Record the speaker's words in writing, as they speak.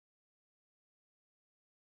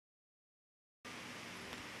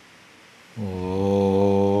ഓം.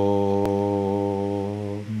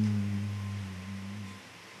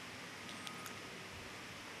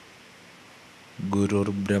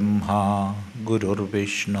 ഗുരുർബ്രഹ്മാ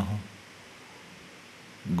ഗുരുർവിഷ്ണു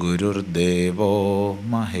ഗുരുർദേവോ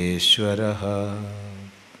മഹേശ്വരഃ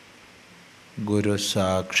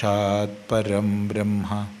ഗുരുസാക്ഷാത് പരം ബ്രഹ്മ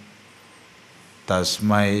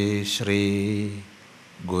തസ്മൈ ശ്രീ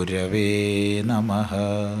ഗുരവേ നമഃ.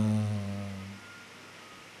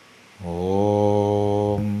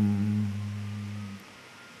 ഓം.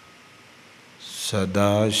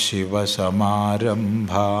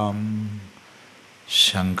 സദാശിവസമാരംഭാം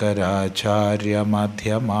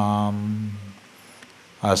ശങ്കരാചാര്യമധ്യമാം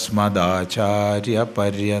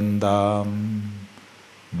അസ്മദാചാര്യപര്യന്താം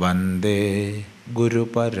വന്ദേ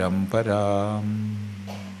ഗുരുപരമ്പരാം.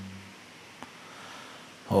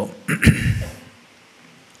 ഓം.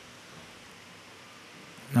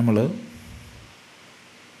 നമ്മൾ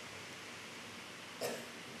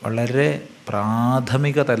വളരെ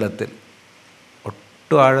പ്രാഥമിക തലത്തിൽ,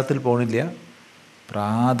 ഒട്ടും ആഴത്തിൽ പോണില്ല,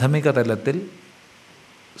 പ്രാഥമിക തലത്തിൽ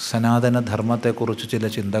സനാതനധർമ്മത്തെക്കുറിച്ച് ചില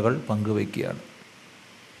ചിന്തകൾ പങ്കുവയ്ക്കുകയാണ്.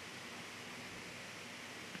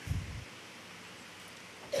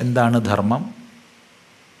 എന്താണ് ധർമ്മം?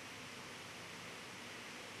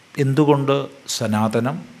 എന്തുകൊണ്ട്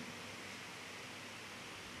സനാതനം?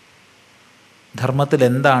 ധർമ്മത്തിൽ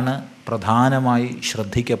എന്താണ് പ്രധാനമായി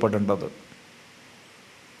ശ്രദ്ധിക്കപ്പെടേണ്ടത്?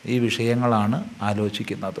 ഈ വിഷയങ്ങളാണ്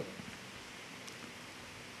ആലോചിക്കുന്നത്.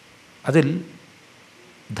 അതിൽ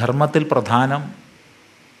ധർമ്മത്തിൽ പ്രധാനം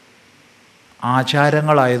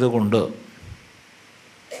ആചാരങ്ങളായതുകൊണ്ട്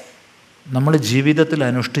നമ്മൾ ജീവിതത്തിൽ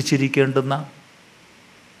അനുഷ്ഠിച്ചിരിക്കേണ്ടുന്ന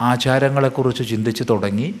ആചാരങ്ങളെക്കുറിച്ച് ചിന്തിച്ച്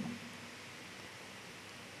തുടങ്ങി.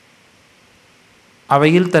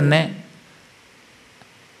 അവയിൽ തന്നെ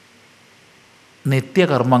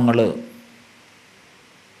നിത്യകർമ്മങ്ങൾ,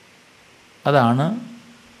 അതാണ്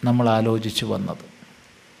നമ്മൾ ആലോചിച്ച് വന്നത്.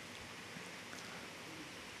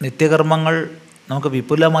 നിത്യകർമ്മങ്ങൾ നമുക്ക്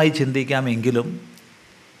വിപുലമായി ചിന്തിക്കാമെങ്കിലും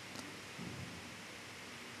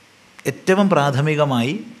ഏറ്റവും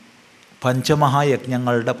പ്രാഥമികമായി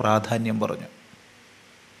പഞ്ചമഹായജ്ഞങ്ങളുടെ പ്രാധാന്യം പറഞ്ഞു.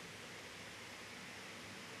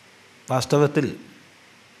 വാസ്തവത്തിൽ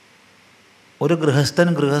ഒരു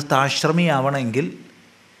ഗൃഹസ്ഥൻ ഗൃഹസ്ഥാശ്രമിയാവണമെങ്കിൽ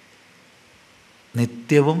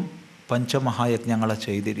നിത്യവും പഞ്ചമഹായജ്ഞങ്ങളെ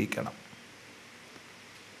ചെയ്തിരിക്കണം.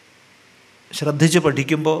 ശ്രദ്ധിച്ച്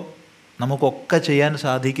പഠിക്കുമ്പോൾ നമുക്കൊക്കെ ചെയ്യാൻ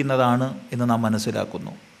സാധിക്കുന്നതാണ് എന്ന് നാം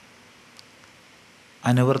മനസ്സിലാക്കുന്നു.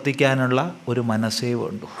 അനുവർത്തിക്കാനുള്ള ഒരു മനസ്സേ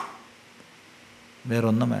വേണ്ടൂ,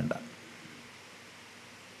 വേറൊന്നും വേണ്ട.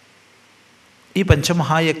 ഈ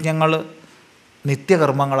പഞ്ചമഹായജ്ഞങ്ങൾ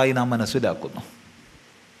നിത്യകർമ്മങ്ങളായി നാം മനസ്സിലാക്കുന്നു.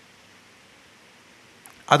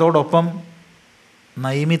 അതോടൊപ്പം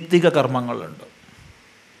നൈമിത്തിക കർമ്മങ്ങളുണ്ട്.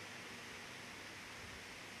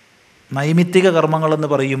 നൈമിത്തിക കർമ്മങ്ങളെന്ന്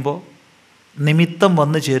പറയുമ്പോൾ നിമിത്തം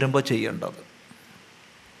വന്നു ചേരുമ്പോൾ ചെയ്യേണ്ടത്,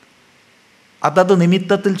 അതത്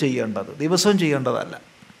നിമിത്തത്തിൽ ചെയ്യേണ്ടത്, ദിവസവും ചെയ്യേണ്ടതല്ല.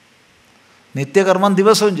 നിത്യകർമ്മം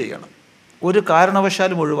ദിവസവും ചെയ്യണം, ഒരു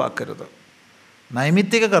കാരണവശാലും ഒഴിവാക്കരുത്.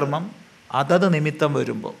 നൈമിത്തിക കർമ്മം അതത് നിമിത്തം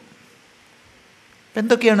വരുമ്പോൾ.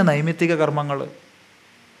 എന്തൊക്കെയാണ് നൈമിത്തിക കർമ്മങ്ങൾ?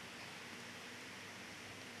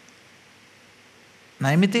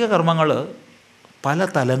 നൈമിത്തിക കർമ്മങ്ങൾ പല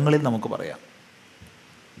തലങ്ങളിൽ നമുക്ക് പറയാം.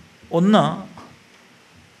 ഒന്ന്,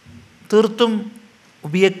 തീർത്തും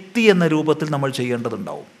വ്യക്തി എന്ന രൂപത്തിൽ നമ്മൾ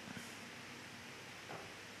ചെയ്യേണ്ടതുണ്ടാവും.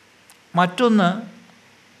 മറ്റൊന്ന്,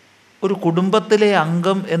 ഒരു കുടുംബത്തിലെ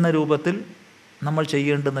അംഗം എന്ന രൂപത്തിൽ നമ്മൾ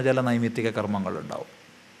ചെയ്യേണ്ടുന്ന ചില നൈമിത്തിക കർമ്മങ്ങളുണ്ടാവും.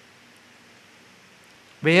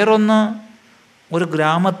 വേറൊന്ന്, ഒരു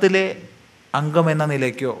ഗ്രാമത്തിലെ അംഗം എന്ന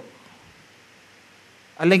നിലയ്ക്കോ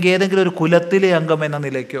അല്ലെങ്കിൽ ഏതെങ്കിലും ഒരു കുലത്തിലെ അംഗം എന്ന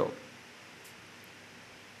നിലയ്ക്കോ,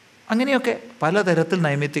 അങ്ങനെയൊക്കെ പലതരത്തിൽ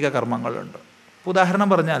നൈമിത്തിക കർമ്മങ്ങളുണ്ട്. ഉദാഹരണം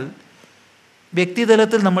പറഞ്ഞാൽ,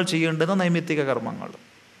 വ്യക്തിതലത്തിൽ നമ്മൾ ചെയ്യേണ്ടുന്ന നൈമിത്തിക കർമ്മങ്ങൾ,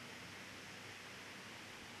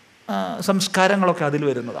 സംസ്കാരങ്ങളൊക്കെ അതിൽ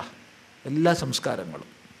വരുന്നതാണ്, എല്ലാ സംസ്കാരങ്ങളും.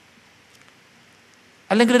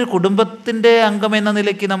 അല്ലെങ്കിൽ ഒരു കുടുംബത്തിൻ്റെ അംഗം എന്ന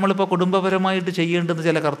നിലയ്ക്ക് നമ്മളിപ്പോൾ കുടുംബപരമായിട്ട് ചെയ്യേണ്ടുന്ന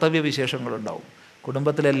ചില കർത്തവ്യ വിശേഷങ്ങളുണ്ടാവും.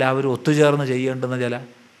 കുടുംബത്തിലെല്ലാവരും ഒത്തുചേർന്ന് ചെയ്യേണ്ടുന്ന ചില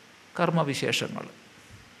കർമ്മവിശേഷങ്ങൾ.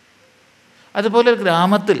 അതുപോലെ ഒരു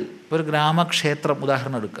ഗ്രാമത്തിൽ, ഒരു ഗ്രാമക്ഷേത്രം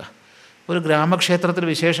ഉദാഹരണം എടുക്കുക. ഒരു ഗ്രാമക്ഷേത്രത്തിൽ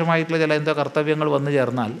വിശേഷമായിട്ടുള്ള ചില എന്തോ കർത്തവ്യങ്ങൾ വന്നു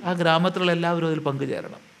ചേർന്നാൽ ആ ഗ്രാമത്തിലുള്ള എല്ലാവരും അതിൽ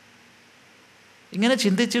പങ്കുചേരണം. ഇങ്ങനെ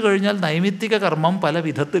ചിന്തിച്ചു കഴിഞ്ഞാൽ നൈമിത്തിക കർമ്മം പല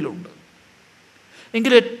വിധത്തിലുണ്ട്.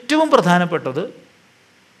 എങ്കിലും ഏറ്റവും പ്രധാനപ്പെട്ടത്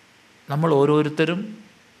നമ്മൾ ഓരോരുത്തരും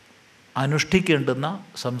അനുഷ്ഠിക്കേണ്ടുന്ന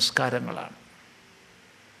സംസ്കാരങ്ങളാണ്.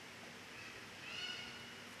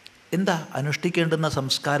 എന്താ അനുഷ്ഠിക്കേണ്ടുന്ന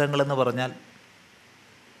സംസ്കാരങ്ങളെന്ന് പറഞ്ഞാൽ,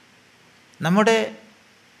 നമ്മുടെ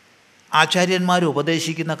ആചാര്യന്മാർ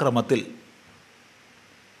ഉപദേശിക്കുന്ന ക്രമത്തിൽ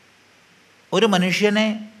ഒരു മനുഷ്യനെ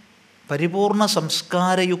പരിപൂർണ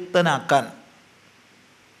സംസ്കാരയുക്തനാക്കാൻ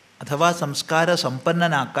അഥവാ സംസ്കാര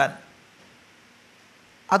സമ്പന്നനാക്കാൻ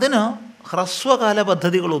അതിന് ഹ്രസ്വകാല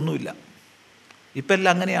പദ്ധതികളൊന്നുമില്ല. ഇപ്പം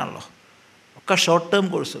എല്ലാം അങ്ങനെയാണല്ലോ, ഒക്കെ ഷോർട്ട് ടേം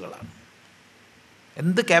കോഴ്സുകളാണ്.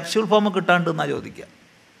 എന്ത് ക്യാപ്സ്യൂൾ ഫോം കിട്ടാണ്ടെന്നാണ് ചോദിക്കുക.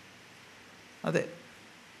 അതെ,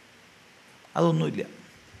 അതൊന്നുമില്ല.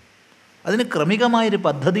 അതിന് ക്രമികമായൊരു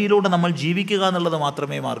പദ്ധതിയിലൂടെ നമ്മൾ ജീവിക്കുക എന്നുള്ളത്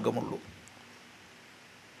മാത്രമേ മാർഗമുള്ളൂ.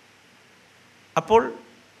 അപ്പോൾ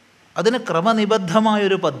അതിന്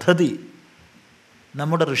ക്രമനിബദ്ധമായൊരു പദ്ധതി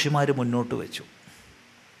നമ്മുടെ ഋഷിമാർ മുന്നോട്ട് വെച്ചു.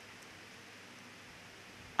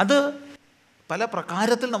 അത് പല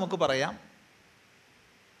പ്രകാരത്തിൽ നമുക്ക് പറയാം.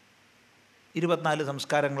 24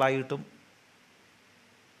 സംസ്കാരങ്ങളായിട്ടും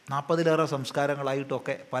 40-ലേറെ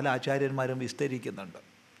സംസ്കാരങ്ങളായിട്ടുമൊക്കെ പല ആചാര്യന്മാരും വിസ്തരിക്കുന്നുണ്ട്.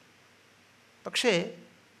 പക്ഷേ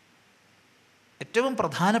ഏറ്റവും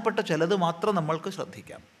പ്രധാനപ്പെട്ട ചിലത് മാത്രം നമ്മൾക്ക്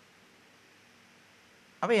ശ്രദ്ധിക്കാം.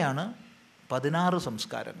 അവയാണ് 16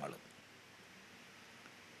 സംസ്കാരങ്ങൾ,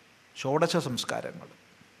 ഷോഡശ സംസ്കാരങ്ങൾ.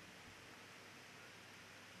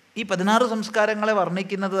 ഈ 16 സംസ്കാരങ്ങളെ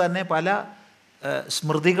വർണ്ണിക്കുന്നത് തന്നെ പല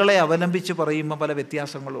സ്മൃതികളെ അവലംബിച്ച് പറയുമ്പോൾ പല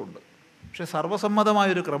വ്യത്യാസങ്ങളുമുണ്ട്. പക്ഷേ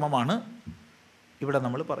സർവസമ്മതമായൊരു ക്രമമാണ് ഇവിടെ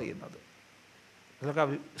നമ്മൾ പറയുന്നത്. ഇതൊക്കെ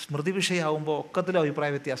സ്മൃതി വിഷയമാകുമ്പോൾ ഒക്കത്തിലും അഭിപ്രായ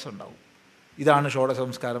വ്യത്യാസം ഉണ്ടാവും. ഇതാണ് ഷോഡശ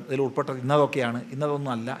സംസ്കാരം, ഇതിൽ ഉൾപ്പെട്ടത് ഇന്നതൊക്കെയാണ്,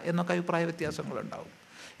 ഇന്നതൊന്നും അല്ല എന്നൊക്കെ അഭിപ്രായ വ്യത്യാസങ്ങളുണ്ടാവും.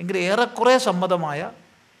 എങ്കിൽ ഏറെക്കുറെ സമ്മതമായ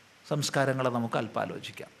സംസ്കാരങ്ങളെ നമുക്ക്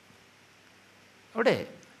അല്പാലോചിക്കാം. അവിടെ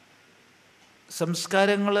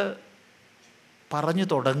സംസ്കാരങ്ങൾ പറഞ്ഞു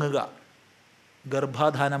തുടങ്ങുക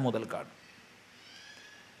ഗർഭാധാനം മുതൽക്കാണ്.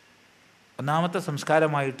 ഒന്നാമത്തെ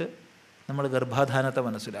സംസ്കാരമായിട്ട് നമ്മൾ ഗർഭാധാനത്തെ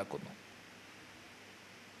മനസ്സിലാക്കുന്നു.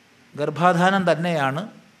 ഗർഭാധാനം തന്നെയാണ്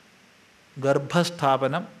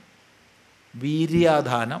ഗർഭസ്ഥാപനം,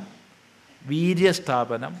 വീര്യാധാനം,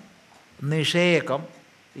 വീര്യസ്ഥാപനം, നിഷേകം,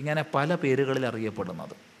 ഇങ്ങനെ പല പേരുകളിൽ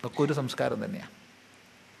അറിയപ്പെടുന്നത്. ഇതൊക്കെ ഒരു സംസ്കാരം തന്നെയാണ്.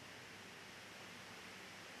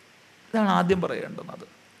 ഇതാണ് ആദ്യം പറയേണ്ടുന്നത്.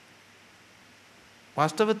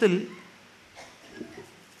 വാസ്തവത്തിൽ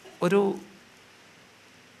ഒരു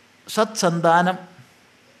സത്സന്താനം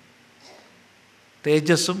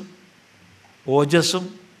തേജസ്സും ഓജസ്സും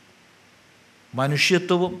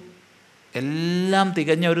മനുഷ്യത്വവും എല്ലാം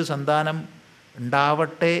തികഞ്ഞ ഒരു സന്താനം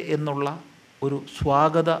ഉണ്ടാവട്ടെ എന്നുള്ള ഒരു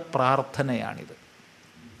സ്വാഗത പ്രാർത്ഥനയാണിത്.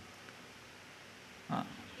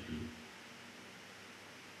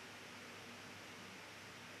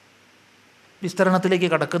 വിസ്തരണത്തിലേക്ക്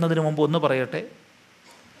കടക്കുന്നതിന് മുമ്പ് ഒന്ന് പറയട്ടെ.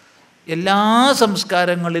 എല്ലാ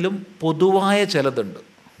സംസ്കാരങ്ങളിലും പൊതുവായ ചിലതുണ്ട്.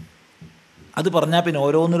 അത് പറഞ്ഞാൽ പിന്നെ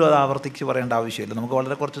ഓരോന്നിലും അത് ആവർത്തിച്ച് പറയേണ്ട ആവശ്യമില്ല. നമുക്ക്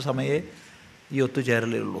വളരെ കുറച്ച് സമയമേ ഈ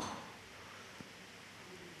ഒത്തുചേരലേ ഉള്ളൂ.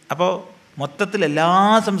 അപ്പോൾ മൊത്തത്തിൽ എല്ലാ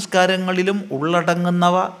സംസ്കാരങ്ങളിലും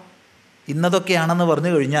ഉള്ളടങ്ങുന്നവ ഇന്നതൊക്കെയാണെന്ന്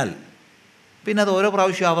പറഞ്ഞു കഴിഞ്ഞാൽ പിന്നെ അത് ഓരോ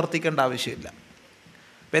പ്രാവശ്യം ആവർത്തിക്കേണ്ട ആവശ്യമില്ല.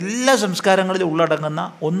 അപ്പം എല്ലാ സംസ്കാരങ്ങളിലും ഉള്ളടങ്ങുന്ന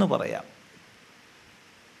ഒന്ന് പറയാം.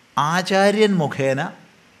 ആചാര്യൻ മുഖേന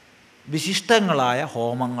വിശിഷ്ടങ്ങളായ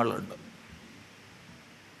ഹോമങ്ങളുണ്ട്.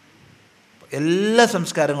 എല്ലാ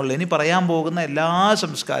സംസ്കാരങ്ങളിലും, ഇനി പറയാൻ പോകുന്ന എല്ലാ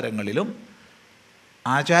സംസ്കാരങ്ങളിലും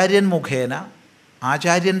ആചാര്യൻ മുഖേന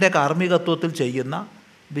ആചാര്യൻ്റെ കാർമ്മികത്വത്തിൽ ചെയ്യുന്ന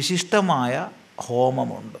വിശിഷ്ടമായ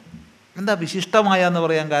ഹോമമുണ്ട്. എന്താ വിശിഷ്ടമായ എന്ന്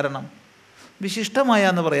പറയാൻ കാരണം? വിശിഷ്ടമായ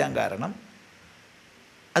എന്ന് പറയാൻ കാരണം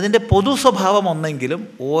അതിൻ്റെ പൊതു സ്വഭാവം ഒന്നെങ്കിലും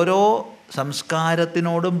ഓരോ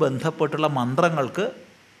സംസ്കാരത്തിനോടും ബന്ധപ്പെട്ടുള്ള മന്ത്രങ്ങൾക്ക്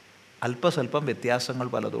അല്പസ്വല്പം വ്യത്യാസങ്ങൾ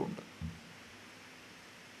പലതുമുണ്ട്.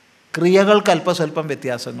 ക്രിയകൾക്ക് അല്പസ്വല്പം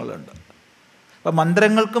വ്യത്യാസങ്ങളുണ്ട്. അപ്പം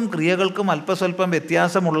മന്ത്രങ്ങൾക്കും ക്രിയകൾക്കും അല്പസ്വല്പം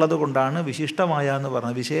വ്യത്യാസമുള്ളത് കൊണ്ടാണ് വിശിഷ്ടമായ എന്ന്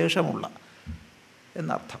പറഞ്ഞത്, വിശേഷമുള്ള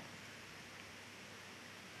എന്നർത്ഥം.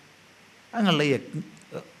 അങ്ങനെയുള്ള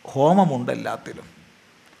ഹോമമുണ്ട് എല്ലാത്തിലും.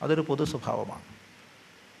 അതൊരു പൊതു സ്വഭാവമാണ്.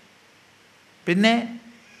 പിന്നെ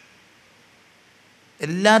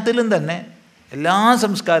എല്ലാത്തിലും തന്നെ എല്ലാ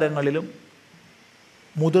സംസ്കാരങ്ങളിലും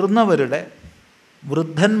മുതിർന്നവരുടെ,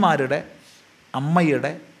 വൃദ്ധന്മാരുടെ,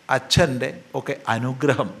 അമ്മയുടെ, അച്ഛൻ്റെ ഒക്കെ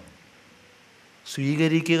അനുഗ്രഹം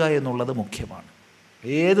സ്വീകരിക്കുക എന്നുള്ളത് മുഖ്യമാണ്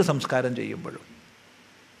ഏത് സംസ്കാരം ചെയ്യുമ്പോഴും.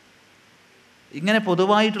 ഇങ്ങനെ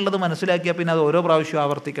പൊതുവായിട്ടുള്ളത് മനസ്സിലാക്കിയാൽ പിന്നെ അത് ഓരോ പ്രാവശ്യവും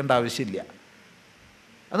ആവർത്തിക്കേണ്ട ആവശ്യമില്ല.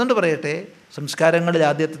 അതുകൊണ്ട് പറയട്ടെ, സംസ്കാരങ്ങളിൽ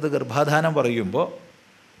ആദ്യത്തേത് ഗർഭാധാനം പറയുമ്പോൾ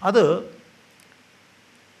അത്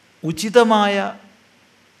ഉചിതമായ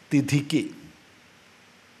തിഥിക്ക്,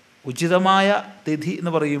 ഉചിതമായ തിഥി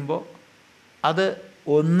എന്ന് പറയുമ്പോൾ അത്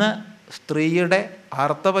ഒന്ന് സ്ത്രീയുടെ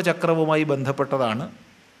ആർത്തവചക്രവുമായി ബന്ധപ്പെട്ടതാണ്,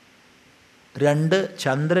 രണ്ട്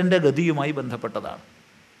ചന്ദ്രൻ്റെ ഗതിയുമായി ബന്ധപ്പെട്ടതാണ്.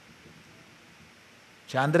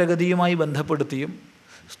 ചാന്ദ്രഗതിയുമായി ബന്ധപ്പെടുത്തിയും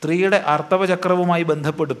സ്ത്രീയുടെ ആർത്തവചക്രവുമായി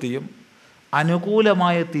ബന്ധപ്പെടുത്തിയും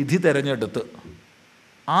അനുകൂലമായ തിഥി തിരഞ്ഞെടുത്ത്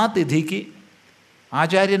ആ തിഥിക്ക്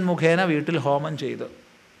ആചാര്യൻ മുഖേന വീട്ടിൽ ഹോമം ചെയ്ത്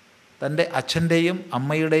തൻ്റെ അച്ഛൻ്റെയും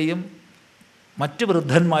അമ്മയുടെയും മറ്റ്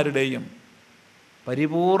വൃദ്ധന്മാരുടെയും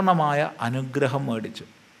പരിപൂർണമായ അനുഗ്രഹം മേടിച്ചു.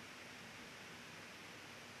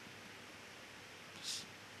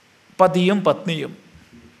 പതിയും പത്നിയും,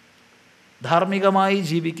 ധാർമ്മികമായി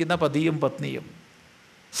ജീവിക്കുന്ന പതിയും പത്നിയും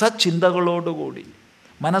സച്ചിന്തകളോടുകൂടി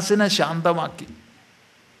മനസ്സിനെ ശാന്തമാക്കി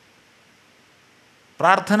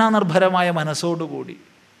പ്രാർത്ഥനാനിർഭരമായ മനസ്സോടുകൂടി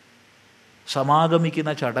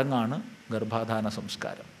സമാഗമിക്കുന്ന ചടങ്ങാണ് ഗർഭാധാന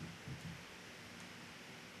സംസ്കാരം.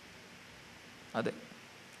 അതെ,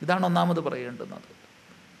 ഇതാണ് ഒന്നാമത് പറയേണ്ടുന്നത്.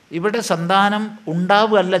 ഇവിടെ സന്താനം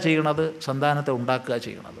ഉണ്ടാവുകയല്ല ചെയ്യണത്, സന്താനത്തെ ഉണ്ടാക്കുക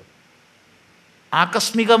ചെയ്യണത്.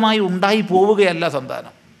 ആകസ്മികമായി ഉണ്ടായി പോവുകയല്ല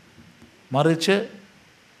സന്താനം, മറിച്ച്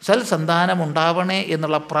സൽസന്താനം ഉണ്ടാവണേ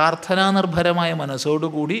എന്നുള്ള പ്രാർത്ഥനാനിർഭരമായ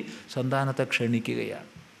മനസ്സോടുകൂടി സന്താനത്തെ ക്ഷണിക്കുകയാണ്.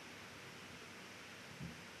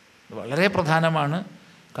 വളരെ പ്രധാനമാണ്.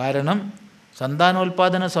 കാരണം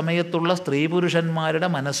സന്താനോൽപാദന സമയത്തുള്ള സ്ത്രീ പുരുഷന്മാരുടെ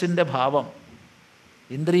മനസ്സിൻ്റെ ഭാവം,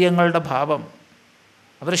 ഇന്ദ്രിയങ്ങളുടെ ഭാവം,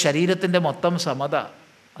 അവരുടെ ശരീരത്തിൻ്റെ മൊത്തം സമത,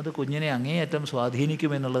 അത് കുഞ്ഞിനെ അങ്ങേയറ്റം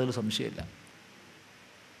സ്വാധീനിക്കുമെന്നുള്ളതിൽ സംശയമില്ല.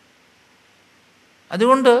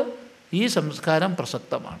 അതുകൊണ്ട് ഈ സംസ്കാരം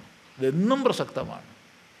പ്രസക്തമാണ്, ഇതെന്നും പ്രസക്തമാണ്.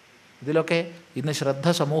 ഇതിലൊക്കെ ഇന്ന് ശ്രദ്ധ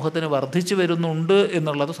സമൂഹത്തിന് വർദ്ധിച്ചു വരുന്നുണ്ട്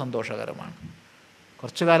എന്നുള്ളത് സന്തോഷകരമാണ്.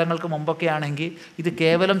 കുറച്ചു കാലങ്ങൾക്ക് മുമ്പൊക്കെ ആണെങ്കിൽ ഇത്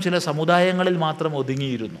കേവലം ചില സമുദായങ്ങളിൽ മാത്രം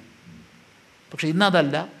ഒതുങ്ങിയിരുന്നു. പക്ഷെ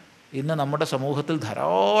ഇന്നതല്ല. ഇന്ന് നമ്മുടെ സമൂഹത്തിൽ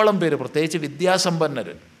ധാരാളം പേര്, പ്രത്യേകിച്ച് വിദ്യാസമ്പന്നർ,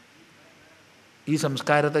 ഈ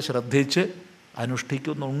സംസ്കാരത്തെ ശ്രദ്ധിച്ച്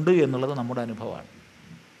അനുഷ്ഠിക്കുന്നുണ്ട് എന്നുള്ളത് നമ്മുടെ അനുഭവമാണ്.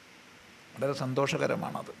 വളരെ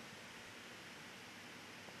സന്തോഷകരമാണത്.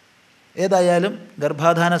 ഏതായാലും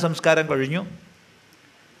ഗർഭാധാന സംസ്കാരം കഴിഞ്ഞു.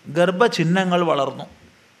 ഗർഭചിഹ്നങ്ങൾ വളർന്നു.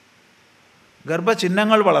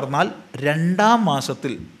 ഗർഭചിഹ്നങ്ങൾ വളർന്നാൽ 2-ാം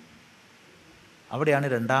മാസത്തിൽ, അവിടെയാണ്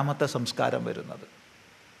രണ്ടാമത്തെ സംസ്കാരം വരുന്നത്,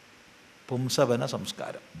 പുംസവന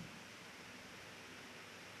സംസ്കാരം.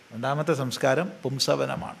 രണ്ടാമത്തെ സംസ്കാരം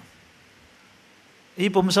പുംസവനമാണ്. ഈ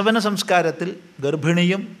പുംസവന സംസ്കാരത്തിൽ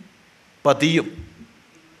ഗർഭിണിയും പതിയും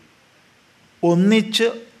ഒന്നിച്ച്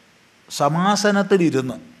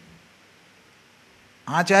സമാസനത്തിലിരുന്ന്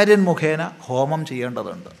ആചാര്യൻ മുഖേന ഹോമം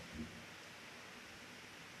ചെയ്യേണ്ടതുണ്ട്.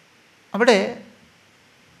 അവിടെ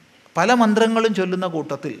പല മന്ത്രങ്ങളും ചൊല്ലുന്ന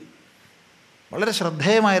കൂട്ടത്തിൽ വളരെ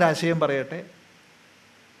ശ്രദ്ധേയമായൊരാശയം പറയട്ടെ.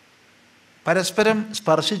 പരസ്പരം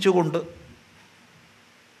സ്പർശിച്ചുകൊണ്ട്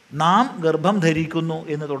നാം ഗർഭം ധരിക്കുന്നു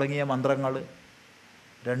എന്ന് തുടങ്ങിയ മന്ത്രങ്ങൾ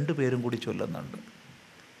 2 പേരും കൂടി ചൊല്ലുന്നുണ്ട്.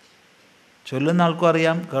 ചൊല്ലുന്ന ആൾക്കും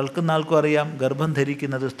അറിയാം, കേൾക്കുന്ന ആൾക്കും അറിയാം ഗർഭം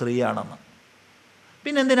ധരിക്കുന്നത് സ്ത്രീയാണെന്ന്.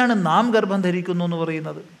 പിന്നെന്തിനാണ് നാം ഗർഭം ധരിക്കുന്നു എന്ന്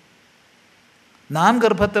പറയുന്നത്, നാം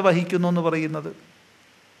ഗർഭത്തെ വഹിക്കുന്നു എന്ന് പറയുന്നത്?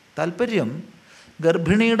 താല്പര്യം,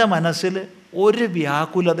 ഗർഭിണിയുടെ മനസ്സിൽ ഒരു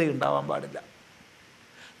വ്യാകുലത ഉണ്ടാവാൻ പാടില്ല.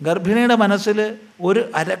 ഗർഭിണിയുടെ മനസ്സിൽ ഒരു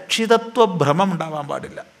അരക്ഷിതത്വ ഭ്രമം ഉണ്ടാവാൻ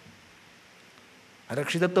പാടില്ല.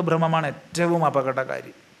 അരക്ഷിതത്വ ഭ്രമമാണ് ഏറ്റവും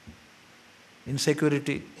അപകടകാരി.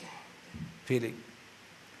 ഇൻസെക്യൂരിറ്റി ഫീലിംഗ്,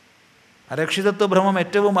 അരക്ഷിതത്വ ഭ്രമം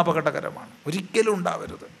ഏറ്റവും അപകടകരമാണ്. ഒരിക്കലും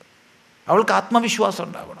ഉണ്ടാവരുത്. അവൾക്ക് ആത്മവിശ്വാസം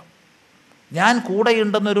ഉണ്ടാവണം. ഞാൻ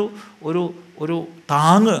കൂടെയുണ്ടെന്നൊരു ഒരു ഒരു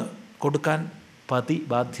താങ്ങ് കൊടുക്കാൻ പതി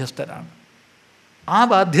ബാധ്യസ്ഥനാണ്. ആ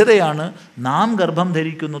ബാധ്യതയാണ് നാം ഗർഭം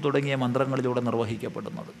ധരിക്കുന്നു തുടങ്ങിയ മന്ത്രങ്ങളിലൂടെ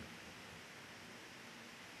നിർവഹിക്കപ്പെടുന്നത്.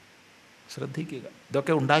 ശ്രദ്ധിക്കുക.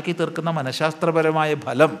 ഇതൊക്കെ ഉണ്ടാക്കി തീർക്കുന്ന മനഃശാസ്ത്രപരമായ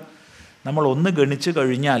ഫലം നമ്മൾ ഒന്ന് ഗണിച്ചു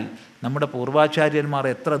കഴിഞ്ഞാൽ നമ്മുടെ പൂർവാചാര്യന്മാർ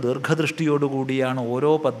എത്ര ദീർഘദൃഷ്ടിയോടുകൂടിയാണ്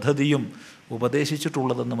ഓരോ പദ്ധതിയും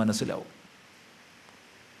ഉപദേശിച്ചിട്ടുള്ളതെന്ന് മനസ്സിലാവും.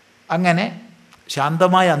 അങ്ങനെ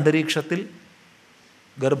ശാന്തമായ അന്തരീക്ഷത്തിൽ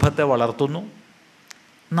ഗർഭത്തെ വളർത്തുന്നു.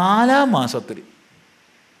 4-ാം മാസത്തിൽ,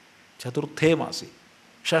 ചതുർത്ഥേ മാസി,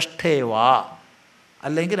 ഷഷ്ഠേ വാ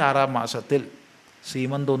അല്ലെങ്കിൽ 6-ാം മാസത്തിൽ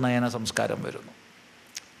സീമന്തോന്നയന സംസ്കാരം വരുന്നു.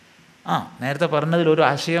 നേരത്തെ പറഞ്ഞതിലൊരു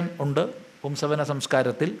ആശയം ഉണ്ട്. പുംസവന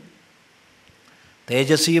സംസ്കാരത്തിൽ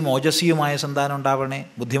തേജസ്വിയും ഓജസ്വിയുമായ സന്താനം ഉണ്ടാവണേ,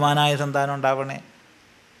 ബുദ്ധിമാനായ സന്താനം ഉണ്ടാവണേ,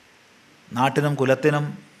 നാട്ടിനും കുലത്തിനും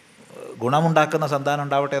ഗുണമുണ്ടാക്കുന്ന സന്താനം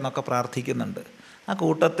ഉണ്ടാവട്ടെ എന്നൊക്കെ പ്രാർത്ഥിക്കുന്നുണ്ട്. ആ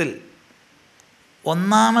കൂട്ടത്തിൽ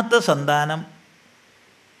 1-ാമത്തെ സന്താനം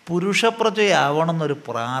പുരുഷപ്രജയാവണമെന്നൊരു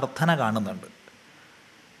പ്രാർത്ഥന കാണുന്നുണ്ട്.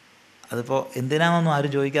 അതിപ്പോൾ എന്തിനാണെന്നൊന്നും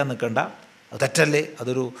ആരും ചോദിക്കാൻ നിൽക്കണ്ട. അത് തെറ്റല്ലേ,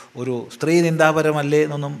 അതൊരു ഒരു സ്ത്രീ നിന്ദാപരമല്ലേ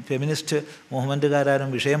എന്നൊന്നും ഫെമിനിസ്റ്റ് മൂവ്മെൻറ്റുകാരും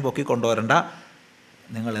വിഷയം പൊക്കിക്കൊണ്ടുവരണ്ട.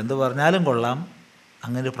 നിങ്ങൾ എന്ത് പറഞ്ഞാലും കൊള്ളാം,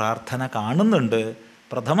 അങ്ങനെ ഒരു പ്രാർത്ഥന കാണുന്നുണ്ട്.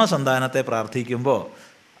 പ്രഥമ സന്താനത്തെ പ്രാർത്ഥിക്കുമ്പോൾ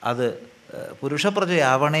അത്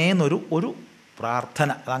പുരുഷപ്രജയാവണേന്നൊരു ഒരു പ്രാർത്ഥന,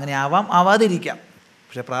 അതങ്ങനെ ആവാം ആവാതിരിക്കാം,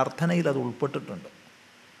 പക്ഷെ പ്രാർത്ഥനയിൽ അത് ഉൾപ്പെട്ടിട്ടുണ്ട്.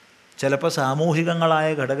 ചിലപ്പോൾ സാമൂഹികങ്ങളായ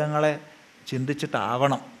ഘടകങ്ങളെ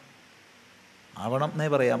ചിന്തിച്ചിട്ടാവണം എന്നേ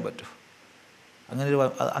പറയാൻ പറ്റൂ.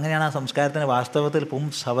 അങ്ങനെയാണ് ആ സംസ്കാരത്തിന് വാസ്തവത്തിൽ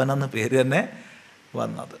പുംസവനെന്ന് പേര് തന്നെ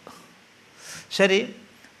വന്നത്. ശരി,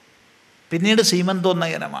 പിന്നീട്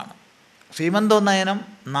സീമന്തോന്നയനമാണ്. സീമന്തോന്നയനം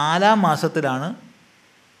 4-ാം മാസത്തിലാണ്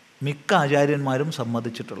മിക്ക ആചാര്യന്മാരും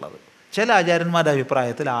സമ്മതിച്ചിട്ടുള്ളത്. ചില ആചാര്യന്മാരുടെ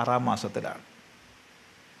അഭിപ്രായത്തിൽ 6-ാം മാസത്തിലാണ്.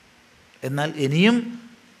 എന്നാൽ ഇനിയും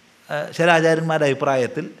ചില ആചാര്യന്മാരുടെ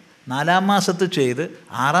അഭിപ്രായത്തിൽ 4-ാം മാസത്തിൽ ചെയ്ത്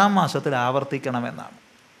 6-ാം മാസത്തിൽ ആവർത്തിക്കണമെന്നാണ്.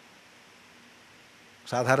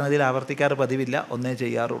 സാധാരണ ഇതിൽ ആവർത്തിക്കാറ് പതിവില്ല, ഒന്നേ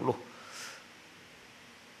ചെയ്യാറുള്ളൂ.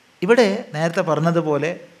 ഇവിടെ നേരത്തെ പറഞ്ഞതുപോലെ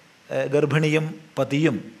ഗർഭിണിയും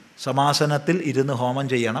പതിയും സമാസനത്തിൽ ഇരുന്ന് ഹോമം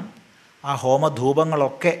ചെയ്യണം. ആ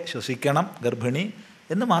ഹോമധൂപങ്ങളൊക്കെ ശ്വസിക്കണം ഗർഭിണി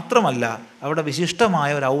എന്ന് മാത്രമല്ല, അവിടെ വിശിഷ്ടമായ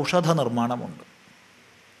ഒരു ഔഷധ നിർമ്മാണമുണ്ട്.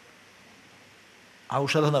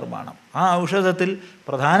 ഔഷധ നിർമ്മാണം, ആ ഔഷധത്തിൽ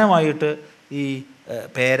പ്രധാനമായിട്ട് ഈ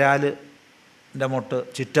പേരാലിൻ്റെ മൊട്ട്,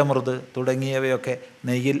 ചിറ്റമൃത് തുടങ്ങിയവയൊക്കെ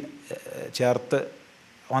നെയ്യിൽ ചേർത്ത്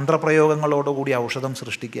മന്ത്രപ്രയോഗങ്ങളോടുകൂടി ഔഷധം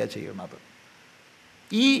സൃഷ്ടിക്കുക ചെയ്യുന്നത്.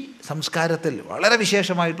 ഈ സംസ്കാരത്തിൽ വളരെ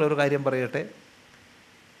വിശേഷമായിട്ടുള്ളൊരു കാര്യം പറയട്ടെ.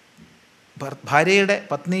 ഭാര്യയുടെ,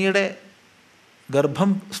 പത്നിയുടെ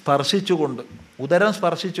ഗർഭം സ്പർശിച്ചുകൊണ്ട്, ഉദരം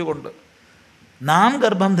സ്പർശിച്ചുകൊണ്ട് നാം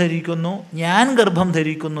ഗർഭം ധരിക്കുന്നു, ഞാൻ ഗർഭം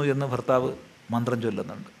ധരിക്കുന്നു എന്ന് ഭർത്താവ് മന്ത്രം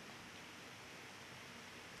ചൊല്ലുന്നുണ്ട്.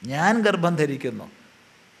 ഞാൻ ഗർഭം ധരിക്കുന്നു.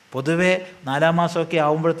 പൊതുവെ 4-ാം മാസമൊക്കെ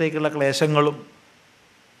ആവുമ്പോഴത്തേക്കുള്ള ക്ലേശങ്ങളും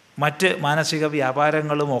മറ്റ് മാനസിക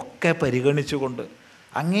വ്യാപാരങ്ങളും ഒക്കെ പരിഗണിച്ചുകൊണ്ട്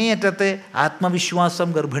അങ്ങേയറ്റത്തെ ആത്മവിശ്വാസം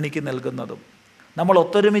ഗർഭിണിക്ക് നൽകുന്നതും നമ്മൾ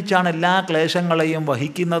ഒത്തൊരുമിച്ചാണ് എല്ലാ ക്ലേശങ്ങളെയും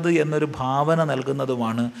വഹിക്കുന്നത് എന്നൊരു ഭാവന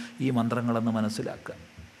നൽകുന്നതുമാണ് ഈ മന്ത്രങ്ങളെന്ന് മനസ്സിലാക്കുക.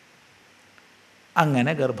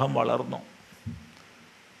 അങ്ങനെ ഗർഭം വളർന്നു.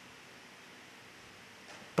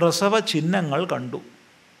 പ്രസവ ചിഹ്നങ്ങൾ കണ്ടു.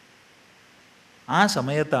 ആ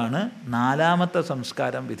സമയത്താണ് 4-ാമത്തെ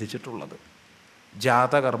സംസ്കാരം വിധിച്ചിട്ടുള്ളത്,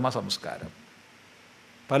 ജാതകർമ്മ സംസ്കാരം.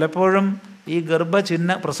 പലപ്പോഴും ഈ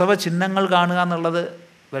പ്രസവ ചിഹ്നങ്ങൾ കാണുക എന്നുള്ളത്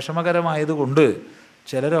വിഷമകരമായതുകൊണ്ട്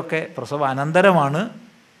ചിലരൊക്കെ പ്രസവ അനന്തരമാണ്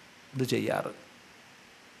ഇത് ചെയ്യാറ്.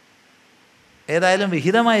 ഏതായാലും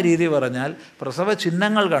വിഹിതമായ രീതി പറഞ്ഞാൽ പ്രസവ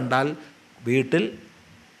ചിഹ്നങ്ങൾ കണ്ടാൽ വീട്ടിൽ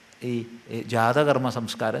ഈ ജാതകർമ്മ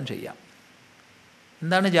സംസ്കാരം ചെയ്യാം.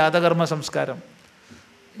 എന്താണ് ജാതകർമ്മ സംസ്കാരം?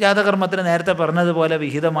 ജാതകർമ്മത്തിന് നേരത്തെ പറഞ്ഞതുപോലെ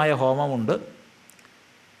വിഹിതമായ ഹോമമുണ്ട്.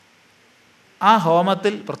 ആ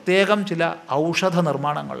ഹോമത്തിൽ പ്രത്യേകം ചില ഔഷധ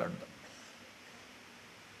നിർമ്മാണങ്ങളുണ്ട്.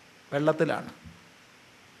 വെള്ളത്തിലാണ്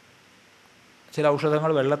ചില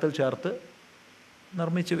ഔഷധങ്ങൾ വെള്ളത്തിൽ ചേർത്ത്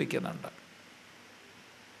നിർമ്മിച്ച് വയ്ക്കുന്നുണ്ട്.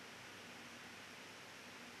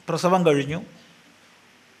 പ്രസവം കഴിഞ്ഞു,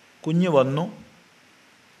 കുഞ്ഞ് വന്നു.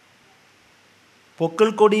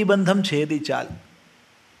 പൊക്കിൾക്കൊടി ബന്ധം ഛേദിച്ചാൽ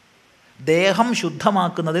ദേഹം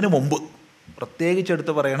ശുദ്ധമാക്കുന്നതിന് മുമ്പ്,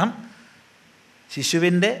 പ്രത്യേകിച്ചെടുത്ത് പറയണം,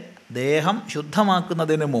 ശിശുവിൻ്റെ ദേഹം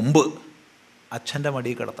ശുദ്ധമാക്കുന്നതിന് മുമ്പ് അച്ഛൻ്റെ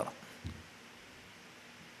മടിയിൽ കിടത്തണം.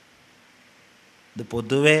 ഇത്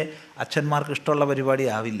പൊതുവേ അച്ഛന്മാർക്ക് ഇഷ്ടമുള്ള പരിപാടി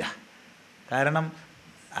ആവില്ല. കാരണം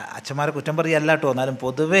അച്ഛന്മാരെ കുറ്റം പറയല്ല കേട്ടോ, എന്നാലും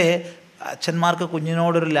പൊതുവേ അച്ഛന്മാർക്ക്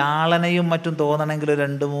കുഞ്ഞിനോടൊരു ലാളനയും മറ്റും തോന്നണമെങ്കിൽ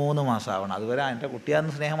 2-3 മാസം ആവണം. അതുവരെ എൻ്റെ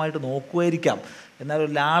കുട്ടിയാന്ന് സ്നേഹമായിട്ട് നോക്കുമായിരിക്കാം, എന്നാൽ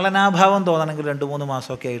ഒരു ലാളനാഭാവം തോന്നണമെങ്കിൽ 2-3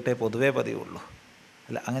 മാസമൊക്കെ ആയിട്ടേ പൊതുവേ പതിവുള്ളൂ.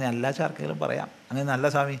 അല്ല, അങ്ങനെ അല്ലാച്ചാർക്കെങ്കിലും പറയാം, അങ്ങനെ നല്ല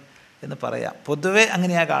സ്വാമി എന്ന് പറയാം. പൊതുവേ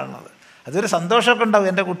അങ്ങനെയാണ് കാണുന്നത്. അതൊരു സന്തോഷമൊക്കെ ഉണ്ടാവും,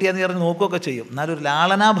 എൻ്റെ കുട്ടിയെന്ന് പറഞ്ഞ് നോക്കുകയൊക്കെ ചെയ്യും. എന്നാലും ഒരു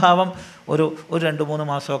ലാളനാഭാവം ഒരു 2-3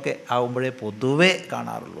 മാസമൊക്കെ ആകുമ്പോഴേ പൊതുവേ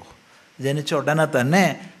കാണാറുള്ളൂ. ജനിച്ച ഉടനെ തന്നെ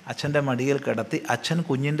അച്ഛൻ്റെ മടിയിൽ കിടത്തി അച്ഛൻ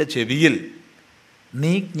കുഞ്ഞിൻ്റെ ചെവിയിൽ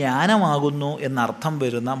നീ ജ്ഞാനമാകുന്നു എന്നർത്ഥം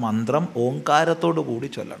വരുന്ന മന്ത്രം ഓംകാരത്തോടു കൂടി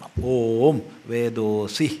ചൊല്ലണം. ഓം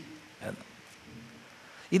വേദോസി എന്ന്.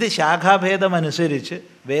 ഇത് ശാഖാഭേദമനുസരിച്ച്,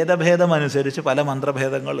 വേദഭേദമനുസരിച്ച് പല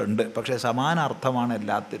മന്ത്രഭേദങ്ങളുണ്ട്. പക്ഷേ സമാന അർത്ഥമാണ്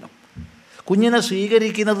എല്ലാത്തിനും. കുഞ്ഞിനെ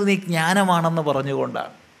സ്വീകരിക്കുന്നത് നീ ജ്ഞാനമാണെന്ന്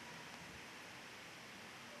പറഞ്ഞുകൊണ്ടാണ്.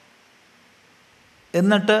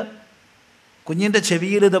 എന്നിട്ട് കുഞ്ഞിൻ്റെ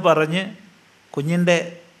ചെവിയിൽ ഇത് പറഞ്ഞ് കുഞ്ഞിൻ്റെ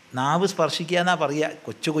നാവ് സ്പർശിക്കുക എന്നാ പറയുക.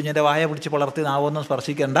 കൊച്ചു കുഞ്ഞിൻ്റെ വായ പിടിച്ച് വളർത്തി നാവൊന്നും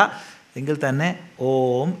സ്പർശിക്കണ്ട, എങ്കിൽ തന്നെ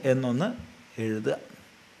ഓം എന്നൊന്ന് എഴുതുക.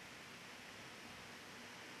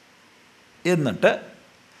 എന്നിട്ട്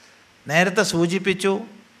നേരത്തെ സൂചിപ്പിച്ചു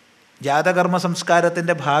ജാതകർമ്മ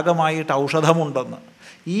സംസ്കാരത്തിൻ്റെ ഭാഗമായിട്ട് ഔഷധമുണ്ടെന്ന്.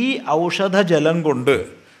 ഈ ഔഷധജലം കൊണ്ട്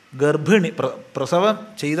ഗർഭിണി, പ്രസവം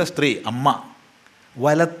ചെയ്ത സ്ത്രീ, അമ്മ,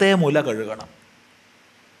 വലത്തെ മുല കഴുകണം,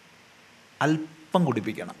 അല്പം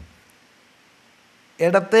കുടിപ്പിക്കണം.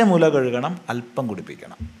 ഇടത്തെ മുല കഴുകണം, അല്പം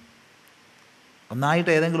കുടിപ്പിക്കണം.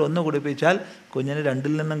 ഒന്നായിട്ട് ഏതെങ്കിലും ഒന്ന് കുടിപ്പിച്ചാൽ കുഞ്ഞിന്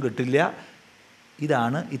 2-ൽ നിന്നും കിട്ടില്ല.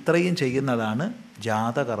 ഇത്രയും ചെയ്യുന്നതാണ്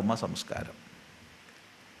ജാതകർമ്മ സംസ്കാരം.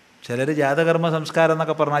 ചിലർ ജാതകർമ്മ സംസ്കാരം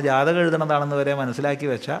എന്നൊക്കെ പറഞ്ഞാൽ ജാതകം എഴുതണതാണെന്ന് വരെ മനസ്സിലാക്കി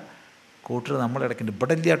വെച്ചാൽ കൂട്ടർ നമ്മളിടയ്ക്കുണ്ട്.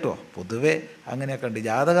 ഇവിടെ ഇല്ല കേട്ടോ, പൊതുവേ അങ്ങനെയൊക്കെ ഉണ്ട്.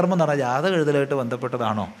 ജാതകർമ്മം എന്ന് പറഞ്ഞാൽ ജാതകം എഴുതലായിട്ട്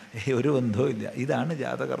ബന്ധപ്പെട്ടതാണോ? ഒരു ബന്ധവും ഇല്ല. ഇതാണ്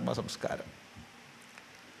ജാതകർമ്മ സംസ്കാരം.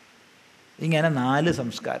 ഇങ്ങനെ 4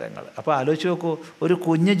 സംസ്കാരങ്ങൾ. അപ്പോൾ ആലോചിച്ച് നോക്കൂ, ഒരു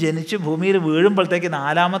കുഞ്ഞ് ജനിച്ച് ഭൂമിയിൽ വീഴുമ്പോഴത്തേക്ക്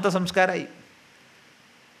 4-ാമത്തെ സംസ്കാരമായി.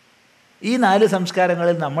 ഈ 4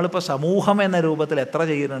 സംസ്കാരങ്ങളിൽ നമ്മളിപ്പോൾ സമൂഹം എന്ന രൂപത്തിൽ എത്ര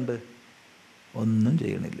ചെയ്യുന്നുണ്ട്? ഒന്നും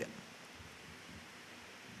ചെയ്യണില്ല.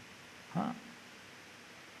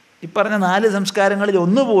 ഈ പറഞ്ഞ 4 സംസ്കാരങ്ങളിൽ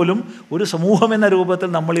ഒന്നുപോലും ഒരു സമൂഹം എന്ന രൂപത്തിൽ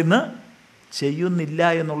നമ്മളിന്ന് ചെയ്യുന്നില്ല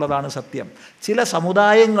എന്നുള്ളതാണ് സത്യം. ചില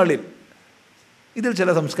സമുദായങ്ങളിൽ ഇതിൽ ചില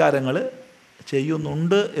സംസ്കാരങ്ങൾ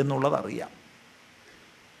ചെയ്യുന്നുണ്ട് എന്നുള്ളതറിയാം.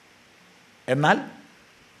 എന്നാൽ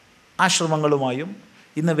ആശ്രമങ്ങളുമായും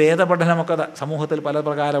ഇന്ന് വേദപഠനമൊക്കെ സമൂഹത്തിൽ പല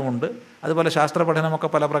പ്രകാരമുണ്ട്, അതുപോലെ ശാസ്ത്രപഠനമൊക്കെ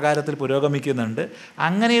പല പ്രകാരത്തിൽ പുരോഗമിക്കുന്നുണ്ട്.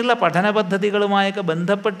 അങ്ങനെയുള്ള പഠന പദ്ധതികളുമായൊക്കെ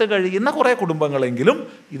ബന്ധപ്പെട്ട് കഴിയുന്ന കുറേ കുടുംബങ്ങളെങ്കിലും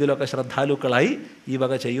ഇതിലൊക്കെ ശ്രദ്ധാലുക്കളായി ഈ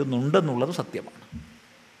വക ചെയ്യുന്നുണ്ടെന്നുള്ളത് സത്യമാണ്.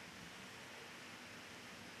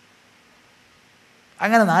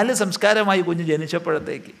 അങ്ങനെ 4 സംസ്കാരമായി കുഞ്ഞ്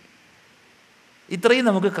ജനിച്ചപ്പോഴത്തേക്ക് ഇത്രയും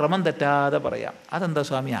നമുക്ക് ക്രമം തെറ്റാതെ പറയാം. അതെന്താ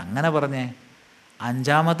സ്വാമി അങ്ങനെ പറഞ്ഞേ?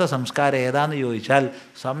 5ാമത്തെ സംസ്കാരം ഏതാന്ന് ചോദിച്ചാൽ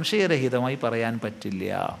സംശയരഹിതമായി പറയാൻ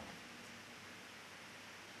പറ്റില്ല.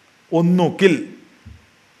 ഒന്നുകിൽ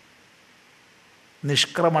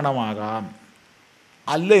നിഷ്ക്രമണമാകാം,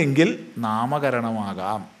 അല്ലെങ്കിൽ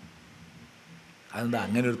നാമകരണമാകാം. അതെന്താ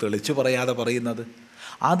അങ്ങനെ ഒരു തെളിച്ചു പറയാതെ പറയുന്നത്?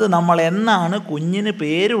 അത് നമ്മൾ എന്നാണ് കുഞ്ഞിന്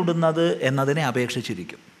പേരിടുന്നത് എന്നതിനെ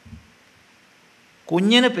അപേക്ഷിച്ചിരിക്കും.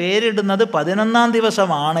 കുഞ്ഞിന് പേരിടുന്നത് 11ാം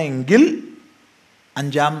ദിവസമാണെങ്കിൽ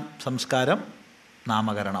 5ാം സംസ്കാരം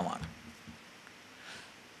നാമകരണമാണ്.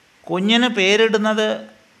 കുഞ്ഞിന് പേരിടുന്നത്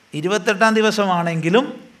 28ാം ദിവസമാണെങ്കിലും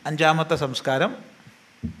 5ാമത്തെ സംസ്കാരം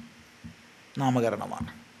നാമകരണമാണ്.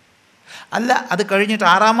 അല്ല, അത് കഴിഞ്ഞിട്ട്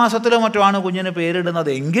 6ാം മാസത്തിലോ മറ്റോ ആണ് കുഞ്ഞിന്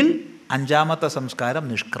പേരിടുന്നതെങ്കിൽ 5ാമത്തെ സംസ്കാരം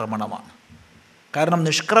നിഷ്ക്രമണമാണ്. കാരണം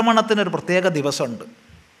നിഷ്ക്രമണത്തിനൊരു പ്രത്യേക ദിവസമുണ്ട്,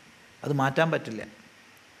 അത് മാറ്റാൻ പറ്റില്ല.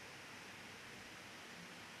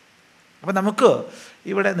 അപ്പം നമുക്ക്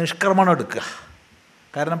ഇവിടെ നിഷ്ക്രമണം എടുക്കുക.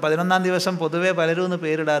 കാരണം 11ാം ദിവസം പൊതുവേ പലരും ഒന്ന്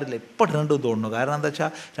പേരിടാറില്ല. ഇപ്പോൾ ഇടേണ്ടു തോന്നുന്നു. കാരണം എന്താ വെച്ചാൽ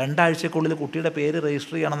 2 ആഴ്ചക്കുള്ളിൽ കുട്ടിയുടെ പേര്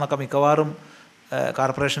രജിസ്റ്റർ ചെയ്യണം എന്നൊക്കെ മിക്കവാറും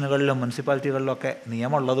കോർപ്പറേഷനുകളിലും മുനിസിപ്പാലിറ്റികളിലൊക്കെ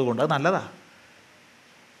നിയമമുള്ളത് കൊണ്ട് അത് നല്ലതാണ്.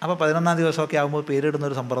 അപ്പോൾ 11ാം ദിവസമൊക്കെ ആകുമ്പോൾ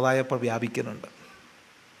പേരിടുന്നൊരു സമ്പ്രദായം ഇപ്പോൾ വ്യാപിക്കുന്നുണ്ട്.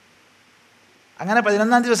 അങ്ങനെ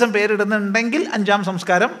 11ാം ദിവസം പേരിടുന്നുണ്ടെങ്കിൽ 5ാം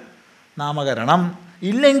സംസ്കാരം നാമകരണം,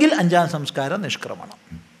 ഇല്ലെങ്കിൽ 5ാം സംസ്കാരം നിഷ്ക്രമണം.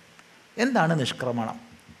 എന്താണ് നിഷ്ക്രമണം?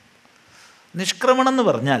 നിഷ്ക്രമണം എന്ന്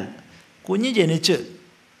പറഞ്ഞാൽ കുഞ്ഞ് ജനിച്ച്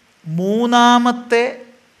 3ാമത്തെ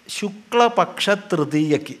ശുക്ലപക്ഷ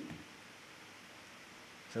തൃതീയയ്ക്ക്,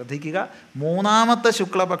 ശ്രദ്ധിക്കുക, 3ാമത്തെ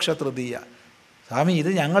ശുക്ലപക്ഷ തൃതീയ. സ്വാമി ഇത്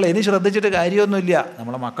ഞങ്ങൾ ഇനി ശ്രദ്ധിച്ചിട്ട് കാര്യമൊന്നുമില്ല.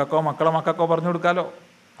 നമ്മളെ മക്കളെ മക്കൾക്കോ പറഞ്ഞു കൊടുക്കാലോ,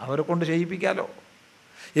 അവരെ കൊണ്ട് ചെയ്യിപ്പിക്കാലോ.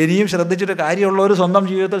 ഇനിയും ശ്രദ്ധിച്ചിട്ട് കാര്യമുള്ളവർ സ്വന്തം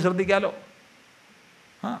ജീവിതത്തിൽ ശ്രദ്ധിക്കാലോ.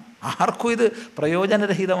 ആർക്കും ഇത്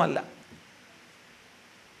പ്രയോജനരഹിതമല്ല.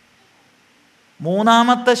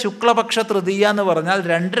 3ാമത്തെ ശുക്ലപക്ഷ തൃതീയ എന്ന് പറഞ്ഞാൽ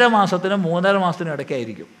 2.5 മാസത്തിനും 3.5 മാസത്തിനും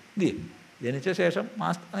ഇടയ്ക്കായിരിക്കും. ജനിച്ച ശേഷം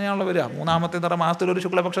അങ്ങനെയാണല്ലോ വരിക. 3ാമത്തെ എന്ന് പറഞ്ഞാൽ മാസത്തിലൊരു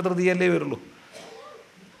ശുക്ലപക്ഷ തൃതീയല്ലേ വരുള്ളൂ.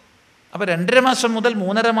 അപ്പോൾ 2.5 മാസം മുതൽ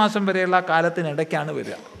 3.5 മാസം വരെയുള്ള കാലത്തിനിടയ്ക്കാണ്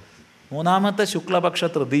വരിക. 3ാമത്തെ ശുക്ലപക്ഷ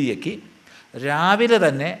തൃതീയയ്ക്ക് രാവിലെ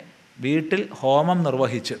തന്നെ വീട്ടിൽ ഹോമം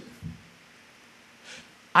നിർവഹിച്ച്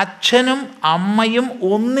അച്ഛനും അമ്മയും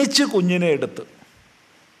ഒന്നിച്ച് കുഞ്ഞിനെ എടുത്ത്,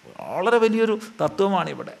 വളരെ വലിയൊരു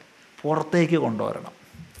തത്വമാണിവിടെ, പുറത്തേക്ക് കൊണ്ടുവരണം,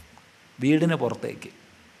 വീടിന് പുറത്തേക്ക്.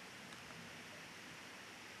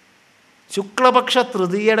 ശുക്ലപക്ഷ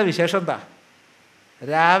തൃതീയയുടെ വിശേഷം എന്താ?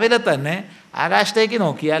 രാവിലെ തന്നെ ആകാശത്തേക്ക്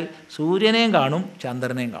നോക്കിയാൽ സൂര്യനെയും കാണും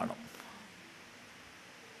ചന്ദ്രനെയും കാണും.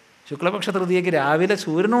 ശുക്ലപക്ഷ തൃതീയയ്ക്ക് രാവിലെ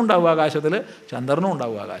സൂര്യനും ഉണ്ടാവും ആകാശത്തിൽ, ചന്ദ്രനും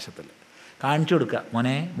ഉണ്ടാവും ആകാശത്തിൽ. കാണിച്ചു കൊടുക്കുക,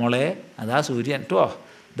 മോനെ മോളെ അതാ സൂര്യൻ ട്ടോ,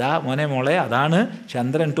 ദാ മോനെ മോളെ അതാണ്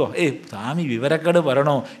ചന്ദ്രൻ ട്ടോ. സ്വാമി വിവരക്കേട്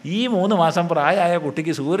പറയണോ? ഈ 3 മാസം പ്രായമായ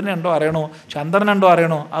കുട്ടിക്ക് സൂര്യനുണ്ടോ അറിയണോ, ചന്ദ്രനുണ്ടോ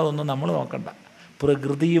അറിയണോ? അതൊന്നും നമ്മൾ നോക്കണ്ട.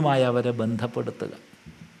 പ്രകൃതിയുമായി അവരെ ബന്ധപ്പെടുത്തുക.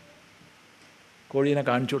 കോഴീനെ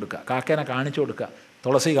കാണിച്ചു കൊടുക്കുക, കാക്കേനെ കാണിച്ചു കൊടുക്കുക,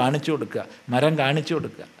 തുളസി കാണിച്ചു കൊടുക്കുക, മരം കാണിച്ചു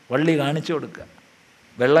കൊടുക്കുക, വള്ളി കാണിച്ചു കൊടുക്കുക,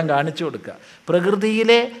 വെള്ളം കാണിച്ചു കൊടുക്കുക.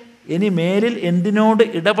 പ്രകൃതിയിലെ ഇനി മേലിൽ എന്തിനോട്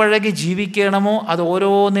ഇടപഴകി ജീവിക്കണമോ അത്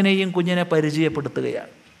ഓരോന്നിനെയും കുഞ്ഞിനെ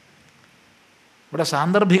പരിചയപ്പെടുത്തുകയാണ്. ഇവിടെ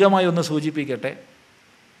സാന്ദർഭികമായി ഒന്ന് സൂചിപ്പിക്കട്ടെ,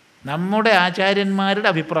 നമ്മുടെ ആചാര്യന്മാരുടെ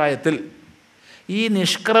അഭിപ്രായത്തിൽ ഈ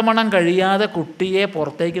നിഷ്ക്രമണം കഴിയാതെ കുട്ടിയെ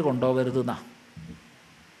പുറത്തേക്ക് കൊണ്ടുപോകരുതെന്നാ.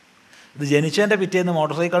 ഇത് ജനിച്ചതിൻ്റെ പിറ്റേന്ന്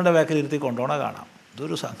മോട്ടോർ സൈക്കിളിൻ്റെ ബാക്കിൽ ഇരുത്തി കൊണ്ടുപോകണ കാണാം.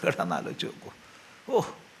 ഇതൊരു സങ്കടം എന്ന് ആലോചിച്ച് നോക്കൂ.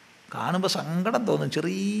 കാണുമ്പോൾ സങ്കടം തോന്നും.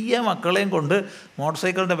 ചെറിയ മക്കളെയും കൊണ്ട് മോട്ടോർ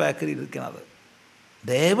സൈക്കിളിൻ്റെ ബാക്കിൽ ഇരിക്കണത്.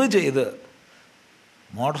 ദയവ് ചെയ്ത്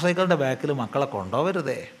മോട്ടോർ സൈക്കിളിൻ്റെ ബാക്കിൽ മക്കളെ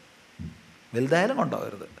കൊണ്ടുപോകരുതേ, വലുതായാലും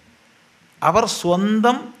കൊണ്ടുപോകരുത്. അവർ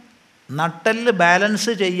സ്വന്തം നട്ടെല്ല്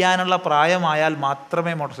ബാലൻസ് ചെയ്യാനുള്ള പ്രായമായാൽ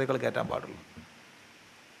മാത്രമേ മോട്ടോർ സൈക്കിൾ കയറ്റാൻ പാടുള്ളൂ.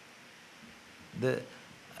 ഇത്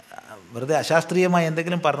വെറുതെ അശാസ്ത്രീയമായി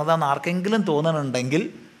എന്തെങ്കിലും പറഞ്ഞതാണെന്ന് ആർക്കെങ്കിലും തോന്നുന്നുണ്ടെങ്കിൽ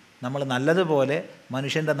നമ്മൾ നല്ലതുപോലെ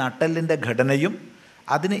മനുഷ്യൻ്റെ നട്ടെല്ലിൻ്റെ ഘടനയും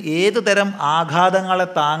അതിന് ഏതു തരം ആഘാതങ്ങളെ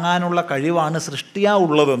താങ്ങാനുള്ള കഴിവാണ് സൃഷ്ടിയാ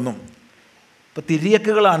ഉള്ളതെന്നും ഇപ്പോൾ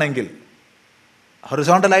തിര്യക്കുകളാണെങ്കിൽ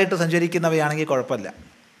ഹൊറിസോണ്ടലായിട്ട് സഞ്ചരിക്കുന്നവയാണെങ്കിൽ കുഴപ്പമില്ല.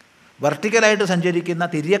 വെർട്ടിക്കലായിട്ട് സഞ്ചരിക്കുന്ന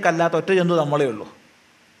തിര്യക്കല്ലാത്ത ഒറ്റ ജന്തു നമ്മളേ ഉള്ളൂ.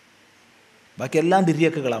 ബാക്കിയെല്ലാം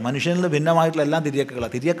തിര്യക്കുകളാണ്. മനുഷ്യനിൽ നിന്ന് ഭിന്നമായിട്ടുള്ള എല്ലാം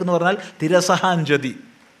തിര്യക്കുകളാണ്. തിര്യക്ക് എന്ന് പറഞ്ഞാൽ തിരസഹാഞ്ജതി,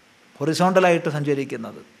 ഹൊറിസോണ്ടലായിട്ട്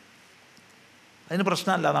സഞ്ചരിക്കുന്നത്. അതിന്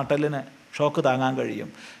പ്രശ്നമല്ല, നട്ടെല്ലിന് ഷോക്ക് താങ്ങാൻ കഴിയും.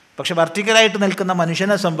 പക്ഷെ വെർട്ടിക്കലായിട്ട് നിൽക്കുന്ന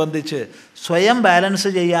മനുഷ്യനെ സംബന്ധിച്ച് സ്വയം ബാലൻസ്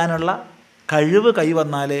ചെയ്യാനുള്ള കഴിവ്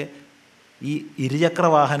കൈവന്നാലേ ഈ ഇരുചക്ര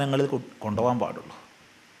വാഹനങ്ങളിൽ കൊണ്ടുപോകാൻ പാടുള്ളൂ.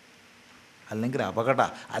 അല്ലെങ്കിൽ അപകട,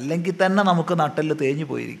 അല്ലെങ്കിൽ തന്നെ നമുക്ക് നട്ടെല്ല് തേഞ്ഞു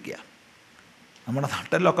പോയിരിക്കുക. നമ്മുടെ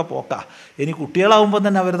നട്ടെല്ലൊക്കെ പോക്കാ. ഇനി കുട്ടികളാവുമ്പോൾ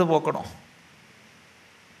തന്നെ അവരത് പോക്കണോ?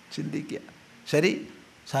 ചിന്തിക്കുക. ശരി,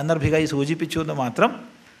 സാന്ദർഭികമായി സൂചിപ്പിച്ചു എന്ന് മാത്രം.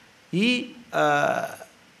 ഈ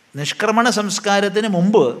നിഷ്ക്രമണ സംസ്കാരത്തിന്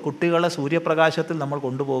മുമ്പ് കുട്ടികളെ സൂര്യപ്രകാശത്തിൽ നമ്മൾ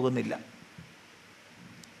കൊണ്ടുപോകുന്നില്ല.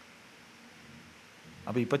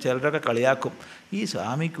 അപ്പോൾ ഇപ്പോൾ ചിലരൊക്കെ കളിയാക്കും, ഈ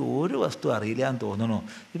സ്വാമിക്ക് ഒരു വസ്തു അറിയില്ല എന്ന് തോന്നുന്നു.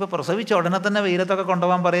 ഇപ്പോൾ പ്രസവിച്ച ഉടനെ തന്നെ വെയിലത്തൊക്കെ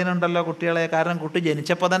കൊണ്ടുപോകാൻ പറയുന്നുണ്ടല്ലോ കുട്ടികളെ. കാരണം കുട്ടി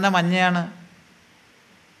ജനിച്ചപ്പോൾ തന്നെ മഞ്ഞയാണ്.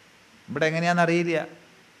 ഇവിടെ എങ്ങനെയാണെന്ന് അറിയില്ല.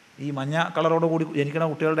 ഈ മഞ്ഞ കളറോട് കൂടി ജനിക്കുന്ന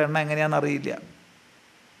കുട്ടികളുടെ എണ്ണം എങ്ങനെയാണെന്ന് അറിയില്ല.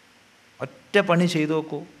 ഒറ്റ പണി ചെയ്തു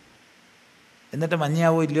നോക്കൂ, എന്നിട്ട്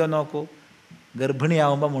മഞ്ഞയാവോ ഇല്ലയോ നോക്കൂ.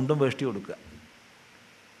 ഗർഭിണിയാവുമ്പോൾ മുണ്ടും വേഷ്ടി കൊടുക്കുക.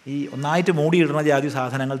 ഈ ഒന്നായിട്ട് മൂടിയിടുന്ന ജാതി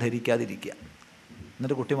സാധനങ്ങൾ ധരിക്കാതിരിക്കുക.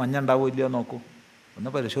 എന്നിട്ട് കുട്ടി മഞ്ഞ ഉണ്ടാവോ ഇല്ലയോ നോക്കൂ. ഒന്ന്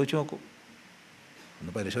പരിശോധിച്ച് നോക്കൂ.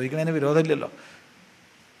 ഒന്ന് പരിശോധിക്കുന്നതിന് വിരോധമില്ലല്ലോ.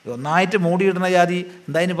 ഒന്നായിട്ട് മൂടിയിടുന്ന ജാതി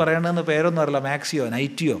എന്തായാലും പറയേണ്ടതെന്ന് പേരൊന്നും അറിയില്ല, മാക്സിയോ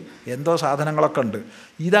നൈറ്റിയോ എന്തോ സാധനങ്ങളൊക്കെ ഉണ്ട്.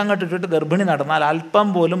 ഇതങ്ങോട്ട് ഇട്ടിട്ട് ഗർഭിണി നടന്നാൽ അല്പം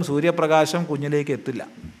പോലും സൂര്യപ്രകാശം കുഞ്ഞിലേക്ക് എത്തില്ല.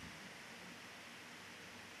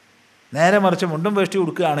 നേരെ മറിച്ച് മുണ്ടും വേഷ്ടി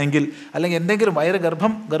ഉടുക്കുകയാണെങ്കിൽ, അല്ലെങ്കിൽ എന്തെങ്കിലും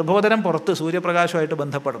ഗർഭോദരം പുറത്ത് സൂര്യപ്രകാശമായിട്ട്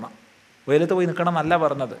ബന്ധപ്പെടണം. വെയിലത്ത് പോയി നിൽക്കണം എന്നല്ല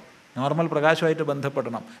പറഞ്ഞത്, നോർമൽ പ്രകാശമായിട്ട്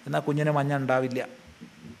ബന്ധപ്പെടണം. എന്നാൽ കുഞ്ഞിന് മഞ്ഞ ഉണ്ടാവില്ല.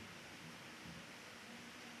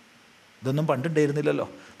 ഇതൊന്നും പണ്ടുണ്ടായിരുന്നില്ലല്ലോ.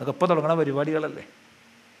 ഇതൊക്കെ ഇപ്പോൾ തുടങ്ങുന്ന പരിപാടികളല്ലേ.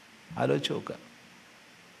 ആലോചിച്ച് നോക്കുക.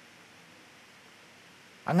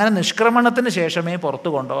 അങ്ങനെ നിഷ്ക്രമണത്തിന് ശേഷമേ പുറത്ത്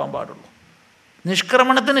കൊണ്ടുപോകാൻ പാടുള്ളൂ.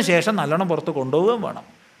 നിഷ്ക്രമണത്തിന് ശേഷം നല്ലോണം പുറത്ത് കൊണ്ടുപോവുകയും വേണം.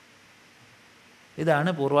 ഇതാണ്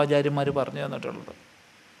പൂർവാചാര്യന്മാർ പറഞ്ഞു തന്നിട്ടുള്ളത്.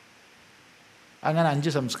 അങ്ങനെ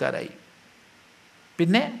 5 സംസ്കാരമായി.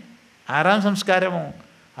 പിന്നെ 6ാം സംസ്കാരമോ?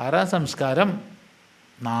 6ാം സംസ്കാരം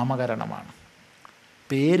നാമകരണമാണ്,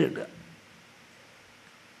 പേരിടുക.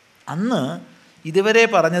 അന്ന് ഇതുവരെ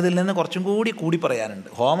പറഞ്ഞതിൽ നിന്ന് കുറച്ചും കൂടി പറയാനുണ്ട്.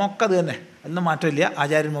 ഹോമമൊക്കെ അത് തന്നെ, അതിന് മാറ്റമില്ല.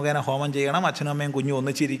 ആചാര്യൻ മുഖേന ഹോമം ചെയ്യണം, അച്ഛനും അമ്മയും കുഞ്ഞും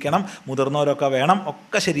ഒന്നിച്ചിരിക്കണം, മുതിർന്നവരൊക്കെ വേണം,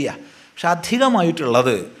 ഒക്കെ ശരിയാ. പക്ഷെ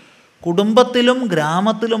അധികമായിട്ടുള്ളത് കുടുംബത്തിലും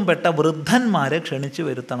ഗ്രാമത്തിലും പെട്ട വൃദ്ധന്മാരെ ക്ഷണിച്ച്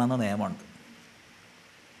വരുത്തണമെന്ന് നിയമമുണ്ട്.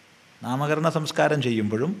 നാമകരണ സംസ്കാരം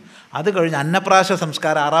ചെയ്യുമ്പോഴും അത് കഴിഞ്ഞ് അന്നപ്രാശ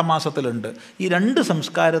സംസ്കാരം 6ാം മാസത്തിലുണ്ട്. ഈ 2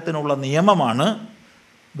 സംസ്കാരത്തിനുള്ള നിയമമാണ്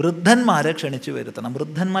വൃദ്ധന്മാരെ ക്ഷണിച്ച് വരുത്തണം.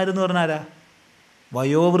 വൃദ്ധന്മാരെന്ന് പറഞ്ഞാൽ ആരാ?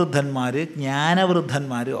 വയോവൃദ്ധന്മാർ,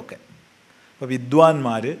 ജ്ഞാനവൃദ്ധന്മാർ ഒക്കെ. ഇപ്പോൾ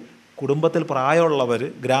വിദ്വാൻമാർ, കുടുംബത്തിൽ പ്രായമുള്ളവർ,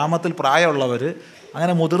 ഗ്രാമത്തിൽ പ്രായമുള്ളവർ,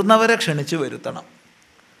 അങ്ങനെ മുതിർന്നവരെ ക്ഷണിച്ച് വരുത്തണം.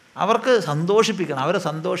 അവർക്ക് സന്തോഷിപ്പിക്കണം, അവരെ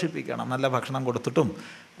സന്തോഷിപ്പിക്കണം. നല്ല ഭക്ഷണം കൊടുത്തിട്ടും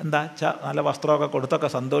നല്ല വസ്ത്രമൊക്കെ കൊടുത്തൊക്കെ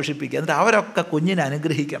സന്തോഷിപ്പിക്കുക. എന്നിട്ട് അവരൊക്കെ കുഞ്ഞിനെ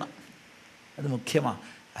അനുഗ്രഹിക്കണം. അത് മുഖ്യമാണ്.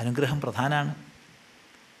 അനുഗ്രഹം പ്രധാനമാണ്.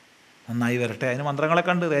 നന്നായി വരട്ടെ, അതിന്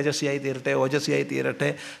മന്ത്രങ്ങളൊക്കെ ഉണ്ട്. തേജസ്വിയായി തീരട്ടെ, ഓജസ്വിയായി തീരട്ടെ,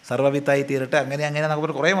 സർവ്വവിത്തായി തീരട്ടെ, അങ്ങനെ എന്നൊക്കെ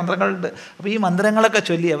പറഞ്ഞ് കുറേ മന്ത്രങ്ങളുണ്ട്. അപ്പോൾ ഈ മന്ത്രങ്ങളൊക്കെ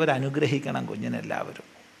ചൊല്ലി അവർ അനുഗ്രഹിക്കണം കുഞ്ഞിനെല്ലാവരും.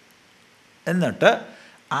 എന്നിട്ട്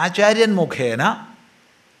ആചാര്യൻ മുഖേന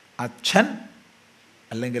അച്ഛൻ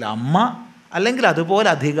അല്ലെങ്കിൽ അമ്മ അല്ലെങ്കിൽ അതുപോലെ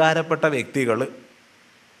അധികാരപ്പെട്ട വ്യക്തികൾ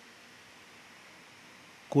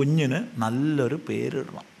കുഞ്ഞിന് നല്ലൊരു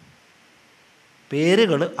പേരിടണം.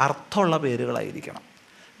 പേരുകൾ അർത്ഥമുള്ള പേരുകളായിരിക്കണം.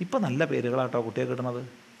 ഇപ്പോൾ നല്ല പേരുകളാട്ടോ കുട്ടികൾക്ക് കിട്ടുന്നത്.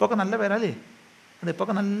 ഇപ്പോൾ ഒക്കെ നല്ല പേരല്ലേ? അതിപ്പോൾ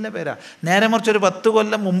ഒക്കെ നല്ല പേരാ. നേരെ മറിച്ച് ഒരു 10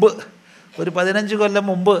 കൊല്ലം മുമ്പ്, ഒരു 15 കൊല്ലം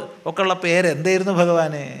മുമ്പ് ഒക്കെ ഉള്ള പേര് എന്തായിരുന്നു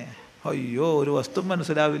ഭഗവാനെ? അയ്യോ, ഒരു വസ്തു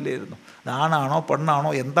മനസ്സിലാവില്ലായിരുന്നു. ആണാണോ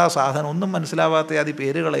പെണ്ണാണോ എന്താ സാധനം ഒന്നും മനസ്സിലാവാത്ത ആദ്യ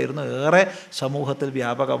പേരുകളായിരുന്നു ഏറെ സമൂഹത്തിൽ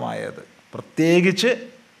വ്യാപകമായത്, പ്രത്യേകിച്ച്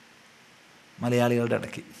മലയാളികളുടെ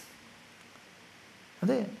ഇടയ്ക്ക്.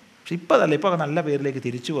 അതെ, പക്ഷെ ഇപ്പോൾ അതല്ല. ഇപ്പോൾ നല്ല പേരിലേക്ക്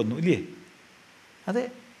തിരിച്ചു വന്നു ഇല്ലേ? അതെ,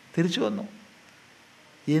 തിരിച്ചു വന്നു.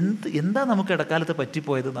 എന്താ നമുക്ക് ഇടക്കാലത്ത്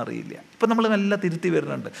പറ്റിപ്പോയതെന്ന് അറിയില്ല. ഇപ്പം നമ്മൾ നല്ല തിരുത്തി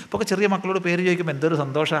വരുന്നുണ്ട്. ഇപ്പോൾ ഒക്കെ ചെറിയ മക്കളോട് പേര് ചോദിക്കുമ്പോൾ എന്തൊരു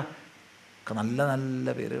സന്തോഷമാണ്. ഒക്കെ നല്ല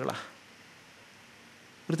നല്ല പേരുകളാണ്.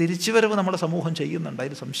 ഒരു തിരിച്ചുവരവ് നമ്മുടെ സമൂഹം ചെയ്യുന്നുണ്ട്,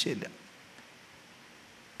 അതിന് സംശയമില്ല.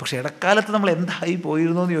 പക്ഷെ ഇടക്കാലത്ത് നമ്മൾ എന്തായി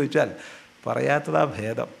പോയിരുന്നു എന്ന് ചോദിച്ചാൽ പറയാത്തതാ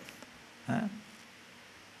ഭേദം.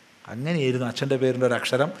 അങ്ങനെയായിരുന്നു. അച്ഛൻ്റെ പേരിൻ്റെ ഒരു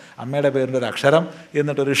അക്ഷരം, അമ്മയുടെ പേരിൻ്റെ ഒരു അക്ഷരം,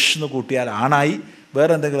 എന്നിട്ടൊരു ഇഷ്ന്ന് കൂട്ടിയാൽ ആണായി,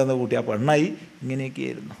 വേറെ എന്തെങ്കിലും ഒന്ന് കൂട്ടിയാൽ പെണ്ണായി,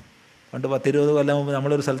 ഇങ്ങനെയൊക്കെയായിരുന്നു. പണ്ട് 10-20 കൊല്ലം മുമ്പ്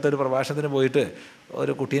നമ്മളൊരു സ്ഥലത്തൊരു പ്രഭാഷണത്തിന് പോയിട്ട്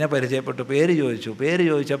ഒരു കുട്ടീനെ പരിചയപ്പെട്ടു. പേര് ചോദിച്ചു. പേര്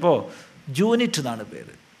ചോദിച്ചപ്പോൾ ജൂനിറ്റ് എന്നാണ്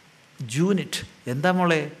പേര്. ജൂനിറ്റ്. എന്താ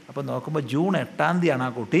മോളെ? അപ്പോൾ നോക്കുമ്പോൾ ജൂൺ 8-ാം തീയതിയാണ് ആ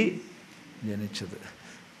കുട്ടി ജനിച്ചത്.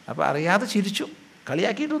 അപ്പോൾ അറിയാതെ ചിരിച്ചു.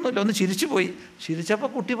 കളിയാക്കിയിട്ടൊന്നുമില്ല, ഒന്ന് ചിരിച്ചു പോയി. ചിരിച്ചപ്പോൾ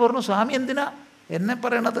കുട്ടി പറഞ്ഞു, സ്വാമി എന്തിനാ എന്നെ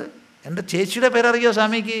പറയണത്? എൻ്റെ ചേച്ചിയുടെ പേരറിയോ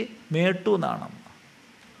സ്വാമിക്ക്? മേട്ടു എന്നാണ്.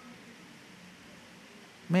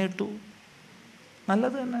 മേട്ടു,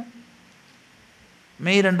 നല്ലത് തന്നെ.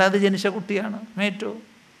 മെയ് 2 ജനിച്ച കുട്ടിയാണ് മേട്ടു.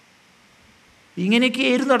 ഇങ്ങനെയൊക്കെ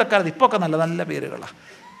ആയിരുന്നു നടക്കാറ്. ഇപ്പോൾ ഒക്കെ നല്ല നല്ല പേരുകളാണ്.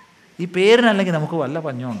 ഈ പേരിനല്ലെങ്കിൽ നമുക്ക് വല്ല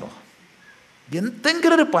പഞ്ഞമുണ്ടോ?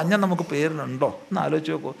 എന്തെങ്കിലും ഒരു പഞ്ഞം നമുക്ക് പേരിനുണ്ടോ എന്ന്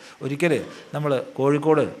ആലോചിച്ച് നോക്കൂ. ഒരിക്കൽ നമ്മൾ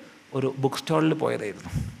കോഴിക്കോട് ഒരു ബുക്ക് സ്റ്റാളിൽ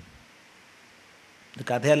പോയതായിരുന്നു. ഇത്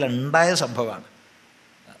കഥയല്ല, ഉണ്ടായ സംഭവമാണ്.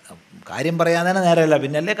 കാര്യം പറയാൻ തന്നെ നേരമല്ല,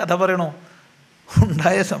 പിന്നല്ലേ കഥ പറയണോ?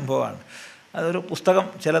 ഉണ്ടായ സംഭവമാണ്. അതൊരു പുസ്തകം,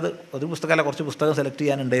 ഒരു പുസ്തകമല്ല, കുറച്ച് പുസ്തകം സെലക്ട്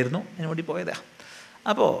ചെയ്യാനുണ്ടായിരുന്നു, അതിന് വേണ്ടി പോയതാണ്.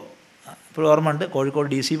 അപ്പോൾ ഇപ്പോൾ ഓർമ്മയുണ്ട്, കോഴിക്കോട്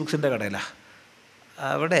DC ബുക്സിൻ്റെ കടയിലാണ്.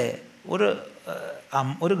 അവിടെ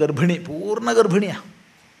ഒരു ഗർഭിണി, പൂർണ്ണ ഗർഭിണിയാണ്.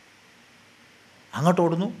 അങ്ങോട്ട്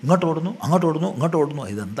ഓടുന്നു, ഇങ്ങോട്ട് ഓടുന്നു, അങ്ങോട്ട് ഓടുന്നു, ഇങ്ങോട്ട് ഓടുന്നു.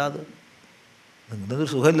 ഇതെന്താ അത്? ഇതൊരു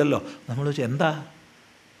സുഖമില്ലല്ലോ. നമ്മൾ ചോദിച്ചാൽ എന്താ?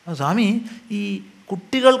 സ്വാമി, ഈ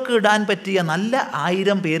കുട്ടികൾക്ക് ഇടാൻ പറ്റിയ നല്ല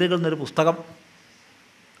 1000 പേരുകൾ എന്നൊരു പുസ്തകം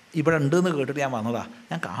ഇവിടെ ഉണ്ടെന്ന് കേട്ടിട്ട് ഞാൻ വന്നതാ.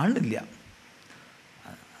 ഞാൻ കാണില്ല.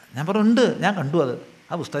 ഞാൻ പറഞ്ഞു ഉണ്ട്, ഞാൻ കണ്ടു അത്,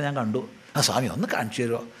 ആ പുസ്തകം ഞാൻ കണ്ടു. സ്വാമി ഒന്ന് കാണിച്ചു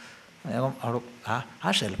തരുമോ? വേഗം അവിടെ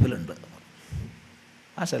ആ ഷെൽഫിലുണ്ട്,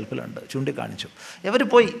 ആ ഷെൽഫിലുണ്ട്. ചൂണ്ടിക്കാണിച്ചു. ഇവർ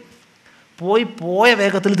പോയ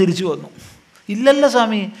വേഗത്തിൽ തിരിച്ചു വന്നു. ഇല്ലല്ല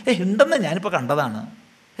സ്വാമി, ഉണ്ടെന്നേ ഞാനിപ്പോൾ കണ്ടതാണ്.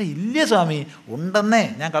 ഇല്ല സ്വാമി, ഉണ്ടെന്നേ,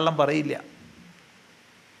 ഞാൻ കള്ളം പറയില്ല.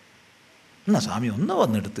 എന്നാ സ്വാമി ഒന്ന്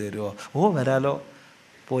വന്നെടുത്ത് തരുമോ? ഓ വരാലോ.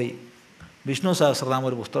 പോയി വിഷ്ണു സഹസ്രനാമം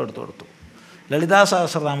ഒരു പുസ്തകം എടുത്തു കൊടുത്തു, ലളിതാ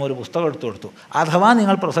സഹസ്രനാമം ഒരു പുസ്തകം എടുത്തു കൊടുത്തു. അഥവാ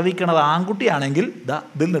നിങ്ങൾ പ്രസവിക്കണത് ആൺകുട്ടിയാണെങ്കിൽ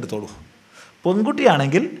ഇതിൽ നിന്നെടുത്തോളൂ,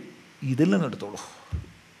 പെൺകുട്ടിയാണെങ്കിൽ ഇതിൽ നിന്നെടുത്തോളൂ.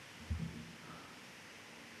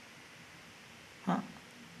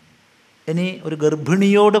 ഇനി ഒരു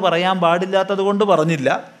ഗർഭിണിയോട് പറയാൻ പാടില്ലാത്തത് കൊണ്ട് പറഞ്ഞില്ല.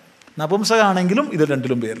 നപുംസകാണെങ്കിലും ഇത്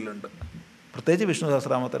 2 പേരിലുണ്ട്. പ്രത്യേകിച്ച് വിഷ്ണു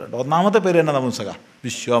സഹസ്രനാമത്തിലുണ്ട്. 1ാമത്തെ പേര് തന്നെ നപുംസക,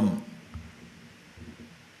 വിശ്വം,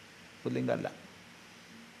 പുല്ലിംഗല്ല.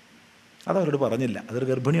 അതവരോട് പറഞ്ഞില്ല. അതൊരു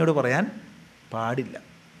ഗർഭിണിയോട് പറയാൻ പാടില്ല.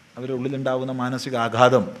 അവരുടെ ഉള്ളിലുണ്ടാകുന്ന മാനസിക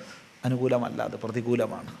ആഘാതം അനുകൂലമല്ല, അത്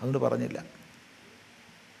പ്രതികൂലമാണ്. അതുകൊണ്ട് പറഞ്ഞില്ല.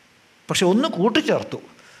 പക്ഷെ ഒന്ന് കൂട്ടിച്ചേർത്തു,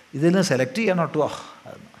 ഇതിൽ നിന്ന് സെലക്ട് ചെയ്യണം കേട്ടോ,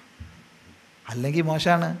 അല്ലെങ്കിൽ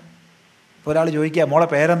മോശമാണ്. ഇപ്പോൾ ഒരാൾ ചോദിക്കുക മോളെ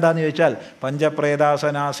പേരെന്താണെന്ന് ചോദിച്ചാൽ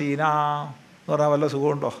പഞ്ചപ്രേതാസനാസീന എന്ന് പറഞ്ഞാൽ വല്ല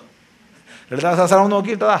സുഖമുണ്ടോ? ലളിതാ സഹസ്രനാമം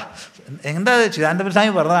നോക്കിയിട്ടതാ. എന്താ ചിദാനന്ദ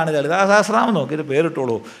സ്വാമി പറഞ്ഞതാണ്, ലളിതാ സഹസ്രനാമം നോക്കിയിട്ട്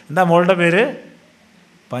പേരിട്ടോളൂ. എന്താ മോളുടെ പേര്?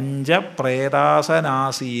 പഞ്ചപ്രേതാസനാസീന.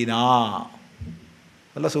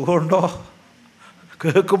 വല്ല സുഖമുണ്ടോ?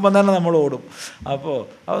 കേൾക്കുമ്പം തന്നെ നമ്മൾ ഓടും. അപ്പോൾ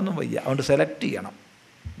അതൊന്നും വയ്യ. അതുകൊണ്ട് സെലക്ട് ചെയ്യണം,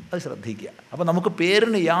 അത് ശ്രദ്ധിക്കുക. അപ്പോൾ നമുക്ക്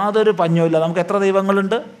പേരിന് യാതൊരു പഞ്ഞവുമില്ല. നമുക്ക് എത്ര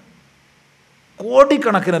ദൈവങ്ങളുണ്ട്?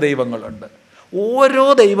 കോടിക്കണക്കിന് ദൈവങ്ങളുണ്ട്. ഓരോ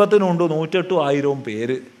ദൈവത്തിനും ഉണ്ട് 108,000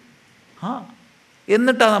 പേര്.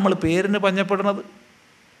 എന്നിട്ടാണ് നമ്മൾ പേരിന് പഞ്ഞപ്പെടുന്നത്.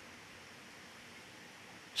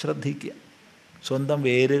 ശ്രദ്ധിക്കുക, സ്വന്തം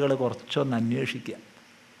വേരുകൾ കുറച്ചൊന്ന് അന്വേഷിക്കുക.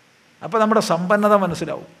 അപ്പോൾ നമ്മുടെ സമ്പന്നത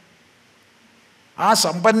മനസ്സിലാവും. ആ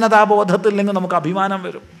സമ്പന്നതാബോധത്തിൽ നിന്ന് നമുക്ക് അഭിമാനം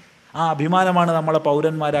വരും. ആ അഭിമാനമാണ് നമ്മളെ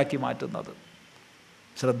പൗരന്മാരാക്കി മാറ്റുന്നത്.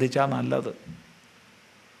 ശ്രദ്ധിച്ചാൽ നല്ലത്.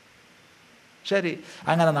 ശരി,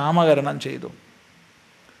 അങ്ങനെ നാമകരണം ചെയ്തു.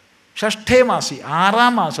 ഷഷ്ഠേ മാസി,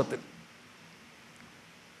 6ാം മാസത്തിൽ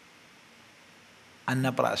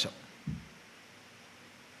അന്നപ്രാശം.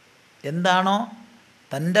 എന്താണോ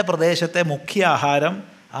തൻ്റെ പ്രദേശത്തെ മുഖ്യ ആഹാരം,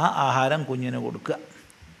 ആ ആഹാരം കുഞ്ഞിന് കൊടുക്കുക.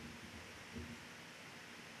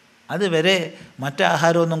 അതുവരെ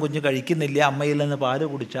മറ്റാഹാരമൊന്നും കുഞ്ഞ് കഴിക്കുന്നില്ല, അമ്മയിൽ നിന്ന് പാല്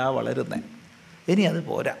കുടിച്ചാൽ വളരുന്നത്. ഇനി അത്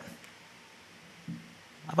പോരാ.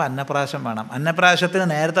 അപ്പോൾ അന്നപ്രാശം വേണം. അന്നപ്രാശത്തിന്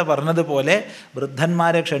നേരത്തെ പറഞ്ഞതുപോലെ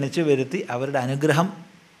വൃദ്ധന്മാരെ ക്ഷണിച്ച് വരുത്തി അവരുടെ അനുഗ്രഹം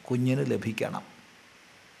കുഞ്ഞിന് ലഭിക്കണം.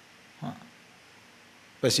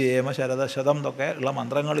 പശ്യേമ ശരദശതം എന്നൊക്കെ ഉള്ള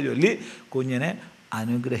മന്ത്രങ്ങൾ ചൊല്ലി കുഞ്ഞിനെ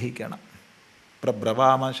അനുഗ്രഹിക്കണം.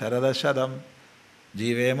 പ്രബ്രവാമ ശരദശതം,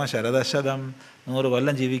 ജീവേമ ശരദശതം, 100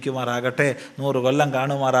 കൊല്ലം ജീവിക്കുമാറാകട്ടെ, 100 കൊല്ലം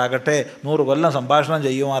കാണുമാറാകട്ടെ, 100 കൊല്ലം സംഭാഷണം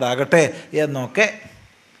ചെയ്യുമാറാകട്ടെ എന്നൊക്കെ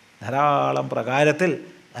ധാരാളം പ്രകാരത്തിൽ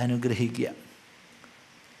അനുഗ്രഹിക്കുക.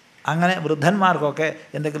 അങ്ങനെ വൃദ്ധന്മാർക്കൊക്കെ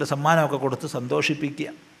എന്തെങ്കിലും സമ്മാനമൊക്കെ കൊടുത്ത് സന്തോഷിപ്പിക്കുക.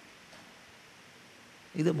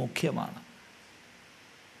 ഇത് മുഖ്യമാണ്.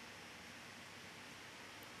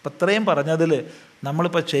 ഇപ്പം ഇത്രയും പറഞ്ഞതിൽ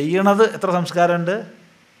നമ്മളിപ്പോൾ ചെയ്യണത് എത്ര സംസ്കാരമുണ്ട്?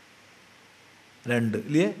 2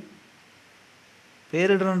 ഇല്ലേ?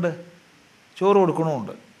 പേരിടുന്നുണ്ട്, ചോറ്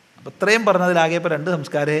കൊടുക്കണമുണ്ട്. അപ്പോൾ ഇത്രയും പറഞ്ഞതിലാകെ ഇപ്പോൾ 2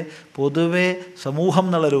 സംസ്കാരമേ പൊതുവേ സമൂഹം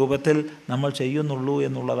എന്നുള്ള രൂപത്തിൽ നമ്മൾ ചെയ്യുന്നുള്ളൂ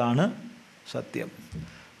എന്നുള്ളതാണ് സത്യം.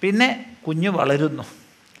 പിന്നെ കുഞ്ഞ് വളരുന്നു.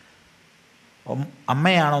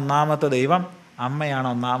 അമ്മയാണ് 1ാമത്തെ ദൈവം, അമ്മയാണ്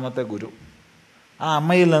 1ാമത്തെ ഗുരു. ആ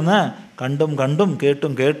അമ്മയിൽ നിന്ന് കണ്ടും കണ്ടും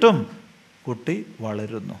കേട്ടും കേട്ടും കുട്ടി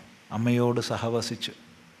വളരുന്നു, അമ്മയോട് സഹവസിച്ച്.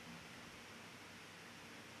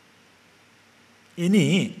 ഇനി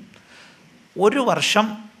 1 വർഷം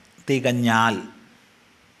തികഞ്ഞാൽ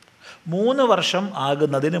 3 വർഷം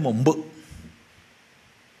ആകുന്നതിന് മുമ്പ്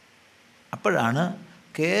അപ്പോഴാണ്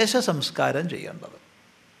കേശസംസ്കാരം ചെയ്യേണ്ടത്.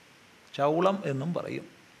 ചൗളം എന്നും പറയും,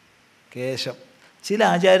 കേശം. ചില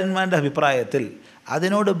ആചാര്യന്മാരുടെ അഭിപ്രായത്തിൽ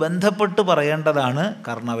അതിനോട് ബന്ധപ്പെട്ട് പറയേണ്ടതാണ്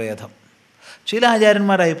കർണവേദം. ചില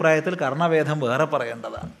ആചാര്യന്മാരുടെ അഭിപ്രായത്തിൽ കർണവേദം വേറെ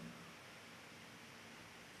പറയേണ്ടതാണ്.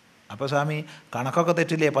 അപ്പോൾ സ്വാമി കണക്കൊക്കെ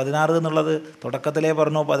തെറ്റില്ലേ? 16 എന്നുള്ളത് തുടക്കത്തിലേ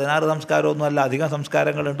പറഞ്ഞു 16 സംസ്കാരമൊന്നുമല്ല, അധികം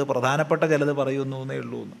സംസ്കാരങ്ങളുണ്ട്, പ്രധാനപ്പെട്ട ചിലത് പറയുന്നു എന്നേ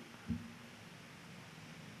ഉള്ളൂ എന്ന്.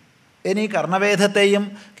 ഇനി കർണവേദത്തെയും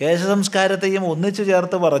കേശസംസ്കാരത്തെയും ഒന്നിച്ചു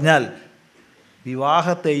ചേർത്ത് പറഞ്ഞാൽ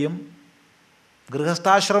വിവാഹത്തെയും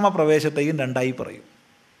ഗൃഹസ്ഥാശ്രമ പ്രവേശത്തെയും രണ്ടായി പറയും.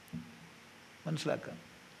 മനസ്സിലാക്കുക,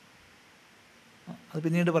 അത്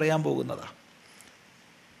പിന്നീട് പറയാൻ പോകുന്നതാണ്.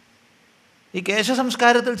 ഈ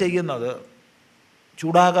കേശസംസ്കാരത്തിൽ ചെയ്യുന്നത്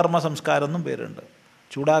ചൂടാകർമ്മ സംസ്കാരം എന്നും പേരുണ്ട്.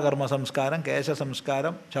 ചൂടാകർമ്മ സംസ്കാരം,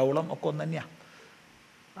 കേശസംസ്കാരം, ചൗളം ഒക്കെ ഒന്ന് തന്നെയാണ്.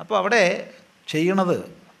 അപ്പോൾ അവിടെ ചെയ്യണത്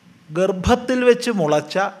ഗർഭത്തിൽ വെച്ച്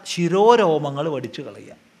മുളച്ച ശിരോരോമങ്ങൾ വടിച്ചു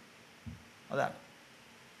കളയുക, അതാണ്.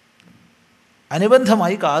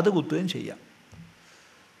 അനുബന്ധമായി കാതുകുത്തുകയും ചെയ്യാം.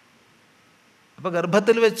 അപ്പോൾ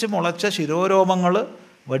ഗർഭത്തിൽ വെച്ച് മുളച്ച ശിരോരോമങ്ങൾ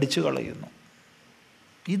വടിച്ചു കളയുന്നു.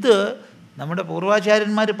 ഇത് നമ്മുടെ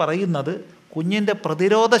പൂർവാചാര്യന്മാർ പറയുന്നത് കുഞ്ഞിൻ്റെ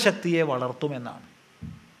പ്രതിരോധ ശക്തിയെ വളർത്തുമെന്നാണ്.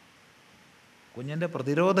 കുഞ്ഞിൻ്റെ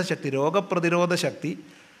പ്രതിരോധ ശക്തി, രോഗപ്രതിരോധ ശക്തി,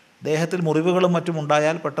 ദേഹത്തിൽ മുറിവുകളും മറ്റും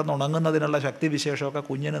ഉണ്ടായാൽ പെട്ടെന്ന് ഉണങ്ങുന്നതിനുള്ള ശക്തി വിശേഷമൊക്കെ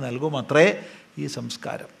കുഞ്ഞിന് നൽകുമത്രേ ഈ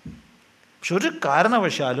സംസ്കാരം. പക്ഷെ ഒരു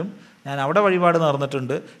കാരണവശാലും ഞാൻ അവിടെ വഴിപാട്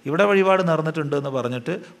നേർന്നിട്ടുണ്ട്, ഇവിടെ വഴിപാട് നേർന്നിട്ടുണ്ട് എന്ന്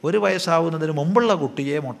പറഞ്ഞിട്ട് 1 വയസ്സാവുന്നതിന് മുമ്പുള്ള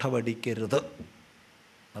കുട്ടിയെ മുട്ട വടിക്കരുത്.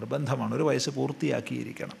 നിർബന്ധമാണ്, 1 വയസ്സ്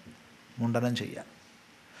പൂർത്തിയാക്കിയിരിക്കണം മുണ്ടനം ചെയ്യാൻ.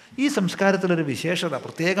 ഈ സംസ്കാരത്തിലൊരു വിശേഷത,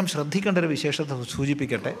 പ്രത്യേകം ശ്രദ്ധിക്കേണ്ട ഒരു വിശേഷത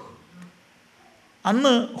സൂചിപ്പിക്കട്ടെ.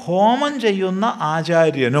 അന്ന് ഹോമം ചെയ്യുന്ന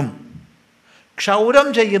ആചാര്യനും ക്ഷൗരം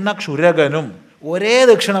ചെയ്യുന്ന ക്ഷുരകനും ഒരേ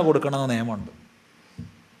ദക്ഷിണ കൊടുക്കണമെന്ന് നിയമമുണ്ട്.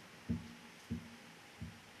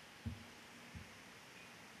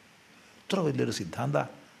 ഇത്ര വലിയൊരു സിദ്ധാന്ത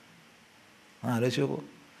ആലോചിച്ച് നോക്കൂ.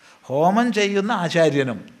 ഹോമം ചെയ്യുന്ന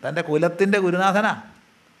ആചാര്യനും തൻ്റെ കുലത്തിൻ്റെ ഗുരുനാഥനാ,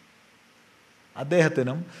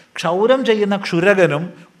 അദ്ദേഹത്തിനും ക്ഷൗരം ചെയ്യുന്ന ക്ഷുരകനും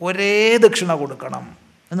ഒരേ ദക്ഷിണ കൊടുക്കണം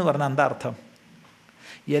എന്ന് പറഞ്ഞാൽ എന്താ അർത്ഥം?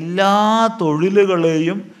 എല്ലാ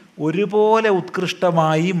തൊഴിലുകളെയും ഒരുപോലെ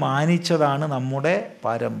ഉത്കൃഷ്ടമായി മാനിച്ചതാണ് നമ്മുടെ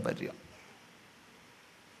പാരമ്പര്യം.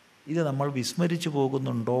 ഇത് നമ്മൾ വിസ്മരിച്ചു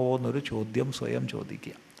പോകുന്നുണ്ടോ എന്നൊരു ചോദ്യം സ്വയം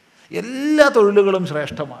ചോദിക്കുക. എല്ലാ തൊഴിലുകളും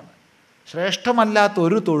ശ്രേഷ്ഠമാണ്,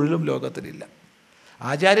 ശ്രേഷ്ഠമല്ലാത്തൊരു തൊഴിലും ലോകത്തിലില്ല.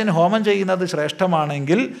 ആചാര്യൻ ഹോമം ചെയ്യുന്നത്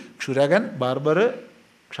ശ്രേഷ്ഠമാണെങ്കിൽ ക്ഷുരകൻ, ബാർബർ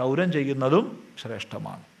ക്ഷൗരം ചെയ്യുന്നതും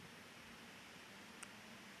ശ്രേഷ്ഠമാണ്.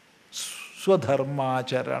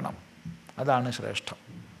 സ്വധർമാചരണം, അതാണ് ശ്രേഷ്ഠം.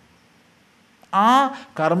 ആ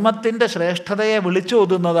കർമ്മത്തിൻ്റെ ശ്രേഷ്ഠതയെ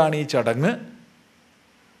വിളിച്ചോതുന്നതാണ് ഈ ചടങ്ങ്.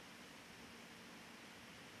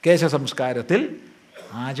 കേശസംസ്കാരത്തിൽ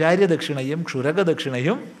ആചാര്യദക്ഷിണയും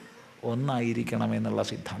ക്ഷുരകദക്ഷിണയും ഒന്നായിരിക്കണമെന്നുള്ള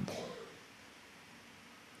സിദ്ധാന്തം.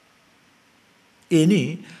 ഇനി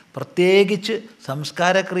പ്രത്യേകിച്ച്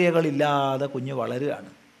സംസ്കാരക്രിയകളില്ലാതെ കുഞ്ഞ്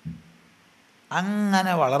വളരുകയാണ്.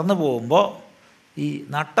 അങ്ങനെ വളർന്നു പോകുമ്പോൾ ഈ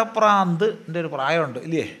നട്ടപ്രാന്തിൻ്റെ ഒരു പ്രായമുണ്ട്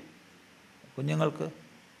ഇല്ലേ കുഞ്ഞുങ്ങൾക്ക്,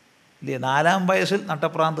 ഇല്ലേ? 4-ാം വയസ്സിൽ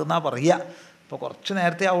നട്ടപ്രാന്ത് എന്നാണ് പറയുക. ഇപ്പോൾ കുറച്ച്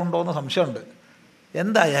നേരത്തെ ആവുണ്ടോ എന്ന് സംശയമുണ്ട്.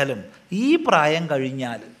 എന്തായാലും ഈ പ്രായം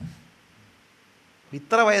കഴിഞ്ഞാൽ,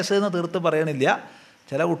 ഇത്ര വയസ്സെന്ന് തീർത്ത് പറയണില്ല,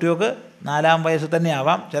 ചില കുട്ടികൾക്ക് 4-ാം വയസ്സിൽ തന്നെ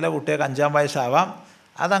ആവാം, ചില കുട്ടികൾക്ക് 5-ാം വയസ്സാവാം,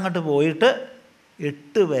 അതങ്ങോട്ട് പോയിട്ട്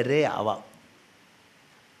 8 വരെ ആവാം.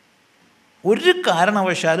 ഒരു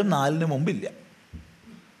കാരണവശാലും 4-ന് മുമ്പില്ല.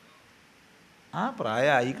 ആ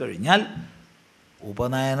പ്രായമായി കഴിഞ്ഞാൽ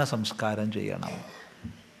ഉപനയന സംസ്കാരം ചെയ്യണം.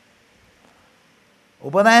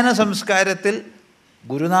 ഉപനയന സംസ്കാരത്തിൽ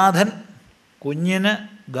ഗുരുനാഥൻ കുഞ്ഞിന്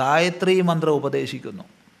ഗായത്രി മന്ത്രം ഉപദേശിക്കുന്നു,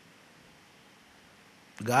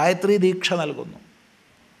 ഗായത്രി ദീക്ഷ നൽകുന്നു.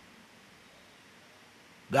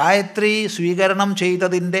 ഗായത്രി സ്വീകരണം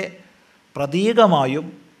ചെയ്തതിൻ്റെ പ്രതീകമായും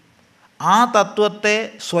ആ തത്വത്തെ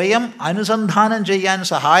സ്വയം അനുസന്ധാനം ചെയ്യാൻ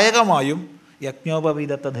സഹായകമായും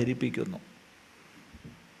യജ്ഞോപവീതത്തെ ധരിപ്പിക്കുന്നു.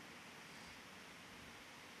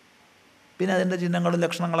 പിന്നെ അതിൻ്റെ ചിഹ്നങ്ങളും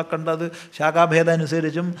ലക്ഷണങ്ങളൊക്കെ ഉണ്ട്. അത് ശാഖാഭേദം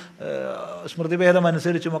അനുസരിച്ചും സ്മൃതിഭേദം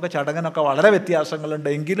അനുസരിച്ചുമൊക്കെ ചടങ്ങിനൊക്കെ വളരെ വ്യത്യാസങ്ങളുണ്ട്.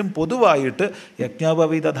 എങ്കിലും പൊതുവായിട്ട്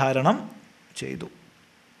യജ്ഞോപവീത ധാരണം ചെയ്തു,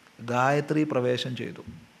 ഗായത്രി പ്രവേശം ചെയ്തു.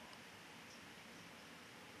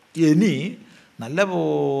 ഇനി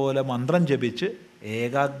നല്ലപോലെ മന്ത്രം ജപിച്ച്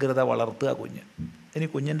ഏകാഗ്രത വളർത്തുക കുഞ്ഞ്. ഇനി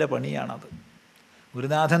കുഞ്ഞിൻ്റെ പണിയാണത്.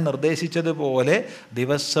 ഗുരുനാഥൻ നിർദ്ദേശിച്ചതുപോലെ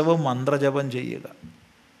ദിവസവും മന്ത്രജപം ചെയ്യുക.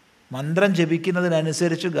 മന്ത്രം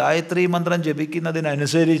ജപിക്കുന്നതിനനുസരിച്ച്, ഗായത്രി മന്ത്രം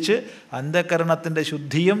ജപിക്കുന്നതിനനുസരിച്ച് അന്ധകരണത്തിൻ്റെ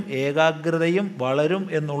ശുദ്ധിയും ഏകാഗ്രതയും വളരും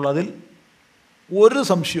എന്നുള്ളതിൽ ഒരു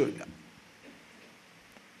സംശയവുമില്ല.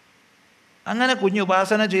 അങ്ങനെ കുഞ്ഞ്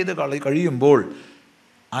ഉപാസന ചെയ്ത് കഴിയുമ്പോൾ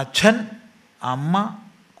അച്ഛൻ അമ്മ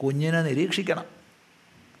കുഞ്ഞിനെ നിരീക്ഷിക്കണം.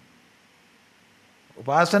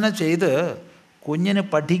 ഉപാസന ചെയ്ത് കുഞ്ഞിന്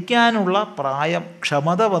പഠിക്കാനുള്ള പ്രായം,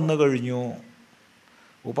 ക്ഷമത വന്നു കഴിഞ്ഞു,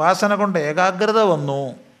 ഉപാസന കൊണ്ട് ഏകാഗ്രത വന്നു,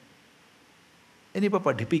 ഇനിയിപ്പോൾ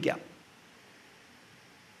പഠിപ്പിക്കാം.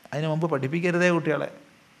 അതിന് മുമ്പ് പഠിപ്പിക്കരുതേ കുട്ടികളെ.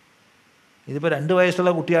 ഇതിപ്പോൾ 2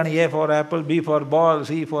 വയസ്സുള്ള കുട്ടിയാണ് A four apple, B four ball,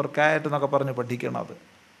 C four കാറ്റ് എന്നൊക്കെ പറഞ്ഞ് പഠിക്കണത്.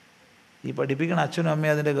 ഈ പഠിപ്പിക്കണ അച്ഛനും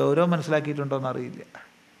അമ്മയും അതിൻ്റെ ഗൗരവം മനസ്സിലാക്കിയിട്ടുണ്ടോ എന്നറിയില്ല.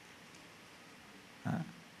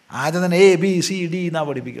 ആദ്യം തന്നെ ABCD എന്നാണ്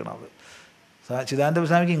പഠിപ്പിക്കണത്. ചിദാനന്ദ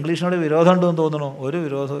സ്വാമിക്ക് ഇംഗ്ലീഷിനോട് വിരോധമുണ്ടെന്ന് തോന്നുന്നു. ഒരു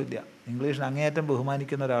വിരോധവും ഇല്ല. ഇംഗ്ലീഷിന് അങ്ങേയറ്റം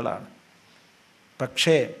ബഹുമാനിക്കുന്ന ഒരാളാണ്.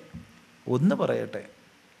 പക്ഷേ ഒന്ന് പറയട്ടെ,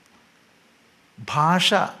 ഭാഷ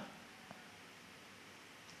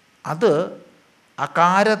അത്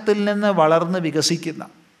അകാരത്തിൽ നിന്ന് വളർന്ന് വികസിക്കുന്ന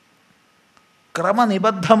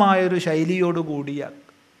ക്രമനിബദ്ധമായൊരു ശൈലിയോടുകൂടിയ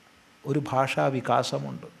ഒരു ഭാഷാ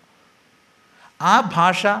വികാസമുണ്ട്. ആ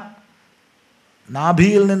ഭാഷ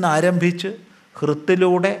നാഭിയിൽ നിന്ന് ആരംഭിച്ച്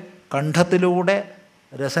ഹൃത്തിലൂടെ കണ്ഠത്തിലൂടെ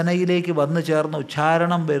രസനയിലേക്ക് വന്നു ചേർന്ന്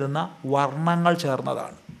ഉച്ചാരണം വരുന്ന വർണ്ണങ്ങൾ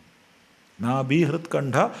ചേർന്നതാണ്. നാഭി ഹൃത്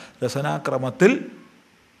കണ്ഠ രസനാക്രമത്തിൽ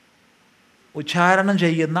ഉച്ചാരണം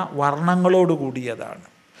ചെയ്യുന്ന വർണ്ണങ്ങളോട് കൂടിയതാണ്.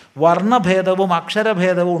 വർണ്ണഭേദവും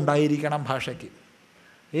അക്ഷരഭേദവും ഉണ്ടായിരിക്കണം ഭാഷയ്ക്ക്.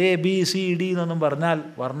 ABCD എന്നൊന്നും പറഞ്ഞാൽ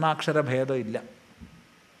വർണ്ണാക്ഷരഭേദം ഇല്ല.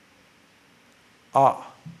 ആ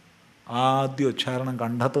ആദ്യ ഉച്ചാരണം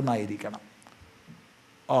കണ്ഠത്തു നിന്നായിരിക്കണം.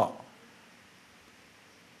 ആ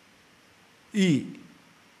ഇ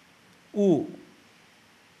ഉ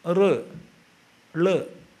ഋ ള്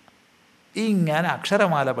ഇങ്ങനെ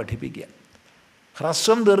അക്ഷരമാല പഠിപ്പിക്കുക.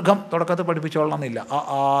 ഹ്രസ്വം ദീർഘം തുടക്കത്തിൽ പഠിപ്പിച്ചോളണമെന്നില്ല.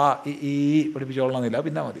 ആ ഈ പഠിപ്പിച്ചോളണമെന്നില്ല,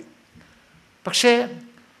 പിന്നെ മതി. പക്ഷേ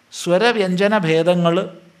സ്വരവ്യഞ്ജന ഭേദങ്ങൾ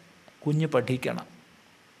കുഞ്ഞ് പഠിക്കണം.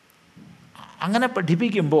 അങ്ങനെ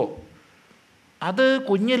പഠിപ്പിക്കുമ്പോൾ അത്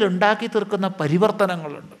കുഞ്ഞിലുണ്ടാക്കി തീർക്കുന്ന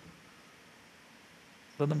പരിവർത്തനങ്ങളുണ്ട്.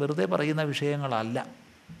 ഇതൊന്നും വെറുതെ പറയുന്ന വിഷയങ്ങളല്ല.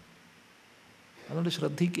 അതുകൊണ്ട്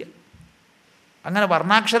ശ്രദ്ധിക്കുക. അങ്ങനെ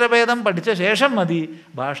വർണ്ണാക്ഷരഭേദം പഠിച്ച ശേഷം മതി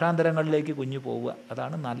ഭാഷാന്തരങ്ങളിലേക്ക് കുഞ്ഞ് പോവുക.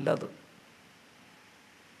 അതാണ് നല്ലത്.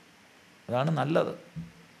 അതാണ് നല്ലത്.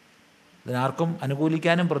 ഇതിനാർക്കും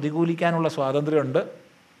അനുകൂലിക്കാനും പ്രതികൂലിക്കാനുള്ള സ്വാതന്ത്ര്യമുണ്ട്.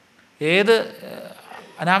 ഏത്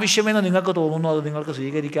അനാവശ്യമെന്ന് നിങ്ങൾക്ക് തോന്നുന്നു അത് നിങ്ങൾക്ക്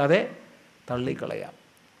സ്വീകരിക്കാതെ തള്ളിക്കളയാം.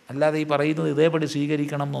 അല്ലാതെ ഈ പറയുന്നത് ഇതേപടി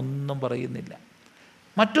സ്വീകരിക്കണം എന്നൊന്നും പറയുന്നില്ല.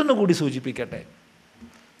 മറ്റൊന്നു കൂടി സൂചിപ്പിക്കട്ടെ.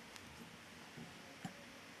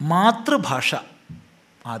 മാതൃഭാഷ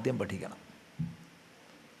ആദ്യം പഠിക്കണം,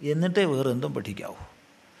 എന്നിട്ടേ വേറെന്തും പഠിക്കാവൂ.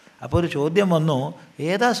 അപ്പോൾ ഒരു ചോദ്യം വന്നു,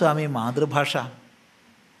 ഏതാ സ്വാമി മാതൃഭാഷ?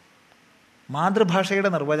 മാതൃഭാഷയുടെ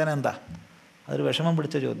നിർവചനം എന്താ? അതൊരു വിഷമം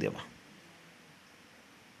പിടിച്ച ചോദ്യമാണ്.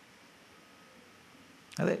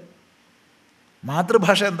 അതെ,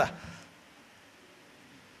 മാതൃഭാഷ എന്താ?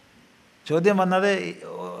 ചോദ്യം വന്നത്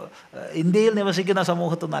ഇന്ത്യയിൽ നിവസിക്കുന്ന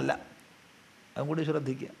സമൂഹത്തിൽ നിന്നല്ല. അതും കൂടി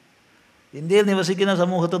ശ്രദ്ധിക്കുക. ഇന്ത്യയിൽ നിവസിക്കുന്ന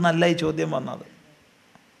സമൂഹത്തിൽ നിന്നല്ല ഈ ചോദ്യം വന്നത്.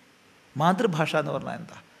 മാതൃഭാഷ എന്ന് പറഞ്ഞാൽ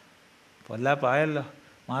എന്താ? പൊല്ലാപ്പായല്ലോ.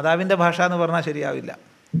 മാതാവിൻ്റെ ഭാഷ എന്ന് പറഞ്ഞാൽ ശരിയാവില്ല.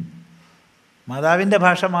 മാതാവിൻ്റെ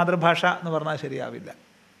ഭാഷ മാതൃഭാഷ എന്ന് പറഞ്ഞാൽ ശരിയാവില്ല.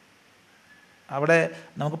 അവിടെ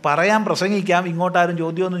നമുക്ക് പറയാൻ പ്രസംഗിക്കാം, ഇങ്ങോട്ടാരും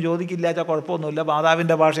ചോദ്യമൊന്നും ചോദിക്കില്ല, വെച്ചാൽ കുഴപ്പമൊന്നുമില്ല.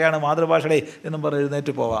 മാതാവിൻ്റെ ഭാഷയാണ് മാതൃഭാഷയുടെ എന്നും പറഞ്ഞ്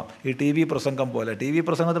എഴുന്നേറ്റ് പോവാം. ഈ TV പ്രസംഗം പോലെ. TV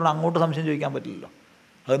പ്രസംഗത്തിനോട് അങ്ങോട്ട് സംശയം ചോദിക്കാൻ പറ്റില്ലല്ലോ.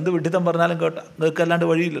 അതെന്ത് വിഡ്ഢിത്തം പറഞ്ഞാലും കേൾക്കല്ലാണ്ട്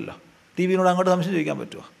വഴിയില്ലല്ലോ. TVനോട് അങ്ങോട്ട് സംശയം ചോദിക്കാൻ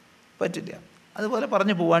പറ്റുമോ? പറ്റില്ല. അതുപോലെ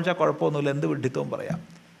പറഞ്ഞു പോകാൻ വെച്ചാൽ കുഴപ്പമൊന്നുമില്ല, എന്ത് വിഡ്ഢിത്തവും പറയാം.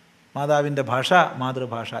 മാതാവിൻ്റെ ഭാഷ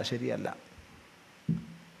മാതൃഭാഷ ശരിയല്ല.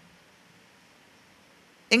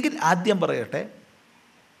 എങ്കിൽ ആദ്യം പറയട്ടെ,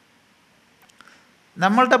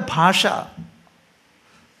 നമ്മളുടെ ഭാഷ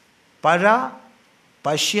പഴ,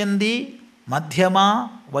 പശ്യന്തി, മധ്യമ,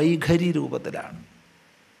 വൈഖരി രൂപത്തിലാണ്.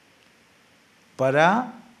 പര,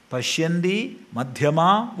 പശ്യന്തി, മധ്യമ,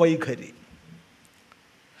 വൈഖരി.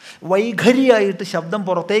 വൈഖരിയായിട്ട് ശബ്ദം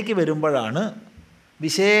പുറത്തേക്ക് വരുമ്പോഴാണ്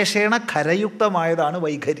വിശേഷണ ഖരയുക്തമായതാണ്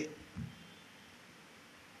വൈഖരി.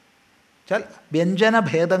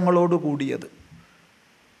 വ്യഞ്ജനഭേദങ്ങളോട് കൂടിയത്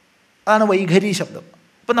അതാണ് വൈഖരി ശബ്ദം.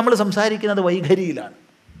 ഇപ്പം നമ്മൾ സംസാരിക്കുന്നത് വൈഖരിയിലാണ്.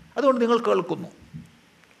 അതുകൊണ്ട് നിങ്ങൾ കേൾക്കുന്നു.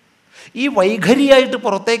 ഈ വൈഖരിയായിട്ട്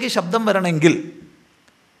പുറത്തേക്ക് ശബ്ദം വരണമെങ്കിൽ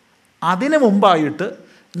അതിനു മുമ്പായിട്ട്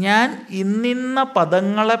ഞാൻ ഇന്നിന്ന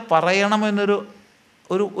പദങ്ങളെ പറയണമെന്നൊരു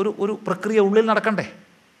ഒരു ഒരു ഒരു പ്രക്രിയ ഉള്ളിൽ നടക്കണ്ടേ?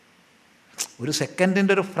 ഒരു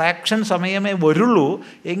സെക്കൻഡിൻ്റെ ഒരു ഫ്രാക്ഷൻ സമയമേ വരുള്ളൂ.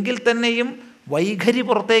 എങ്കിൽ തന്നെയും വൈഖരി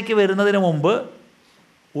പുറത്തേക്ക് വരുന്നതിന് മുമ്പ്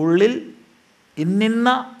ഉള്ളിൽ ഇന്നിന്ന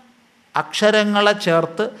അക്ഷരങ്ങളെ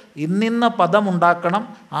ചേർത്ത് ഇന്നിന്ന പദമുണ്ടാക്കണം.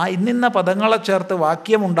 ആ ഇന്നിന്ന പദങ്ങളെ ചേർത്ത്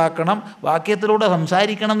വാക്യമുണ്ടാക്കണം. വാക്യത്തിലൂടെ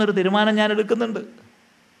സംസാരിക്കണം എന്നൊരു തീരുമാനം ഞാൻ എടുക്കുന്നുണ്ട്.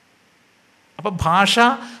 അപ്പം ഭാഷ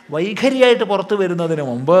വൈഖരിയായിട്ട് പുറത്തു വരുന്നതിന്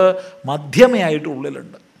മുമ്പ് മധ്യമയായിട്ട്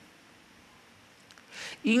ഉള്ളിലുണ്ട്.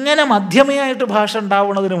 ഇങ്ങനെ മധ്യമയായിട്ട് ഭാഷ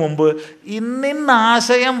ഉണ്ടാവുന്നതിന് മുമ്പ് ഇന്നിന്ന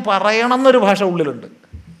ആശയം പറയണമെന്നൊരു ഭാഷ ഉള്ളിലുണ്ട്.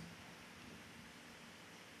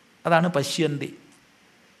 അതാണ് പശ്യന്തി.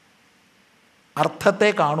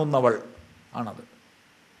 അർത്ഥത്തെ കാണുന്നവൾ ആണത്.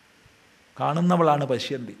 കാണുന്നവളാണ്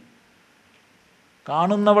പശ്യന്തി.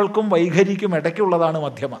 കാണുന്നവൾക്കും വൈഖരിക്കും ഇടയ്ക്കുള്ളതാണ്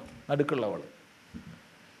മധ്യമ, നടുക്കുള്ളവൾ.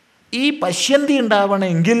 ഈ പശ്യന്തി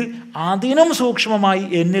ഉണ്ടാവണമെങ്കിൽ അതിനും സൂക്ഷ്മമായി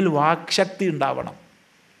എന്നിൽ വാക്ശക്തി ഉണ്ടാവണം.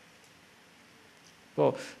 ഇപ്പോൾ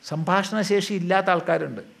സംഭാഷണശേഷി ഇല്ലാത്ത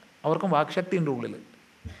ആൾക്കാരുണ്ട്, അവർക്കും വാക്ശക്തി ഉണ്ട് ഉള്ളിൽ.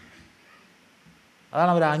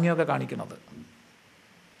 അതാണ് അവർ ആംഗ്യമൊക്കെ കാണിക്കുന്നത്.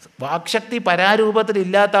 വാക്ശക്തി പരാരൂപത്തിൽ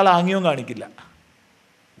ഇല്ലാത്ത ആൾ ആംഗ്യവും കാണിക്കില്ല,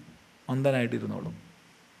 മന്ദനായിട്ടിരുന്നോളും.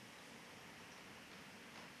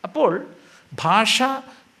 അപ്പോൾ ഭാഷ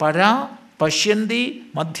പരാ, പശ്യന്തി,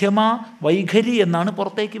 മധ്യമ, വൈഖരി എന്നാണ്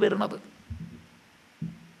പുറത്തേക്ക് വരുന്നത്.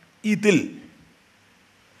 ഇതിൽ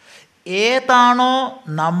ഏതാണോ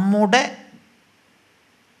നമ്മുടെ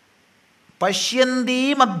പശ്യന്തി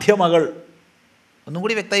മധ്യമകൾ, ഒന്നും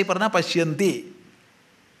കൂടി വ്യക്തമായി പറഞ്ഞാൽ പശ്യന്തി,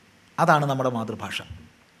 അതാണ് നമ്മുടെ മാതൃഭാഷ.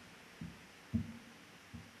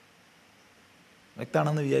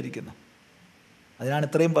 വ്യക്തമാണെന്ന് വിചാരിക്കുന്നു. അതിനാണ്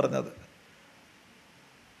ഇത്രയും പറഞ്ഞത്.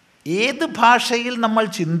 ഏത് ഭാഷയിൽ നമ്മൾ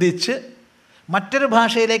ചിന്തിച്ച് മറ്റൊരു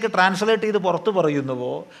ഭാഷയിലേക്ക് ട്രാൻസ്ലേറ്റ് ചെയ്ത് പുറത്തു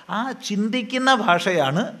പറയുന്നുവോ ആ ചിന്തിക്കുന്ന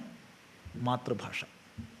ഭാഷയാണ് മാതൃഭാഷ.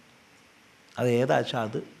 അത് ഏതാച്ചാൽ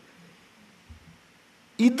അത്.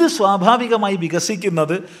 ഇത് സ്വാഭാവികമായി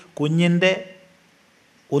വികസിക്കുന്നത് കുഞ്ഞിൻ്റെ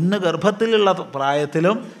ഒന്ന് ഗർഭത്തിലുള്ള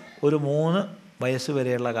പ്രായത്തിലും ഒരു 3 വയസ്സ്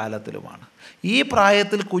വരെയുള്ള കാലത്തിലുമാണ്. ഈ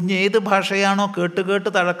പ്രായത്തിൽ കുഞ്ഞ് ഏത് ഭാഷയാണോ കേട്ട് കേട്ട്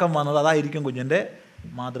തഴക്കം വന്നത് അതായിരിക്കും കുഞ്ഞിൻ്റെ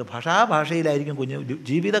മാതൃഭാഷ. ആ ഭാഷയിലായിരിക്കും കുഞ്ഞ്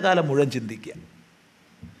ജീവിതകാലം മുഴുവൻ ചിന്തിക്കുക.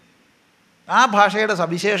 ആ ഭാഷയുടെ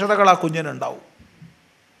സവിശേഷതകൾ ആ കുഞ്ഞിനുണ്ടാവും,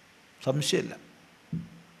 സംശയമില്ല.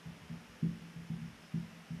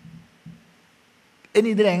 ഇനി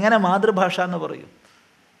ഇതിനെങ്ങനെ മാതൃഭാഷ എന്ന് പറയും?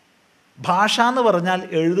 ഭാഷ എന്ന് പറഞ്ഞാൽ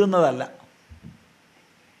എഴുതുന്നതല്ല,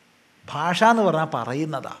 ഭാഷ എന്ന് പറഞ്ഞാൽ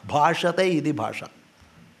പറയുന്നതാ. ഭാഷത്തെ ഇതി ഭാഷ,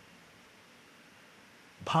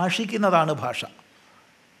 ഭാഷിക്കുന്നതാണ് ഭാഷ,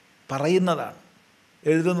 പറയുന്നതാണ്,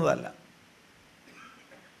 എഴുതുന്നതല്ല.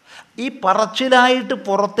 ഈ പറച്ചിലായിട്ട്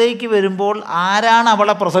പുറത്തേക്ക് വരുമ്പോൾ ആരാണ്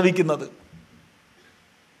അവളെ പ്രസവിക്കുന്നത്?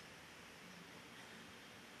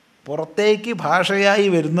 പുറത്തേക്ക് ഭാഷയായി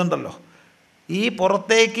വരുന്നുണ്ടല്ലോ. ഈ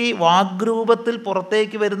പുറത്തേക്ക് വാഗ്രൂപത്തിൽ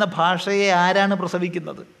പുറത്തേക്ക് വരുന്ന ഭാഷയെ ആരാണ്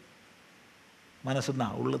പ്രസവിക്കുന്നത്? മനസ്സുന്നാ,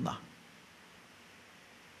 ഉള്ളുന്നാ.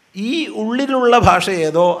 ഈ ഉള്ളിലുള്ള ഭാഷ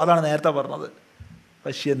ഏതോ അതാണ് നേരത്തെ പറഞ്ഞത്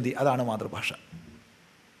പശ്യന്തി, അതാണ് മാതൃഭാഷ.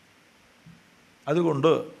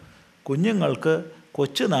 അതുകൊണ്ട് കുഞ്ഞുങ്ങൾക്ക്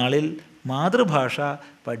കൊച്ചുനാളിൽ മാതൃഭാഷ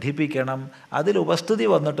പഠിപ്പിക്കണം. അതിൽ ഉപസ്ഥിതി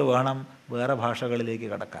വന്നിട്ട് വേണം വേറെ ഭാഷകളിലേക്ക്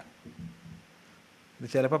കടക്കാൻ. ഇത്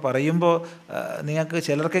ചിലപ്പോൾ പറയുമ്പോൾ നിങ്ങൾക്ക്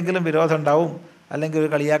ചിലർക്കെങ്കിലും വിരോധം ഉണ്ടാവും, അല്ലെങ്കിൽ ഒരു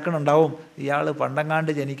കളിയാക്കണുണ്ടാവും. ഇയാൾ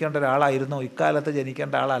പണ്ടങ്ങാണ്ട് ജനിക്കേണ്ട ഒരാളായിരുന്നു, ഇക്കാലത്ത്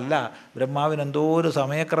ജനിക്കേണ്ട ആളല്ല, ബ്രഹ്മാവിന് എന്തോ ഒരു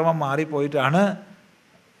സമയക്രമം മാറിപ്പോയിട്ടാണ്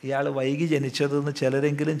ഇയാൾ വൈകി ജനിച്ചതെന്ന്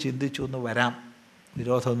ചിലരെങ്കിലും ചിന്തിച്ചു എന്ന് വരാം.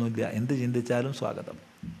 വിരോധമൊന്നുമില്ല, എന്ത് ചിന്തിച്ചാലും സ്വാഗതം.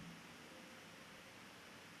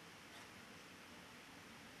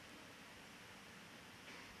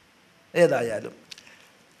 ഏതായാലും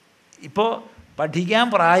ഇപ്പോൾ പഠിക്കാൻ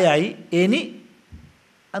പ്രായമായി, ഇനി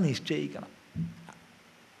അത് നിശ്ചയിക്കണം.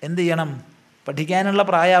 എന്ത് ചെയ്യണം? പഠിക്കാനുള്ള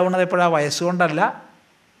പ്രായമാവുന്നത് എപ്പോഴാണ്? വയസ്സുകൊണ്ടല്ല,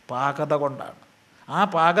 പാകത കൊണ്ടാണ്. ആ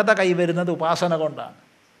പാകത കൈവരുന്നത് ഉപാസന കൊണ്ടാണ്.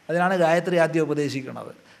 അതിനാണ് ഗായത്രി ആദ്യം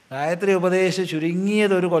ഉപദേശിക്കുന്നത്. ഗായത്രി ഉപദേശിച്ച്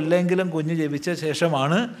ചുരുങ്ങിയത് 1 കൊല്ലെങ്കിലും കുഞ്ഞ് ജപിച്ച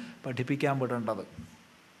ശേഷമാണ് പഠിപ്പിക്കാൻ വിടേണ്ടത്.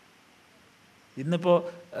 ഇന്നിപ്പോൾ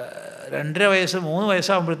 2.5 വയസ്സ് 3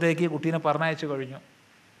 വയസ്സാകുമ്പോഴത്തേക്ക് കുട്ടീനെ പറഞ്ഞയച്ചു കഴിഞ്ഞു.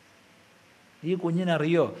 ഈ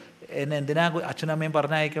കുഞ്ഞിനറിയോ എന്നെ എന്തിനാ അച്ഛനമ്മയും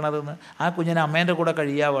പറഞ്ഞയക്കണതെന്ന്? ആ കുഞ്ഞിനെ അമ്മേൻ്റെ കൂടെ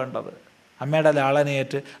കഴിയാ വേണ്ടത്, അമ്മയുടെ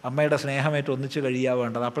ലാളനയേറ്റ് അമ്മയുടെ സ്നേഹമേറ്റ് ഒന്നിച്ച് കഴിയാ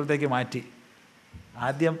വേണ്ടത്. അപ്പോഴത്തേക്ക് മാറ്റി.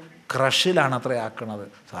 ആദ്യം ക്രഷിലാണ് അത്ര ആക്കണത്.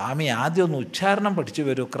 സ്വാമി ആദ്യം ഒന്ന് ഉച്ചാരണം പഠിച്ചു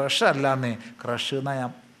വരൂ. ക്രഷ് അല്ലാന്നേ, ക്രഷ് എന്നാണ്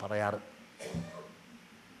ഞാൻ പറയാറ്.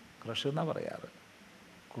 ക്രഷ് എന്നാണ് പറയാറ്.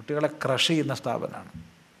 കുട്ടികളെ ക്രഷ് ചെയ്യുന്ന സ്ഥാപനമാണ്.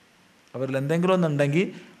 അവരിൽ എന്തെങ്കിലും ഒന്നുണ്ടെങ്കിൽ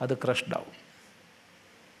അത് ക്രഷ്ഡാവും.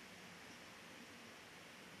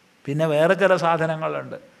 പിന്നെ വേറെ ചില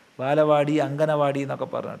സാധനങ്ങളുണ്ട്, ബാലവാടി, അങ്കനവാടി എന്നൊക്കെ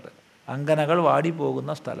പറഞ്ഞിട്ട്. അങ്കനകൾ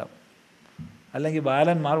വാടിപ്പോകുന്ന സ്ഥലം, അല്ലെങ്കിൽ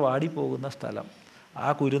ബാലന്മാർ വാടിപ്പോകുന്ന സ്ഥലം. ആ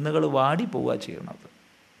കുരുന്നുകൾ വാടിപ്പോവുക ചെയ്യണത്.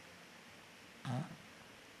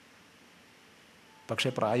 പക്ഷേ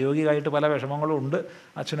പ്രായോഗികമായിട്ട് പല വിഷമങ്ങളും ഉണ്ട്.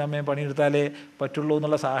 അച്ഛനമ്മയും പണിയെടുത്താലേ പറ്റുള്ളൂ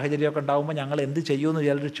എന്നുള്ള സാഹചര്യമൊക്കെ ഉണ്ടാകുമ്പോൾ ഞങ്ങൾ എന്ത് ചെയ്യുമെന്ന്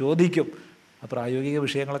ചിലർ ചോദിക്കും. ആ പ്രായോഗിക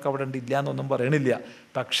വിഷയങ്ങളൊക്കെ അവിടെ ഉണ്ട്, ഇല്ല എന്നൊന്നും പറയണില്ല.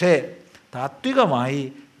 പക്ഷേ താത്വികമായി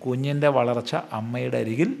കുഞ്ഞിൻ്റെ വളർച്ച അമ്മയുടെ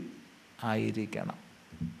അരികിൽ ആയിരിക്കണം,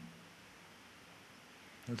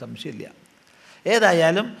 സംശയമില്ല.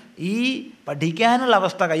 ഏതായാലും ഈ പഠിക്കാനുള്ള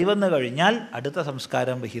അവസ്ഥ കൈവന്നു കഴിഞ്ഞാൽ അടുത്ത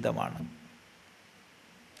സംസ്കാരം വിഹിതമാണ്.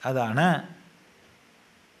 അതാണ്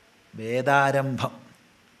വേദാരംഭം.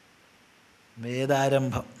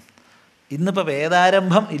 വേദാരംഭം ഇന്നിപ്പോൾ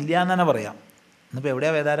വേദാരംഭം ഇല്ല എന്ന് തന്നെ പറയാം. ഇന്നിപ്പോൾ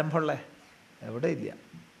എവിടെയാണ് വേദാരംഭം ഉള്ളത്? എവിടെ ഇല്ല.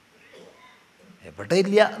 എവിടെ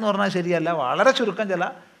ഇല്ല എന്ന് പറഞ്ഞാൽ ശരിയല്ല. വളരെ ചുരുക്കം ചില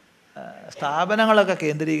സ്ഥാപനങ്ങളൊക്കെ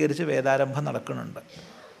കേന്ദ്രീകരിച്ച് വേദാരംഭം നടക്കുന്നുണ്ട്.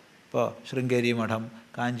 ഇപ്പോൾ ശൃംഗേരി മഠം,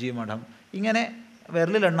 കാഞ്ചി മഠം, ഇങ്ങനെ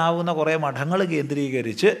വിരലിലെണ്ണാവുന്ന കുറേ മഠങ്ങൾ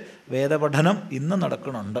കേന്ദ്രീകരിച്ച് വേദപഠനം ഇന്നും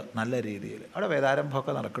നടക്കുന്നുണ്ട് നല്ല രീതിയിൽ. അവിടെ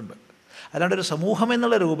വേദാരംഭമൊക്കെ നടക്കുന്നുണ്ട്. അല്ലാണ്ട് ഒരു സമൂഹം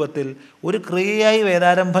എന്നുള്ള രൂപത്തിൽ ഒരു ക്രിയയായി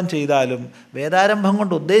വേദാരംഭം ചെയ്താലും വേദാരംഭം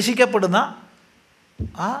കൊണ്ട് ഉദ്ദേശിക്കപ്പെടുന്ന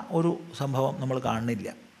ആ ഒരു സംഭവം നമ്മൾ കാണുന്നില്ല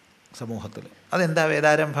സമൂഹത്തിൽ. അതെന്താ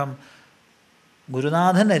വേദാരംഭം?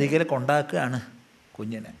 ഗുരുനാഥൻ അരികിൽ കൊണ്ടാക്കുകയാണ്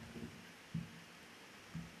കുഞ്ഞിനെ.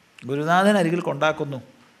 ഗുരുനാഥൻ അരികിൽ കൊണ്ടാക്കുന്നു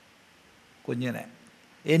കുഞ്ഞിനെ.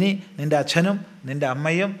 ഇനി നിൻ്റെ അച്ഛനും നിൻ്റെ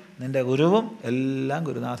അമ്മയും നിൻ്റെ ഗുരുവും എല്ലാം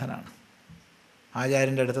ഗുരുനാഥനാണ്.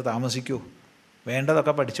 ആചാര്യൻ്റെ അടുത്ത് താമസിക്കൂ,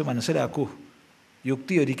 വേണ്ടതൊക്കെ പഠിച്ച് മനസ്സിലാക്കൂ,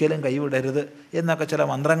 യുക്തി ഒരിക്കലും കൈവിടരുത് എന്നൊക്കെ ചില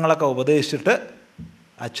മന്ത്രങ്ങളൊക്കെ ഉപദേശിച്ചിട്ട്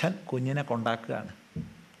അച്ഛൻ കുഞ്ഞിനെ കൊണ്ടാക്കുകയാണ്.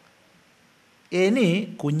 ഇനി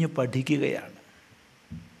കുഞ്ഞ് പഠിക്കുകയാണ്.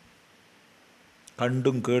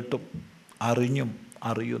 കണ്ടും കേട്ടും അറിഞ്ഞും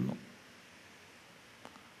അറിയുന്നു.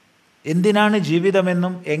 എന്തിനാണ്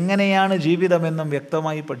ജീവിതമെന്നും എങ്ങനെയാണ് ജീവിതമെന്നും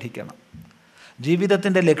വ്യക്തമായി പഠിക്കണം.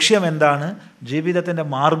 ജീവിതത്തിൻ്റെ ലക്ഷ്യം എന്താണ്, ജീവിതത്തിൻ്റെ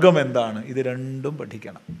മാർഗം എന്താണ്, ഇത് രണ്ടും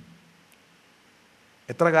പഠിക്കണം.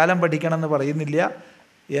 എത്ര കാലം പഠിക്കണമെന്ന് പറയുന്നില്ല.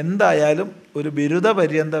 എന്തായാലും ഒരു ബിരുദ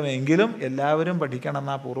പര്യന്തമെങ്കിലും എല്ലാവരും പഠിക്കണം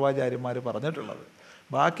എന്നാണ് പൂർവാചാര്യന്മാർ പറഞ്ഞിട്ടുള്ളത്.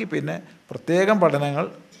 ബാക്കി പിന്നെ പ്രത്യേകം പഠനങ്ങൾ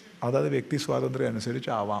അതത് വ്യക്തി സ്വാതന്ത്ര്യം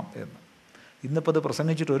അനുസരിച്ചാവാം എന്ന്. ഇന്നിപ്പോൾ അത്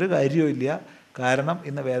പ്രസംഗിച്ചിട്ടൊരു കാര്യവുമില്ല. കാരണം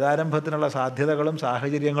ഇന്ന് വേദാരംഭത്തിനുള്ള സാധ്യതകളും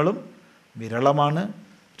സാഹചര്യങ്ങളും വിരളമാണ്.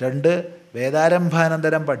 2,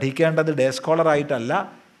 വേദാരംഭാനന്തരം പഠിക്കേണ്ടത് ഡേ സ്കോളറായിട്ടല്ല,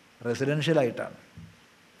 റെസിഡൻഷ്യലായിട്ടാണ്.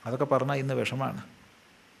 അതൊക്കെ പറഞ്ഞാൽ ഇന്ന് വിഷമാണ്.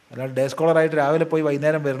 അല്ലാതെ ഡേ സ്കോളറായിട്ട് രാവിലെ പോയി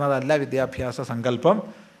വൈകുന്നേരം വരുന്നതല്ല വിദ്യാഭ്യാസ സങ്കല്പം.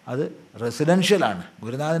 അത് റെസിഡൻഷ്യലാണ്.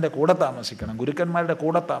 ഗുരുനാഥൻ്റെ കൂടെ താമസിക്കണം, ഗുരുക്കന്മാരുടെ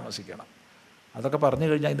കൂടെ താമസിക്കണം. അതൊക്കെ പറഞ്ഞു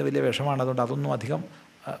കഴിഞ്ഞാൽ ഇന്ന് വലിയ വിഷമാണ്. അതുകൊണ്ട് അതൊന്നും അധികം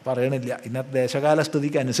പറയണില്ല. ഇന്നത്തെ ദേശകാല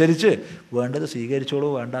സ്ഥിതിക്ക് അനുസരിച്ച് വേണ്ടത് സ്വീകരിച്ചോളൂ,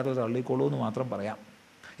 വേണ്ടാത്തത് തള്ളിക്കോളൂ എന്ന് മാത്രം പറയാം.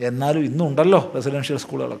 എന്നാലും ഇന്നും ഉണ്ടല്ലോ റെസിഡൻഷ്യൽ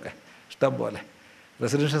സ്കൂളുകളൊക്കെ ഇഷ്ടം പോലെ.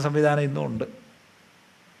 റെസിഡൻഷ്യൽ സംവിധാനം ഇന്നും ഉണ്ട്.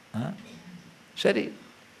 ശരി,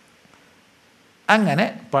 അങ്ങനെ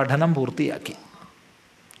പഠനം പൂർത്തിയാക്കി.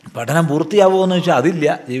 പഠനം പൂർത്തിയാവുമോ എന്ന് വെച്ചാൽ അതില്ല,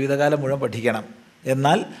 ജീവിതകാലം മുഴുവൻ പഠിക്കണം.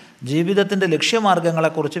 എന്നാൽ ജീവിതത്തിൻ്റെ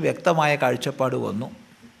ലക്ഷ്യമാർഗങ്ങളെക്കുറിച്ച് വ്യക്തമായ കാഴ്ചപ്പാട് വന്നു.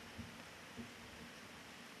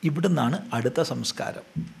 ഇവിടുന്നാണ് അടുത്ത സംസ്കാരം.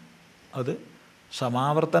 അത്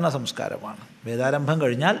സമാവർത്തന സംസ്കാരമാണ്. വേദാരംഭം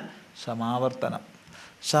കഴിഞ്ഞാൽ സമാവർത്തനം.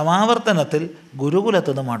 സമാവർത്തനത്തിൽ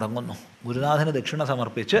ഗുരുകുലത്തിൽ നിന്ന് മടങ്ങുന്നു. ഗുരുനാഥന് ദക്ഷിണ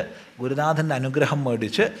സമർപ്പിച്ച് ഗുരുനാഥൻ്റെ അനുഗ്രഹം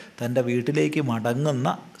മേടിച്ച് തൻ്റെ വീട്ടിലേക്ക് മടങ്ങുന്ന,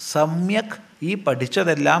 സമ്യക് ഈ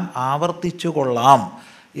പഠിച്ചതെല്ലാം ആവർത്തിച്ചു കൊള്ളാം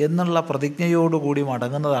എന്നുള്ള പ്രതിജ്ഞയോടുകൂടി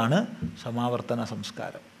മടങ്ങുന്നതാണ് സമാവർത്തന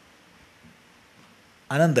സംസ്കാരം.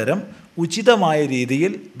 അനന്തരം ഉചിതമായ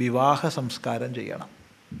രീതിയിൽ വിവാഹ സംസ്കാരം ചെയ്യണം.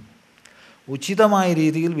 ഉചിതമായ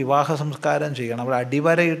രീതിയിൽ വിവാഹ സംസ്കാരം ചെയ്യണം. അവിടെ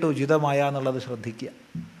അടിവരയിട്ട് ഉചിതമായ എന്നുള്ളത് ശ്രദ്ധിക്കുക.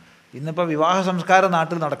 ഇന്നിപ്പോൾ വിവാഹ സംസ്കാരം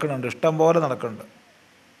നാട്ടിൽ നടക്കുന്നുണ്ട്, ഇഷ്ടം പോലെ നടക്കുന്നുണ്ട്.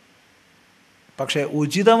 പക്ഷേ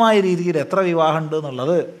ഉചിതമായ രീതിയിൽ എത്ര വിവാഹമുണ്ട്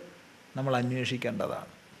എന്നുള്ളത് നമ്മൾ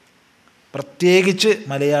അന്വേഷിക്കേണ്ടതാണ്. പ്രത്യേകിച്ച്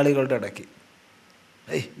മലയാളികളുടെ ഇടയ്ക്ക്.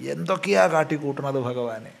 എന്തൊക്കെയാ കാട്ടിക്കൂട്ടണത്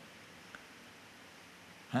ഭഗവാനെ!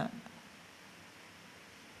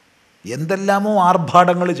 എന്തെല്ലാമോ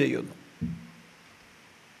ആർഭാടങ്ങൾ ചെയ്യുന്നു,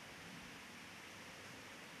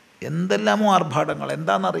 എന്തെല്ലാമോ ആർഭാടങ്ങൾ,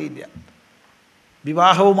 എന്താണെന്നറിയില്ല.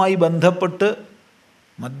 വിവാഹവുമായി ബന്ധപ്പെട്ട്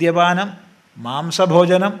മദ്യപാനം,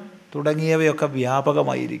 മാംസഭോജനം തുടങ്ങിയവയൊക്കെ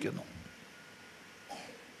വ്യാപകമായിരിക്കുന്നു.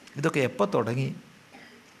 ഇതൊക്കെ എപ്പോൾ തുടങ്ങി?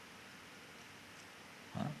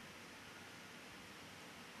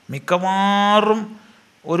 മിക്കവാറും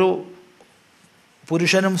ഒരു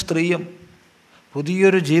പുരുഷനും സ്ത്രീയും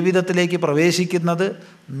പുതിയൊരു ജീവിതത്തിലേക്ക് പ്രവേശിക്കുന്നത്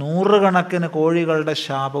 100 കണക്കിന് കോഴികളുടെ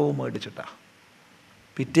ശാപവും മേടിച്ചിട്ടാണ്.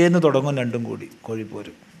 പിറ്റേന്ന് തുടങ്ങും രണ്ടും കൂടി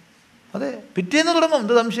കോഴിപ്പോര്. അതെ, പിറ്റേന്ന് തുടങ്ങും.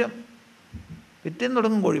 എന്ത് സംശയം? പിറ്റേന്ന്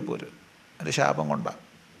തുടങ്ങും കോഴിപ്പോര്. ഒരു ശാപം കൊണ്ടാണ്.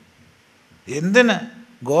 എന്തിന്?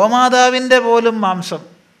 ഗോമാതാവിൻ്റെ പോലും മാംസം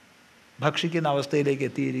ഭക്ഷിക്കുന്ന അവസ്ഥയിലേക്ക്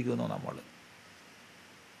എത്തിയിരിക്കുന്നു നമ്മൾ.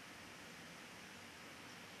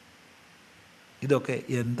 ഇതൊക്കെ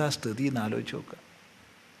എന്താ സ്ഥിതി എന്നാലോചിച്ച് നോക്കുക.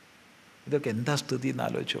 ഇതൊക്കെ എന്താ സ്ഥിതി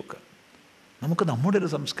എന്നാലോചിച്ച് നോക്കുക. നമുക്ക് നമ്മുടെ ഒരു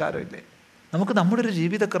സംസ്കാരമില്ലേ? നമുക്ക് നമ്മുടെ ഒരു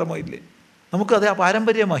ജീവിതക്രമമില്ലേ? നമുക്ക് അത് ആ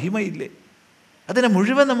പാരമ്പര്യ മഹിമയില്ലേ? അതിനെ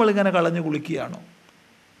മുഴുവൻ നമ്മളിങ്ങനെ കളഞ്ഞു കുളിക്കുകയാണോ?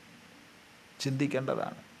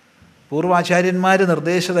 ചിന്തിക്കേണ്ടതാണ്. പൂർവാചാര്യന്മാർ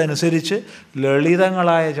നിർദ്ദേശിച്ചതനുസരിച്ച്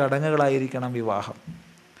ലളിതങ്ങളായ ചടങ്ങുകളായിരിക്കണം വിവാഹം.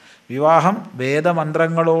 വിവാഹം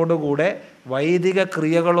വേദമന്ത്രങ്ങളോടുകൂടെ വൈദിക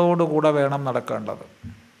ക്രിയകളോടുകൂടെ വേണം നടക്കേണ്ടത്.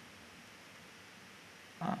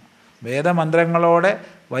 വേദമന്ത്രങ്ങളോടെ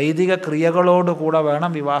വൈദിക ക്രിയകളോടുകൂടെ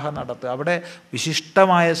വേണം വിവാഹം നടത്തുക. അവിടെ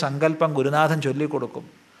വിശിഷ്ടമായ സങ്കല്പം ഗുരുനാഥൻ ചൊല്ലിക്കൊടുക്കും.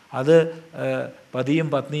 അത് പതിയും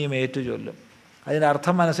പത്നിയും ഏറ്റു ചൊല്ലും. അതിൻ്റെ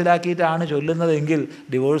അർത്ഥം മനസ്സിലാക്കിയിട്ടാണ് ചൊല്ലുന്നതെങ്കിൽ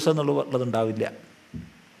ഡിവോഴ്സ് എന്നുള്ളതുണ്ടാവില്ല.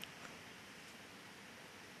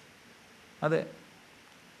 അതെ,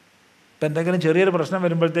 ഇപ്പം എന്തെങ്കിലും ചെറിയൊരു പ്രശ്നം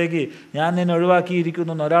വരുമ്പോഴത്തേക്ക് ഞാൻ നിന്നെ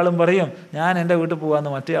ഒഴിവാക്കിയിരിക്കുന്നു എന്ന് ഒരാളും പറയും, ഞാൻ എൻ്റെ വീട്ടിൽ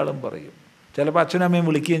പോകാമെന്ന് മറ്റേ ആളും പറയും. ചിലപ്പോൾ അച്ഛനും അമ്മയും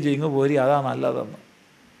വിളിക്കുകയും ചെയ്യും, ഇങ്ങ് പോരി, അതാ നല്ലതെന്ന്.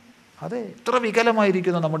 അതെ, ഇത്ര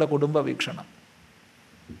വികലമായിരിക്കുന്നു നമ്മുടെ കുടുംബ വീക്ഷണം.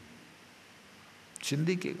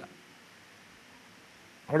 ചിന്തിക്കുക.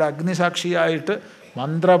 അവിടെ അഗ്നിസാക്ഷിയായിട്ട്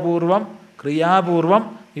മന്ത്രപൂർവം ക്രിയാപൂർവം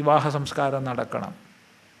വിവാഹ സംസ്കാരം നടക്കണം.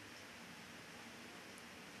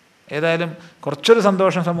 ഏതായാലും കുറച്ചൊരു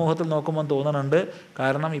സന്തോഷം സമൂഹത്തിൽ നോക്കുമ്പോൾ തോന്നുന്നുണ്ട്.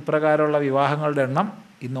 കാരണം ഇപ്രകാരമുള്ള വിവാഹങ്ങളുടെ എണ്ണം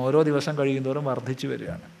ഇന്ന് ഓരോ ദിവസം കഴിയുന്തോറും വർദ്ധിച്ചു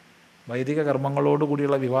വരികയാണ്. വൈദിക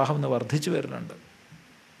കർമ്മങ്ങളോടുകൂടിയുള്ള വിവാഹം ഇന്ന് വർദ്ധിച്ചു വരുന്നുണ്ട്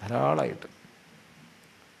ധാരാളമായിട്ട്.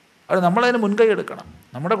 അത് നമ്മളതിന് മുൻകൈ എടുക്കണം.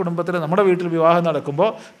 നമ്മുടെ കുടുംബത്തിൽ നമ്മുടെ വീട്ടിൽ വിവാഹം നടക്കുമ്പോൾ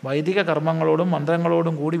വൈദിക കർമ്മങ്ങളോടും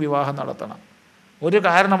മന്ത്രങ്ങളോടും കൂടി വിവാഹം നടത്തണം. ഒരു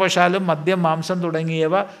കാരണവശാലും മദ്യം, മാംസം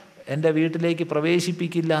തുടങ്ങിയവ എൻ്റെ വീട്ടിലേക്ക്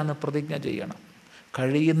പ്രവേശിപ്പിക്കില്ല എന്ന് പ്രതിജ്ഞ ചെയ്യണം.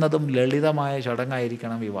 കഴിയുന്നതും ലളിതമായ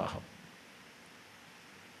ചടങ്ങായിരിക്കണം വിവാഹം.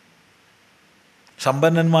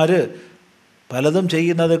 സമ്പന്നന്മാർ പലതും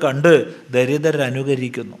ചെയ്യുന്നത് കണ്ട്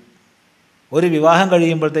ദരിദ്രരനുകരിക്കുന്നു. ഒരു വിവാഹം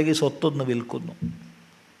കഴിയുമ്പോഴത്തേക്ക് സ്വത്തൊന്ന് വിൽക്കുന്നു.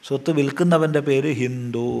 സ്വത്ത് വിൽക്കുന്നവൻ്റെ പേര്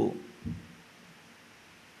ഹിന്ദു.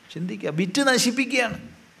 ചിന്തിക്കുക, വിറ്റ് നശിപ്പിക്കുകയാണ്.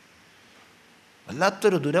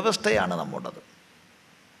 വല്ലാത്തൊരു ദുരവസ്ഥയാണ് നമ്മുടേത്.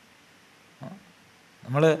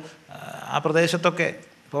 നമ്മൾ ആ പ്രദേശത്തൊക്കെ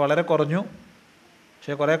ഇപ്പോൾ വളരെ കുറഞ്ഞു.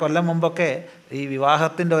 പക്ഷേ കുറേ കൊല്ലം മുമ്പൊക്കെ ഈ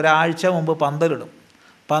വിവാഹത്തിൻ്റെ ഒരാഴ്ച മുമ്പ് പന്തലിടും.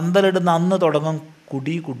 പന്തലിടുന്ന അന്ന് തുടങ്ങും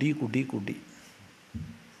കുടി കുടി കുടി കുടി.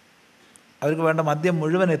 അവർക്ക് വേണ്ട മദ്യം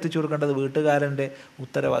മുഴുവൻ എത്തിച്ചു കൊടുക്കേണ്ടത് വീട്ടുകാരൻ്റെ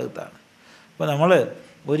ഉത്തരവാദിത്തമാണ്. അപ്പോൾ നമ്മൾ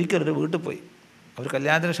ഒരിക്കലൊരു വീട്ടിൽ പോയി. അവർ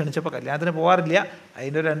കല്യാണത്തിന് ക്ഷണിച്ചപ്പോൾ കല്യാണത്തിന് പോകാറില്ല,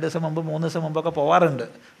 അതിൻ്റെ ഒരു 2 ദിവസം മുമ്പ് 3 ദിവസം മുമ്പൊക്കെ പോകാറുണ്ട്.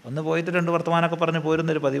 ഒന്ന് പോയിട്ട് 2 വർത്തമാനമൊക്കെ പറഞ്ഞ്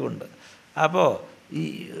പോരുന്നൊരു പതിവുണ്ട്. അപ്പോൾ ഈ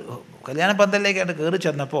കല്യാണ പന്തലിലേക്കായിട്ട് കയറി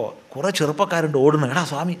ചെന്നപ്പോൾ കുറേ ചെറുപ്പക്കാരുണ്ട് ഓടുന്നു. എടാ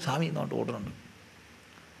സ്വാമി സ്വാമി എന്നോട്ട് ഓടുന്നുണ്ട്.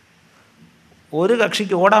 ഒരു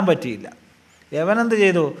കക്ഷിക്ക് ഓടാൻ പറ്റിയില്ല. യവനെന്ത്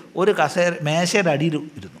ചെയ്തു, ഒരു മേശയുടെ അടിയിൽ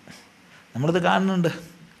ഇരുന്നു. നമ്മളിത് കാണുന്നുണ്ട്.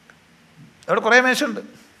 അവിടെ കുറേ മേശയുണ്ട്.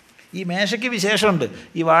 ഈ മേശയ്ക്ക് വിശേഷമുണ്ട്.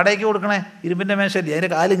 ഈ വാടകയ്ക്ക് കൊടുക്കണേ ഇരുമ്പിൻ്റെ മേശയല്ലേ, അതിൻ്റെ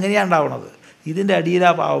കാല് ഇങ്ങനെയാണ് ഉണ്ടാവുന്നത്. ഇതിൻ്റെ അടിയിലാ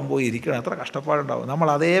പാവം പോയി ഇരിക്കണം. എത്ര കഷ്ടപ്പാടുണ്ടാവും. നമ്മൾ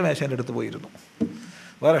അതേ മേശേൻ്റെ അടുത്ത് പോയിരുന്നു.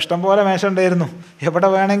 വേറെ ഇഷ്ടം പോലെ മേശ ഉണ്ടായിരുന്നു, എവിടെ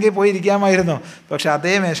വേണമെങ്കിൽ പോയി ഇരിക്കാമായിരുന്നു. പക്ഷെ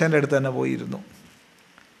അതേ മേശേൻ്റെ അടുത്ത് തന്നെ പോയിരുന്നു.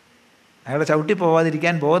 അയാളെ ചവിട്ടി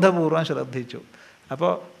പോവാതിരിക്കാൻ ബോധപൂർവം ശ്രദ്ധിച്ചു.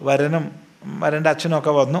 അപ്പോൾ വരൻ്റെ അച്ഛനും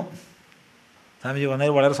ഒക്കെ വന്നു. സ്വാമിജി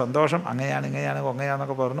വന്നതിൽ വളരെ സന്തോഷം, അങ്ങനെയാണ്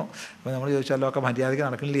അങ്ങനെയാണെന്നൊക്കെ പറഞ്ഞു. അപ്പോൾ നമ്മൾ ചോദിച്ചാലോ ഒക്കെ മര്യാദയ്ക്ക്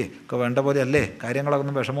നടക്കണില്ലേ, ഒക്കെ വേണ്ട പോലെ അല്ലേ, കാര്യങ്ങളൊക്കെ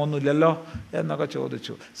ഒന്നും വിഷമമൊന്നും ഇല്ലല്ലോ എന്നൊക്കെ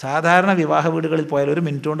ചോദിച്ചു. സാധാരണ വിവാഹ വീടുകളിൽ പോയാൽ 1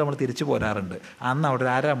 മിനിറ്റ് കൊണ്ട് നമ്മൾ തിരിച്ചു പോരാറുണ്ട്. അന്ന് അവിടെ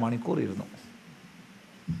 1/2 മണിക്കൂർ ഇരുന്നു.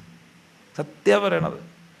 സത്യം പറയണത്,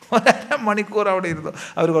 1/2 മണിക്കൂർ അവിടെ ഇരുന്നു.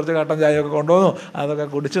 അവർ കുറച്ച് കട്ടൻ ചായയൊക്കെ കൊണ്ടുവന്നു, അതൊക്കെ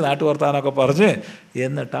കുടിച്ച് നാട്ടുവർത്താനമൊക്കെ പറഞ്ഞ്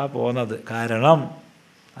എന്നിട്ടാണ് പോകുന്നത്. കാരണം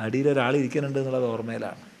അടിയിലൊരാൾ ഇരിക്കുന്നുണ്ട് എന്നുള്ളത്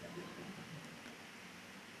ഓർമ്മയിലാണ്.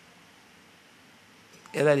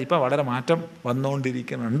 ഏതായാലും ഇപ്പം വളരെ മാറ്റം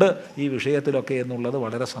വന്നുകൊണ്ടിരിക്കുന്നുണ്ട് ഈ വിഷയത്തിലൊക്കെ എന്നുള്ളത്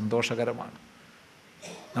വളരെ സന്തോഷകരമാണ്.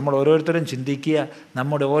 നമ്മൾ ഓരോരുത്തരും ചിന്തിക്കുക,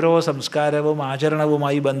 നമ്മുടെ ഓരോ സംസ്കാരവും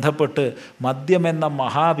ആചരണവുമായി ബന്ധപ്പെട്ട് മദ്യമെന്ന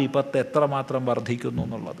മഹാവിപത്ത് എത്രമാത്രം വർദ്ധിക്കുന്നു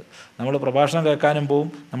എന്നുള്ളത്. നമ്മൾ പ്രഭാഷണം കേൾക്കാനും പോവും,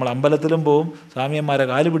 നമ്മൾ അമ്പലത്തിലും പോവും, സ്വാമിയന്മാരെ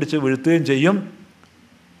കാല് പിടിച്ച് വീഴ്ത്തുകയും ചെയ്യും.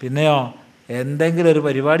 പിന്നെയോ എന്തെങ്കിലും ഒരു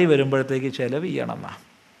പരിപാടി വരുമ്പോഴത്തേക്ക് ചിലവ് ചെയ്യണമെന്നാ.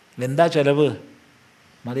 എന്താ ചിലവ്?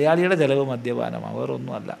 മലയാളിയുടെ ചിലവ് മദ്യപാനമാണ്,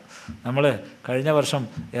 വേറൊന്നുമല്ല. നമ്മൾ കഴിഞ്ഞ വർഷം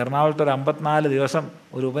എറണാകുളത്ത് ഒരു 54 ദിവസം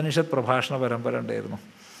ഒരു ഉപനിഷത്ത് പ്രഭാഷണ പരമ്പര ഉണ്ടായിരുന്നു.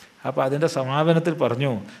 അപ്പോൾ അതിൻ്റെ സമാപനത്തിൽ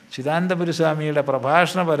പറഞ്ഞു, ചിദാനന്ദപുരി സ്വാമിയുടെ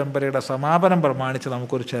പ്രഭാഷണ പരമ്പരയുടെ സമാപനം പ്രമാണിച്ച്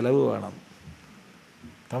നമുക്കൊരു ചിലവ് വേണം.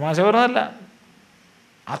 തമാശ പറഞ്ഞതല്ല,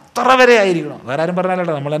 അത്ര വരെ ആയിരിക്കണം. വേറെ ആരും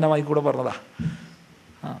പറഞ്ഞാലോ, നമ്മൾ തന്നെ വായിക്കൂടെ പറഞ്ഞതാ.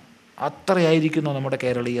 അത്രയായിരിക്കുന്നു നമ്മുടെ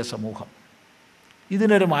കേരളീയ സമൂഹം.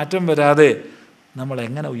 ഇതിനൊരു മാറ്റം വരാതെ നമ്മൾ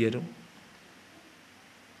എങ്ങനെ ഉയരും?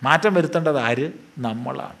 മാറ്റം വരുത്തേണ്ടത് ആര്?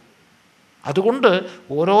 നമ്മളാണ്. അതുകൊണ്ട്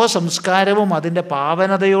ഓരോ സംസ്കാരവും അതിൻ്റെ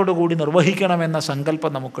പാവനതയോടുകൂടി നിർവഹിക്കണമെന്ന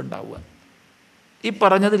സങ്കല്പം നമുക്കുണ്ടാവുക. ഈ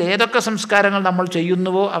പറഞ്ഞതിൽ ഏതൊക്കെ സംസ്കാരങ്ങൾ നമ്മൾ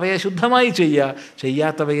ചെയ്യുന്നുവോ അവയെ ശുദ്ധമായി ചെയ്യുക,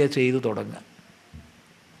 ചെയ്യാത്തവയെ ചെയ്തു തുടങ്ങുക.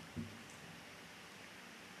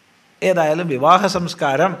 ഏതായാലും വിവാഹ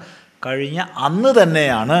സംസ്കാരം കഴിഞ്ഞ അന്ന്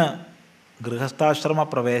തന്നെയാണ് ഗൃഹസ്ഥാശ്രമ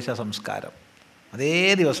പ്രവേശ സംസ്കാരം. അതേ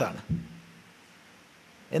ദിവസമാണ്.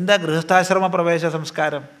 എന്താ ഗൃഹസ്ഥാശ്രമ പ്രവേശ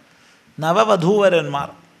സംസ്കാരം? നവവധൂവരന്മാർ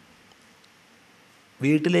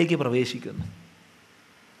വീട്ടിലേക്ക് പ്രവേശിക്കുന്നു.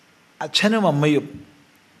 അച്ഛനും അമ്മയും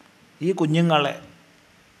ഈ കുഞ്ഞുങ്ങളെ,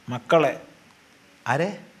 മക്കളെ, ആരെ?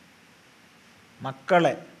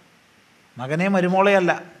 മക്കളെ, മകനെയും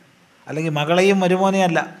മരുമോളെയല്ല, അല്ലെങ്കിൽ മകളെയും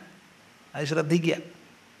മരുമോനെയല്ല. അത് ശ്രദ്ധിക്കുക.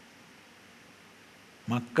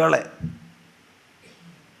 മക്കളെ.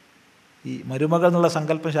 ഈ മരുമകൾ എന്നുള്ള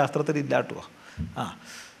സങ്കല്പം ശാസ്ത്രത്തിൽ ഇല്ലാട്ടോ.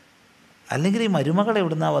 അല്ലെങ്കിൽ ഈ മരുമകൾ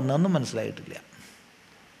എവിടുന്നാണ് വന്നതെന്നും മനസ്സിലായിട്ടില്ല.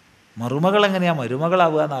 മരുമകൾ എങ്ങനെയാണ്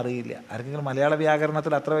മരുമകളാവുക എന്നറിയില്ല. ആർക്കെങ്കിലും മലയാള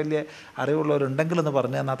വ്യാകരണത്തിൽ അത്ര വലിയ അറിവുള്ളവരുണ്ടെങ്കിലൊന്ന്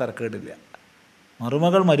പറഞ്ഞു തന്നാൽ തരക്കേടില്ല.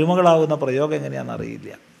 മരുമകളാവുന്ന പ്രയോഗം എങ്ങനെയാണെന്ന്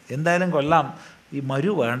അറിയില്ല. എന്തായാലും കൊള്ളാം. ഈ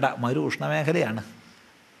മരു വേണ്ട. മരു ഉഷ്ണമേഖലയാണ്,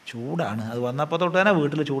 ചൂടാണ്. അത് വന്നപ്പോൾ തൊട്ട് തന്നെ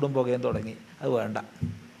വീട്ടിൽ ചൂടും പുകയും തുടങ്ങി. അത് വേണ്ട.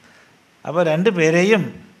 അപ്പോൾ രണ്ട് പേരെയും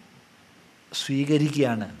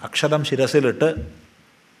സ്വീകരിക്കുകയാണ്. അക്ഷതം ശിരസിലിട്ട്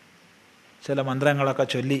ചില മന്ത്രങ്ങളൊക്കെ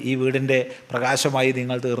ചൊല്ലി, ഈ വീടിൻ്റെ പ്രകാശമായി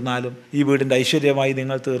നിങ്ങൾ തീർന്നാലും, ഈ വീടിൻ്റെ ഐശ്വര്യമായി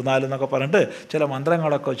നിങ്ങൾ തീർന്നാലും എന്നൊക്കെ പറഞ്ഞിട്ട് ചില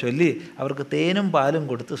മന്ത്രങ്ങളൊക്കെ ചൊല്ലി അവർക്ക് തേനും പാലും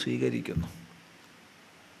കൊടുത്ത് സ്വീകരിക്കുന്നു.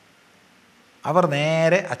 അവർ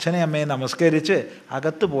നേരെ അച്ഛനെയും അമ്മയെ നമസ്കരിച്ച്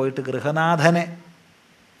അകത്ത് പോയിട്ട് ഗൃഹനാഥനെ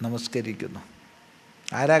നമസ്കരിക്കുന്നു.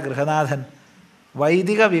 ആരാ ഗൃഹനാഥൻ?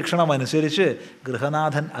 വൈദിക വീക്ഷണമനുസരിച്ച്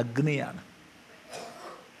ഗൃഹനാഥൻ അഗ്നിയാണ്.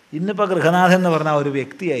 ഇന്നിപ്പോൾ ഗൃഹനാഥൻ എന്ന് പറഞ്ഞാൽ ഒരു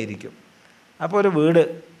വ്യക്തിയായിരിക്കും. അപ്പോൾ ഒരു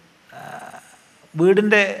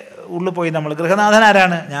വീടിൻ്റെ ഉള്ളിൽ പോയി നമ്മൾ, ഗൃഹനാഥൻ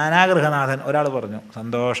ആരാണ്? ഞാനാ ഗൃഹനാഥൻ. ഒരാൾ പറഞ്ഞു,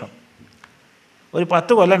 സന്തോഷം. ഒരു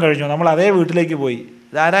 10 കൊല്ലം കഴിഞ്ഞു, നമ്മൾ അതേ വീട്ടിലേക്ക് പോയി.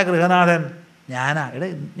 ഇതാരാ ഗൃഹനാഥൻ? ഞാനാ.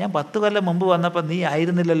 ഞാൻ 10 കൊല്ലം മുമ്പ് വന്നപ്പോൾ നീ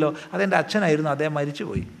ആയിരുന്നില്ലല്ലോ. അതെൻ്റെ അച്ഛനായിരുന്നു, അദ്ദേഹം മരിച്ചു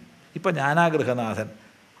പോയി. ഇപ്പം ഞാനാ ഗൃഹനാഥൻ.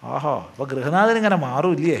 ആഹോ, അപ്പോൾ ഗൃഹനാഥൻ ഇങ്ങനെ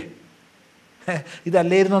മാറൂല്ലേ?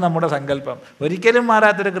 ഇതല്ലായിരുന്നു നമ്മുടെ സങ്കല്പം. ഒരിക്കലും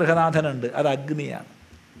മാറാത്തൊരു ഗൃഹനാഥനുണ്ട്. അത് അഗ്നിയാണ്.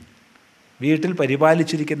 വീട്ടിൽ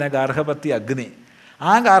പരിപാലിച്ചിരിക്കുന്ന ഗാർഹപത്യ അഗ്നി.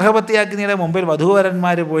 ആ ഗാർഹപത്യ അഗ്നിയുടെ മുമ്പിൽ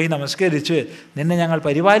വധൂവരന്മാർ പോയി നമസ്കരിച്ച്, നിന്നെ ഞങ്ങൾ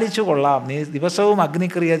പരിപാലിച്ചു കൊള്ളാം, നീ ദിവസവും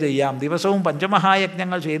അഗ്നിക്രിയ ചെയ്യാം, ദിവസവും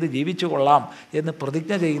പഞ്ചമഹായജ്ഞങ്ങൾ ചെയ്ത് ജീവിച്ചു കൊള്ളാം എന്ന്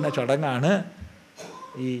പ്രതിജ്ഞ ചെയ്യുന്ന ചടങ്ങാണ്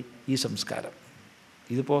ഈ സംസ്കാരം.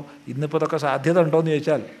 ഇന്നിപ്പോൾ ഇതൊക്കെ സാധ്യത ഉണ്ടോയെന്ന്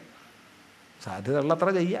ചോദിച്ചാൽ സാധ്യത ഉള്ളത്ര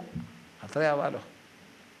ചെയ്യാം, അത്രയാവാലോ.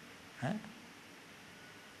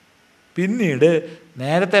 പിന്നീട്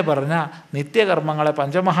നേരത്തെ പറഞ്ഞ നിത്യകർമ്മങ്ങളെ,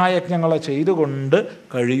 പഞ്ചമഹായജ്ഞങ്ങളെ ചെയ്തുകൊണ്ട്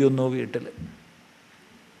കഴിയുന്നു വീട്ടിൽ.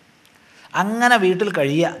 അങ്ങനെ വീട്ടിൽ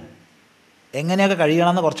കഴിയുക. എങ്ങനെയൊക്കെ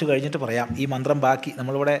കഴിയണമെന്ന് കുറച്ച് കഴിഞ്ഞിട്ട് പറയാം. ഈ മന്ത്രം ബാക്കി.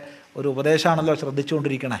 നമ്മളിവിടെ ഒരു ഉപദേശമാണല്ലോ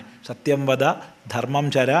ശ്രദ്ധിച്ചുകൊണ്ടിരിക്കണേ. സത്യം വദ, ധർമ്മം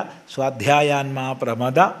ചര, സ്വാധ്യായാന്മാ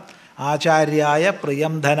പ്രമദ, ആചാര്യായ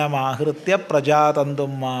പ്രിയം ധനമാഹൃത്യ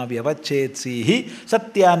പ്രജാതന്തും മാ വ്യവച്ഛേത്സീഹി,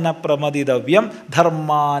 സത്യാന്ന പ്രമദിതവ്യം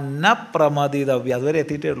ധർമാന്ന പ്രമദിതവ്യം. അതുവരെ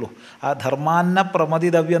എത്തിയിട്ടേ ഉള്ളൂ. ആ ധർമാന്ന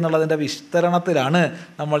പ്രമദിതവ്യം എന്നുള്ളതിൻ്റെ വിസ്തരണത്തിലാണ്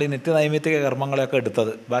നമ്മൾ ഈ നിത്യനൈമിത്തിക കർമ്മങ്ങളെയൊക്കെ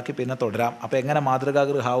എടുത്തത്. ബാക്കി പിന്നെ തുടരാം. അപ്പോൾ എങ്ങനെ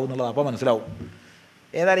മാതൃകാഗൃഹാവും എന്നുള്ളത് അപ്പോൾ മനസ്സിലാവും.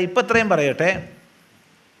 ഏതായാലും ഇപ്പം ഇത്രയും പറയട്ടെ.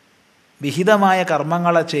 വിഹിതമായ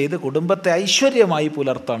കർമ്മങ്ങളെ ചെയ്ത് കുടുംബത്തെ ഐശ്വര്യമായി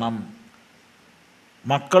പുലർത്തണം,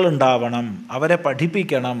 മക്കളുണ്ടാവണം, അവരെ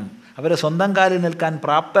പഠിപ്പിക്കണം, അവരെ സ്വന്തം കാലിൽ നിൽക്കാൻ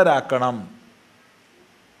പ്രാപ്തരാക്കണം.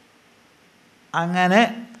 അങ്ങനെ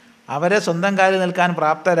അവരെ സ്വന്തം കാലിൽ നിൽക്കാൻ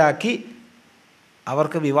പ്രാപ്തരാക്കി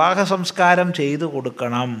അവർക്ക് വിവാഹ സംസ്കാരം ചെയ്തു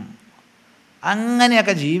കൊടുക്കണം.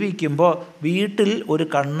 അങ്ങനെയൊക്കെ ജീവിക്കുമ്പോൾ വീട്ടിൽ ഒരു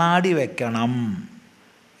കണ്ണാടി വയ്ക്കണം.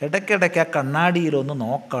 ഇടയ്ക്കിടയ്ക്ക് ആ കണ്ണാടിയിലൊന്ന്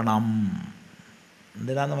നോക്കണം.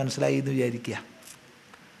 എന്തിനാന്ന് മനസ്സിലായി എന്ന് വിചാരിക്കുക.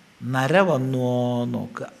 നര വന്നുവോ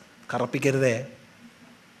നോക്കുക, കറപ്പിക്കരുതേ.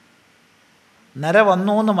 നര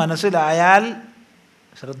വന്നു എന്ന് മനസ്സിലായാൽ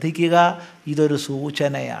ശ്രദ്ധിക്കുക, ഇതൊരു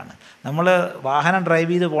സൂചനയാണ്. നമ്മൾ വാഹനം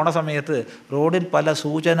ഡ്രൈവ് ചെയ്ത് പോണ സമയത്ത് റോഡിൽ പല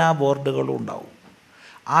സൂചനാ ബോർഡുകളും ഉണ്ടാവും.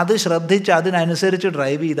 അത് ശ്രദ്ധിച്ച് അതിനനുസരിച്ച്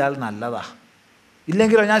ഡ്രൈവ് ചെയ്താൽ നല്ലതാണ്.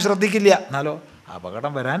 ഇല്ലെങ്കിലോ ഞാൻ ശ്രദ്ധിക്കില്ല, എന്നാലോ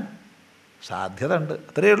അപകടം വരാൻ സാധ്യത ഉണ്ട്.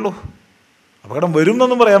 അത്രയേ ഉള്ളൂ. അപകടം വരും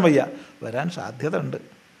എന്നൊന്നും പറയാൻ വയ്യ, വരാൻ സാധ്യത ഉണ്ട്.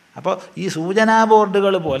 അപ്പോൾ ഈ സൂചനാ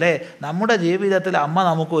ബോർഡുകൾ പോലെ നമ്മുടെ ജീവിതത്തിൽ അമ്മ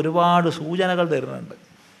നമുക്ക് ഒരുപാട് സൂചനകൾ തരുന്നുണ്ട്.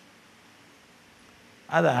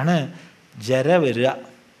 അതാണ് ജര വരിക,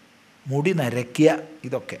 മുടി നരയ്ക്കുക,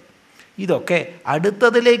 ഇതൊക്കെ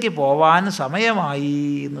അടുത്തതിലേക്ക് പോവാൻ സമയമായി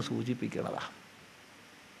എന്ന് സൂചിപ്പിക്കുന്നതാണ്.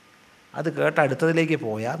 അത് കേട്ട് അടുത്തതിലേക്ക്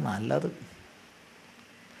പോയാൽ നല്ലത്.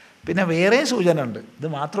 പിന്നെ വേറെയും സൂചന ഉണ്ട്. ഇത്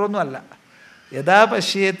മാത്രമൊന്നുമല്ല. യഥാ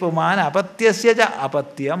പശ്യേത് പുമാൻ അപത്യസ്യ ച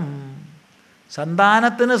അപത്യം.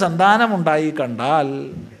 സന്താനത്തിന് സന്താനമുണ്ടായി കണ്ടാൽ,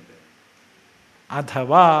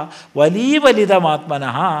 അഥവാ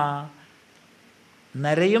വലീവലിതമാത്മനഃ,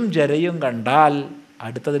 നരയും ജരയും കണ്ടാൽ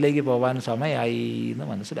അടുത്തതിലേക്ക് പോകാൻ സമയമായി എന്ന്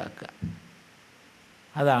മനസ്സിലാക്കുക.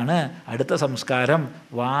 അതാണ് അടുത്ത സംസ്കാരം,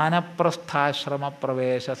 വാനപ്രസ്ഥാശ്രമ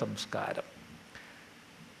പ്രവേശ സംസ്കാരം.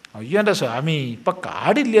 അയ്യോ എൻ്റെ സ്വാമി, ഇപ്പം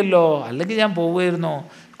കാടില്ലല്ലോ, അല്ലെങ്കിൽ ഞാൻ പോവുമായിരുന്നു.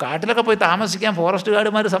 കാട്ടിലൊക്കെ പോയി താമസിക്കാൻ ഫോറസ്റ്റ്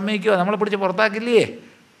ഗാർഡുമാർ സമ്മതിക്കുമോ? നമ്മളെ പിടിച്ച് പുറത്താക്കില്ലേ?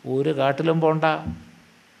 ഒരു കാട്ടിലും പോണ്ട,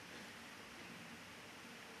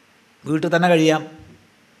 വീട്ടിൽ തന്നെ കഴിയാം,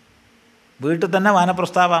 വീട്ടിൽ തന്നെ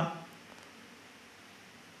വാനപ്രസ്ഥാവാം.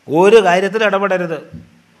 ഒരു കാര്യത്തിൽ ഇടപെടരുത്.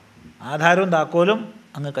 ആധാരവും താക്കോലും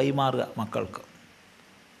അങ്ങ് കൈമാറുക മക്കൾക്ക്.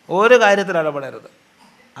 ഒരു കാര്യത്തിൽ ഇടപെടരുത്.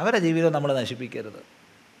 അവരുടെ ജീവിതം നമ്മൾ നശിപ്പിക്കരുത്.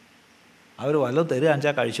 അവർ വല്ലതും തരുക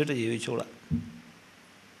അഞ്ചാൽ കഴിച്ചിട്ട് ജീവിച്ചോളാം.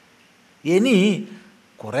 ഇനി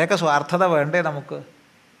കുറേയൊക്കെ സ്വാർത്ഥത വേണ്ടേ നമുക്ക്?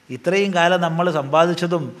 ഇത്രയും കാലം നമ്മൾ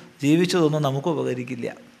സമ്പാദിച്ചതും ജീവിച്ചതൊന്നും നമുക്ക് ഉപകരിക്കില്ല.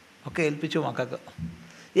 ഒക്കെ ഏൽപ്പിച്ചു മക്കൾക്ക്.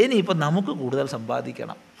 ഇനിയിപ്പോൾ നമുക്ക് കൂടുതൽ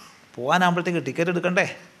സമ്പാദിക്കണം. പോകാനാകുമ്പോഴത്തേക്ക് ടിക്കറ്റ് എടുക്കണ്ടേ?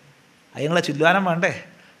 അതിങ്ങളെ ചില്ലാനം വേണ്ടേ?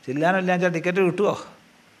 ചില്ലാനം ഇല്ലാച്ചാൽ ടിക്കറ്റ് കിട്ടുമോ?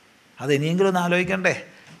 അത് ഇനിയെങ്കിലും ഒന്ന് ആലോചിക്കണ്ടേ?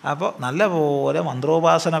 അപ്പോൾ നല്ല പോലെ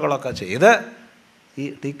മന്ത്രോപാസനകളൊക്കെ ചെയ്ത് ഈ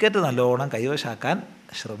ടിക്കറ്റ് നല്ലോണം കൈവശാക്കാൻ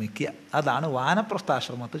ശ്രമിക്കുക. അതാണ്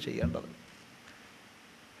വാനപ്രസ്ഥാശ്രമത്തിൽ ചെയ്യേണ്ടത്.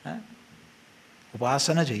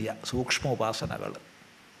 ഉപാസന ചെയ്യുക, സൂക്ഷ്മ ഉപാസനകൾ.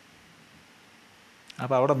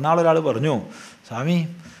 അപ്പോൾ അവിടെ ഇന്നാളൊരാൾ പറഞ്ഞു, സ്വാമി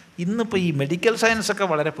ഇന്നിപ്പോൾ ഈ മെഡിക്കൽ സയൻസൊക്കെ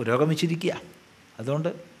വളരെ പുരോഗമിച്ചിരിക്കുക.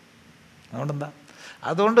 അതുകൊണ്ടെന്താ?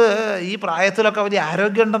 അതുകൊണ്ട് ഈ പ്രായത്തിലൊക്കെ വലിയ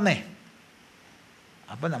ആരോഗ്യം ഉണ്ടെന്നേ.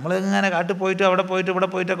 അപ്പം നമ്മളിങ്ങനെ കാട്ടിൽ പോയിട്ട് അവിടെ പോയിട്ട് ഇവിടെ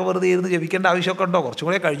പോയിട്ടൊക്കെ വെറുതെ ഇരുന്ന് ജപിക്കേണ്ട ആവശ്യമൊക്കെ ഉണ്ടോ? കുറച്ചും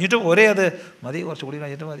കൂടി കഴിഞ്ഞിട്ട് പോരേ? അത് മതി, കുറച്ചും കൂടി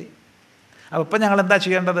കഴിഞ്ഞിട്ട് മതി. അപ്പോൾ ഇപ്പം ഞങ്ങളെന്താ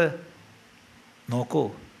ചെയ്യേണ്ടത്? നോക്കൂ,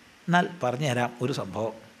 എന്നാൽ പറഞ്ഞുതരാം ഒരു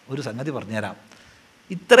സംഭവം, ഒരു സംഗതി പറഞ്ഞുതരാം.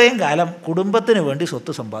 ഇത്രയും കാലം കുടുംബത്തിന് വേണ്ടി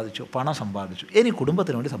സ്വത്ത് സമ്പാദിച്ചു, പണം സമ്പാദിച്ചു. ഇനി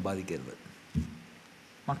കുടുംബത്തിന് വേണ്ടി സമ്പാദിക്കരുത്.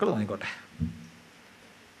 മക്കൾ നോക്കിക്കോട്ടെ.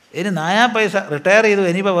 ഇനി 4 പൈസ റിട്ടയർ ചെയ്തു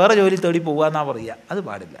ഇനിയിപ്പോൾ വേറെ ജോലി തേടി പോകാമെന്നാണ് പറയുക. അത്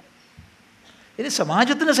പാടില്ല. ഇനി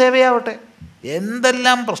സമാജത്തിന് സേവയാവട്ടെ.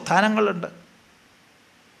 എന്തെല്ലാം പ്രസ്ഥാനങ്ങളുണ്ട്.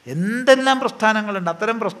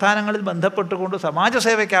 അത്തരം പ്രസ്ഥാനങ്ങളിൽ ബന്ധപ്പെട്ടുകൊണ്ട്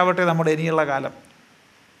സമാജസേവയ്ക്കാവട്ടെ നമ്മുടെ ഇനിയുള്ള കാലം.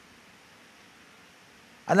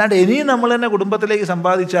 അല്ലാണ്ട് ഇനിയും നമ്മൾ തന്നെ കുടുംബത്തിലേക്ക്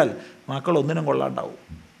സമ്പാദിച്ചാൽ മക്കൾ ഒന്നിനും കൊള്ളാണ്ടാവും.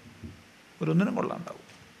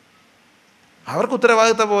 അവർക്ക്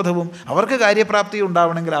ഉത്തരവാദിത്വ ബോധവും അവർക്ക് കാര്യപ്രാപ്തിയും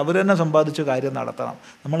ഉണ്ടാവണമെങ്കിൽ അവർ തന്നെ സമ്പാദിച്ച് കാര്യം നടത്തണം.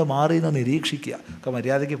 നമ്മൾ മാറി നിന്ന് നിരീക്ഷിക്കുക, ഒക്കെ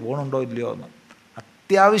മര്യാദയ്ക്ക് പോകണുണ്ടോ ഇല്ലയോ എന്ന്.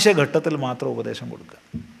 അത്യാവശ്യ ഘട്ടത്തിൽ മാത്രം ഉപദേശം കൊടുക്കുക.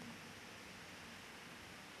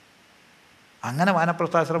 അങ്ങനെ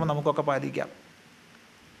വാനപ്രസ്ഥാശ്രമം നമുക്കൊക്കെ പാലിക്കാം.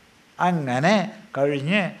 അങ്ങനെ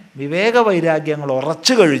കഴിഞ്ഞ് വിവേകവൈരാഗ്യങ്ങൾ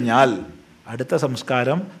ഉറച്ചു കഴിഞ്ഞാൽ അടുത്ത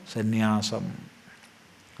സംസ്കാരം സന്യാസം.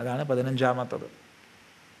 അതാണ് 15ാമത്തത്.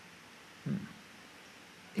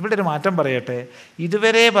 ഇവിടെ ഒരു മാറ്റം പറയട്ടെ.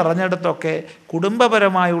 ഇതുവരെ പറഞ്ഞിടത്തൊക്കെ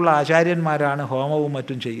കുടുംബപരമായുള്ള ആചാര്യന്മാരാണ് ഹോമവും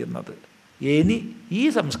മറ്റും ചെയ്യുന്നത്. ഇനി ഈ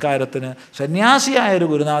സംസ്കാരത്തിന് സന്യാസിയായൊരു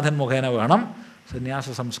ഗുരുനാഥൻ മുഖേന വേണം സന്യാസ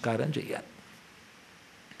സംസ്കാരം ചെയ്യാൻ.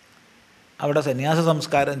 അവിടെ സന്യാസ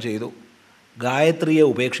സംസ്കാരം ചെയ്തു. ഗായത്രിയെ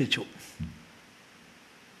ഉപേക്ഷിച്ചു.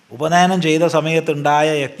 ഉപനയനം ചെയ്ത സമയത്തുണ്ടായ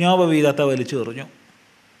യജ്ഞോപവീതത്തെ വലിച്ചു എറിഞ്ഞു.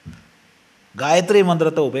 ഗായത്രി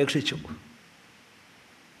മന്ത്രത്തെ ഉപേക്ഷിച്ചു.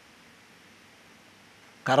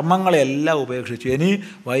 കർമ്മങ്ങളെല്ലാം ഉപേക്ഷിച്ചു. ഇനി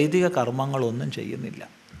വൈദിക കർമ്മങ്ങളൊന്നും ചെയ്യുന്നില്ല.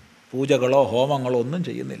 പൂജകളോ ഹോമങ്ങളോ ഒന്നും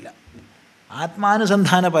ചെയ്യുന്നില്ല.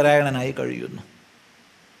 ആത്മാനുസന്ധാന പരായണനായി കഴിയുന്നു.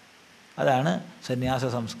 അതാണ് സന്യാസ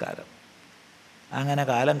സംസ്കാരം. അങ്ങനെ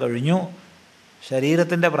കാലം കഴിഞ്ഞു.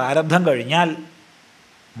 ശരീരത്തിൻ്റെ പ്രാരബ്ധം കഴിഞ്ഞാൽ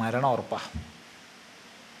മരണം ഉറപ്പാണ്.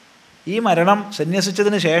 ഈ മരണം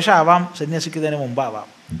സന്യസിച്ചതിന് ശേഷമാവാം, സന്യസിക്കുന്നതിന് മുമ്പാവാം.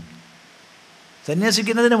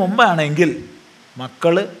 സന്യസിക്കുന്നതിന് മുമ്പാണെങ്കിൽ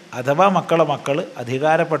മക്കൾ അഥവാ മക്കളെ മക്കൾ,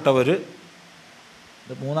 അധികാരപ്പെട്ടവർ,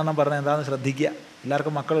 ഇത് 3 പറഞ്ഞാൽ എന്താണെന്ന് ശ്രദ്ധിക്കുക.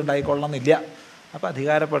 എല്ലാവർക്കും മക്കളുണ്ടായിക്കൊള്ളണമെന്നില്ല. അപ്പോൾ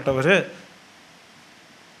അധികാരപ്പെട്ടവർ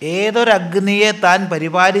ഏതൊരഗ്നിയെ താൻ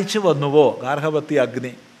പരിപാലിച്ചു വന്നുവോ, ഗാർഹപത്യ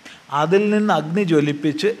അഗ്നി, അതിൽ നിന്ന് അഗ്നി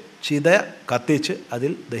ജ്വലിപ്പിച്ച് ചിത കത്തിച്ച്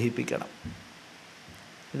അതിൽ ദഹിപ്പിക്കണം.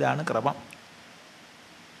 ഇതാണ് ക്രമം.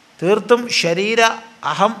 തീർത്തും ശരീര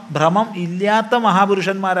അഹം ഭ്രമം ഇല്ലാത്ത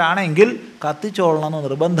മഹാപുരുഷന്മാരാണെങ്കിൽ കത്തിച്ചോളണമെന്ന്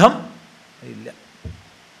നിർബന്ധം ഇല്ല.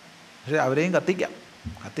 പക്ഷെ അവരെയും കത്തിക്കാം,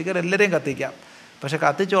 കത്തിക്കരെല്ലാവരെയും കത്തിക്കാം. പക്ഷെ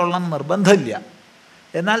കത്തിച്ചോളണമെന്ന് നിർബന്ധമില്ല.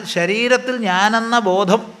 എന്നാൽ ശരീരത്തിൽ ഞാനെന്ന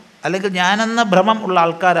ബോധം അല്ലെങ്കിൽ ഞാനെന്ന ഭ്രമം ഉള്ള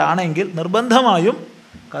ആൾക്കാരാണെങ്കിൽ നിർബന്ധമായും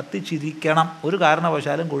കത്തിച്ചിരിക്കണം. ഒരു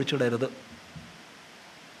കാരണവശാലും കുഴിച്ചിടരുത്.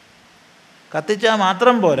 കത്തിച്ചാൽ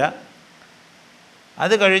മാത്രം പോരാ,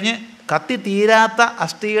 അത് കഴിഞ്ഞ് കത്തി തീരാത്ത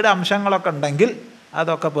അസ്ഥിയുടെ അംശങ്ങളൊക്കെ ഉണ്ടെങ്കിൽ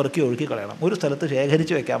അതൊക്കെ പെറുക്കി ഒഴുക്കി കളയണം. ഒരു സ്ഥലത്ത്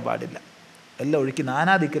ശേഖരിച്ച് വെക്കാൻ പാടില്ല. എല്ലാം ഒഴുക്കി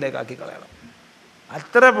നാനാദിക്കിലേക്കാക്കി കളയണം.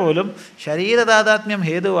 അത്ര പോലും ശരീരതാതാത്മ്യം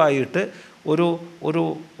ഹേതുവായിട്ട് ഒരു ഒരു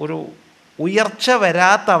ഒരു ഉയർച്ച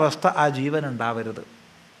വരാത്ത അവസ്ഥ ആ ജീവൻ ഉണ്ടാവരുത്.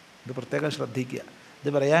 ഇത് പ്രത്യേകം ശ്രദ്ധിക്കുക. ഇത്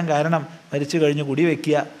പറയാൻ കാരണം മരിച്ചു കഴിഞ്ഞ് കുടി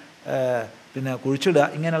വയ്ക്കുക, പിന്നെ കുഴിച്ചിടുക,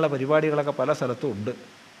 ഇങ്ങനെയുള്ള പരിപാടികളൊക്കെ പല സ്ഥലത്തും ഉണ്ട്.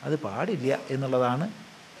 അത് പാടില്ല എന്നുള്ളതാണ്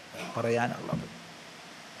പറയാനുള്ളത്.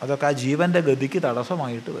 അതൊക്കെ ആ ജീവൻ്റെ ഗതിക്ക്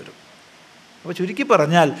തടസ്സമായിട്ട് വരും. അപ്പോൾ ചുരുക്കി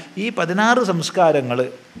പറഞ്ഞാൽ ഈ 16 സംസ്കാരങ്ങൾ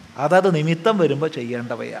അതത് നിമിത്തം വരുമ്പോൾ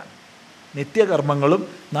ചെയ്യേണ്ടവയാണ്. നിത്യകർമ്മങ്ങളും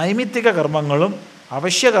നൈമിത്തിക കർമ്മങ്ങളും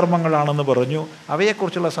അവശ്യകർമ്മങ്ങളാണെന്ന് പറഞ്ഞു.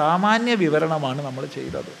 അവയെക്കുറിച്ചുള്ള സാമാന്യ വിവരണമാണ് നമ്മൾ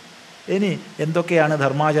ചെയ്തത്. ഇനി എന്തൊക്കെയാണ്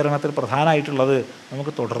ധർമാചരണത്തിൽ പ്രധാനമായിട്ടുള്ളത്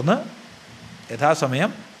നമുക്ക് തുടർന്ന്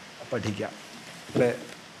യഥാസമയം പഠിക്കാം. അല്ലേ?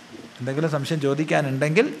 എന്തെങ്കിലും സംശയം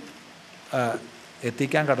ചോദിക്കാനുണ്ടെങ്കിൽ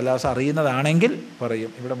എത്തിക്കാൻ കടലാസ് അറിയുന്നതാണെങ്കിൽ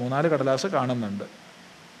പറയും. ഇവിടെ 3-4 കടലാസ് കാണുന്നുണ്ട്.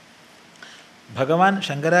 ഭഗവാൻ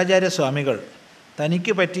ശങ്കരാചാര്യ സ്വാമികൾ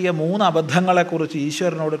തനിക്ക് പറ്റിയ 3 അബദ്ധങ്ങളെക്കുറിച്ച്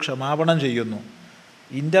ഈശ്വരനോട് ക്ഷമാപണം ചെയ്യുന്നു.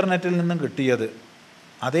 ഇൻ്റർനെറ്റിൽ നിന്നും കിട്ടിയത്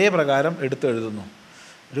അതേ പ്രകാരം എടുത്തെഴുതുന്നു.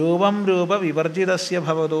 രൂപം രൂപ വിവർജിതസ്യ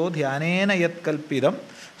ഭവതോ ധ്യാനേന യത് കൽപ്പിതം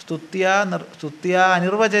സ്തുത്യാ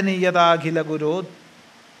അനിർവചനീയതാഖില ഗുരോ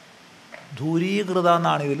ധൂരീകൃത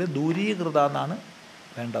എന്നാണ്. ഇതിൽ ധൂരീകൃത എന്നാണ്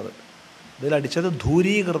വേണ്ടത്. ഇതിലടിച്ചത്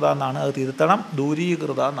ധൂരീകൃത എന്നാണ്. അത് തിരുത്തണം,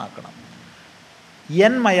 ധൂരീകൃത എന്നാക്കണം.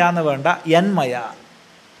 യന്മയ എന്ന് വേണ്ട, യന്മയ.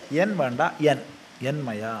 യൻ വേണ്ട,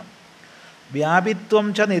 യന്മയ. വ്യാപിത്വം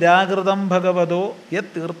ച നിരാകൃതം ഭഗവതോ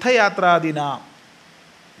യത് തീർത്ഥയാത്രാദിന.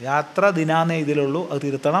 യാത്രദിനാന്നേ ഇതിലുള്ളൂ, അത്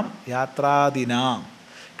തിരുത്തണം, യാത്രാദിന.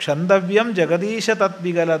 ക്ഷന്തവ്യം ജഗദീശ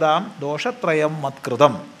തദ്വികലതാം ദോഷത്രയം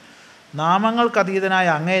മത്കൃതം. നാമങ്ങൾക്കതീതനായ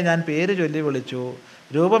അങ്ങയെ ഞാൻ പേര് ചൊല്ലി വിളിച്ചു,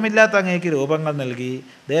 രൂപമില്ലാത്ത അങ്ങയ്ക്ക് രൂപങ്ങൾ നൽകി,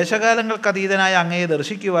 ദേശകാലങ്ങൾക്കതീതനായ അങ്ങയെ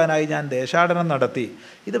ദർശിക്കുവാനായി ഞാൻ ദേശാടനം നടത്തി.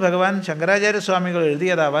 ഇത് ഭഗവാൻ ശങ്കരാചാര്യസ്വാമികൾ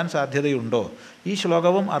എഴുതിയതാവാൻ സാധ്യതയുണ്ടോ? ഈ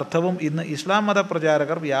ശ്ലോകവും അർത്ഥവും ഇന്ന് ഇസ്ലാം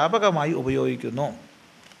മതപ്രചാരകർ വ്യാപകമായി ഉപയോഗിക്കുന്നു.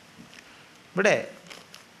 ഇവിടെ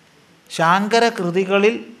ശാങ്കര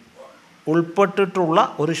കൃതികളിൽ ഉൾപ്പെട്ടിട്ടുള്ള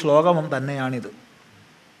ഒരു ശ്ലോകം തന്നെയാണിത്.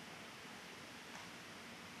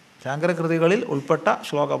 ശാങ്കരകൃതികളിൽ ഉൾപ്പെട്ട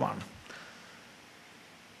ശ്ലോകമാണ്.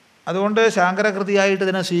 അതുകൊണ്ട് ശാങ്കരകൃതിയായിട്ട്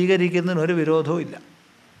ഇതിനെ സ്വീകരിക്കുന്നതിന് ഒരു വിരോധവും ഇല്ല.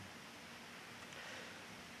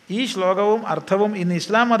 ഈ ശ്ലോകവും അർത്ഥവും ഇന്ന്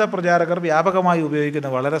ഇസ്ലാം മതപ്രചാരകർ വ്യാപകമായി ഉപയോഗിക്കുന്നു.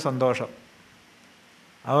 വളരെ സന്തോഷം.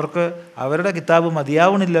 അവർക്ക് അവരുടെ കിതാബ്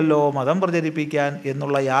മതിയാവണില്ലല്ലോ മതം പ്രചരിപ്പിക്കാൻ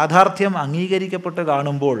എന്നുള്ള യാഥാർത്ഥ്യം അംഗീകരിക്കപ്പെട്ട്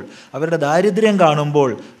കാണുമ്പോൾ, അവരുടെ ദാരിദ്ര്യം കാണുമ്പോൾ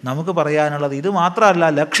നമുക്ക് പറയാനുള്ളത് ഇത് മാത്രമല്ല,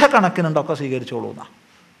 ലക്ഷക്കണക്കിനുണ്ടൊക്കെ സ്വീകരിച്ചോളൂ എന്നാ.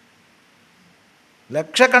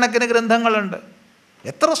 ലക്ഷക്കണക്കിന് ഗ്രന്ഥങ്ങളുണ്ട്.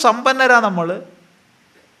 എത്ര സമ്പന്നരാ നമ്മൾ.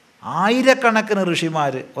 ആയിരക്കണക്കിന്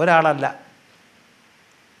ഋഷിമാർ, ഒരാളല്ല.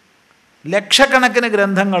 ലക്ഷക്കണക്കിന്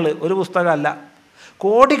ഗ്രന്ഥങ്ങൾ, ഒരു പുസ്തകമല്ല.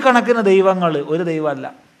 കോടിക്കണക്കിന് ദൈവങ്ങൾ, ഒരു ദൈവമല്ല.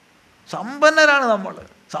 സമ്പന്നരാണ് നമ്മൾ.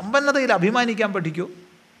 സമ്പന്നതയിൽ അഭിമാനിക്കാൻ പഠിക്കൂ.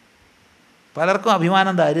 പലർക്കും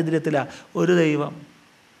അഭിമാനം ദാരിദ്ര്യത്തിലാണ്. ഒരു ദൈവം,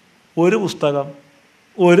 ഒരു പുസ്തകം,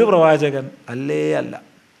 ഒരു പ്രവാചകൻ, അല്ലേ അല്ല.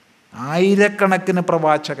 ആയിരക്കണക്കിന്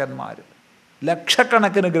പ്രവാചകന്മാർ,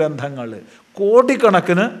 ലക്ഷക്കണക്കിന് ഗ്രന്ഥങ്ങൾ,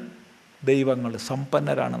 കോടിക്കണക്കിന് ദൈവങ്ങൾ.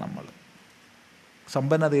 സമ്പന്നരാണ് നമ്മൾ.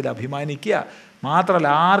 സമ്പന്നതയിൽ അഭിമാനിക്കുക മാത്രമല്ല,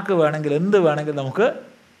 ആർക്ക് വേണമെങ്കിൽ എന്ത് വേണമെങ്കിൽ നമുക്ക്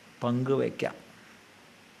പങ്കുവയ്ക്കാം.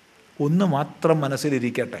 ഒന്ന് മാത്രം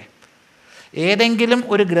മനസ്സിലിരിക്കട്ടെ, ഏതെങ്കിലും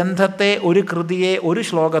ഒരു ഗ്രന്ഥത്തെ, ഒരു കൃതിയെ, ഒരു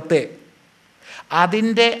ശ്ലോകത്തെ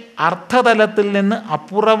അതിൻ്റെ അർത്ഥതലത്തിൽ നിന്ന്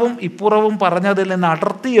അപ്പുറവും ഇപ്പുറവും പറഞ്ഞതിൽ നിന്ന്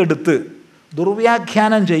അടർത്തിയെടുത്ത്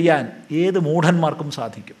ദുർവ്യാഖ്യാനം ചെയ്യാൻ ഏത് മൂഢന്മാർക്കും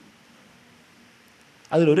സാധിക്കും.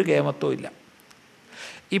 അതിലൊരു കേമത്വവും ഇല്ല.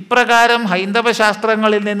 ഇപ്രകാരം ഹൈന്ദവ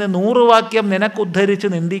ശാസ്ത്രങ്ങളിൽ നിന്ന് 100 വാക്യം നിനക്കുദ്ധരിച്ച്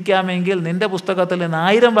നിന്ദിക്കാമെങ്കിൽ നിൻ്റെ പുസ്തകത്തിൽ നിന്ന്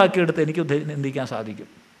 1000 വാക്യം എടുത്ത് എനിക്ക് നിന്ദിക്കാൻ സാധിക്കും.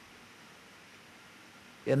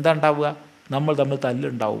 എന്താ ഉണ്ടാവുക? നമ്മൾ തമ്മിൽ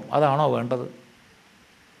തല്ലുണ്ടാവും. അതാണോ വേണ്ടത്?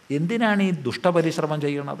 എന്തിനാണ് ഈ ദുഷ്ടപരിശ്രമം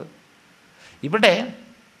ചെയ്യണത്? ഇവിടെ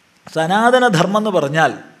സനാതനധർമ്മം എന്ന്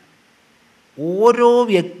പറഞ്ഞാൽ ഓരോ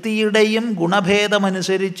വ്യക്തിയുടെയും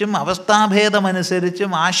ഗുണഭേദമനുസരിച്ചും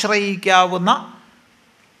അവസ്ഥാഭേദമനുസരിച്ചും ആശ്രയിക്കാവുന്ന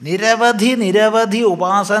നിരവധി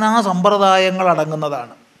ഉപാസനാ സമ്പ്രദായങ്ങൾ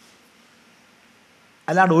അടങ്ങുന്നതാണ്.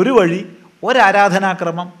 അല്ലാണ്ട് ഒരു വഴി,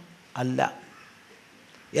 ഒരാരാധനാക്രമം അല്ല.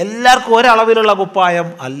 എല്ലാവർക്കും ഒരളവിലുള്ള കുപ്പായം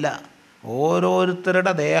അല്ല.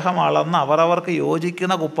 ഓരോരുത്തരുടെ ദേഹം അളന്ന് അവരവർക്ക്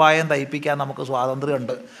യോജിക്കുന്ന കുപ്പായം തയ്പ്പിക്കാൻ നമുക്ക്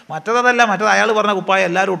സ്വാതന്ത്ര്യമുണ്ട്. മറ്റതല്ല, മറ്റത് അയാൾ പറഞ്ഞ കുപ്പായം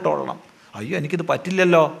എല്ലാവരും ഇട്ടോളണം. അയ്യോ എനിക്കിത്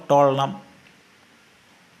പറ്റില്ലല്ലോ, ഇട്ടോളണം.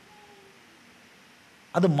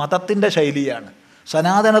 അത് മതത്തിൻ്റെ ശൈലിയാണ്.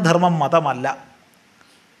 സനാതനധർമ്മം മതമല്ല,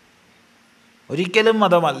 ഒരിക്കലും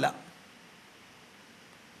മതമല്ല.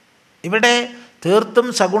 ഇവിടെ തീർത്തും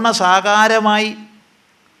സഗുണസാകാരമായി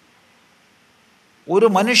ഒരു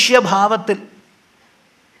മനുഷ്യഭാവത്തിൽ,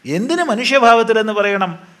 എന്തിന് മനുഷ്യഭാവത്തിലെന്ന്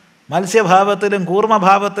പറയണം, മത്സ്യഭാവത്തിലും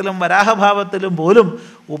കൂർമ്മഭാവത്തിലും വരാഹഭാവത്തിലും പോലും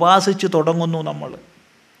ഉപാസിച്ചു തുടങ്ങുന്നു നമ്മൾ.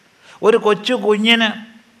 ഒരു കൊച്ചു കുഞ്ഞിന്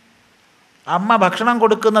അമ്മ ഭക്ഷണം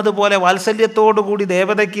കൊടുക്കുന്നത് പോലെ വാത്സല്യത്തോടുകൂടി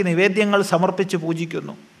ദേവതയ്ക്ക് നിവേദ്യങ്ങൾ സമർപ്പിച്ച്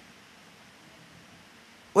പൂജിക്കുന്നു.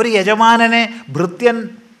 ഒരു യജമാനനെ ഭൃത്യൻ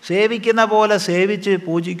സേവിക്കുന്ന പോലെ സേവിച്ച്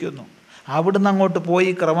പൂജിക്കുന്നു. അവിടുന്ന് അങ്ങോട്ട്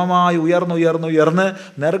പോയി ക്രമമായി ഉയർന്ന്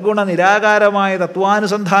നിർഗുണ നിരാകാരമായ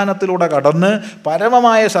തത്വാനുസന്ധാനത്തിലൂടെ കടന്ന്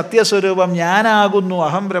പരമമായ സത്യസ്വരൂപം ഞാനാകുന്നു,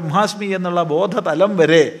 അഹം ബ്രഹ്മാസ്മി എന്നുള്ള ബോധതലം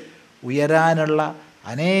വരെ ഉയരാനുള്ള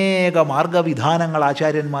അനേക മാർഗവിധാനങ്ങൾ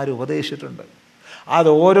ആചാര്യന്മാർ ഉപദേശിച്ചിട്ടുണ്ട്.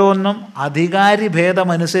 അതോരോന്നും അധികാരി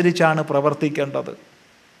ഭേദമനുസരിച്ചാണ് പ്രവർത്തിക്കേണ്ടത്.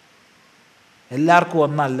 എല്ലാവർക്കും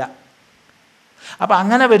ഒന്നല്ല. അപ്പം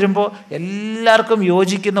അങ്ങനെ വരുമ്പോൾ എല്ലാവർക്കും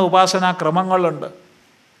യോജിക്കുന്ന ഉപാസനാ ക്രമങ്ങളുണ്ട്.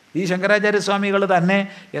 ഈ ശങ്കരാചാര്യസ്വാമികൾ തന്നെ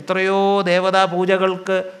എത്രയോ ദേവതാ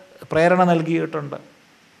പൂജകൾക്ക് പ്രേരണ നൽകിയിട്ടുണ്ട്.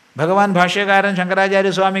 ഭഗവാൻ ഭാഷ്യകാരൻ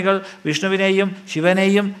ശങ്കരാചാര്യസ്വാമികൾ വിഷ്ണുവിനെയും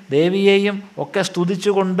ശിവനെയും ദേവിയെയും ഒക്കെ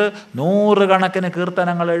സ്തുതിച്ചുകൊണ്ട് 100 കണക്കിന്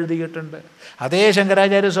കീർത്തനങ്ങൾ എഴുതിയിട്ടുണ്ട്. അതേ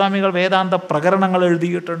ശങ്കരാചാര്യസ്വാമികൾ വേദാന്ത പ്രകരണങ്ങൾ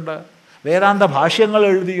എഴുതിയിട്ടുണ്ട്, വേദാന്ത ഭാഷ്യങ്ങൾ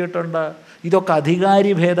എഴുതിയിട്ടുണ്ട്. ഇതൊക്കെ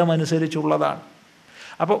അധികാരി ഭേദമനുസരിച്ചുള്ളതാണ്.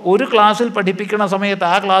 അപ്പോൾ ഒരു ക്ലാസ്സിൽ പഠിപ്പിക്കുന്ന സമയത്ത്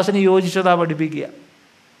ആ ക്ലാസ്സിന് യോജിച്ചതാ പഠിപ്പിക്കുക.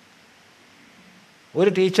 ഒരു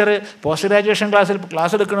ടീച്ചർ പോസ്റ്റ് ഗ്രാജുവേഷൻ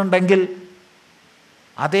ക്ലാസ് എടുക്കുന്നുണ്ടെങ്കിൽ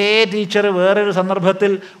അതേ ടീച്ചർ വേറൊരു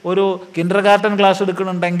സന്ദർഭത്തിൽ ഒരു കിൻഡർ ഗാർട്ടൻ ക്ലാസ്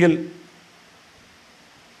എടുക്കുന്നുണ്ടെങ്കിൽ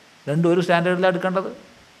രണ്ടും ഒരു സ്റ്റാൻഡേർഡിലാണ് എടുക്കേണ്ടത്.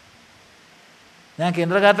 ഞാൻ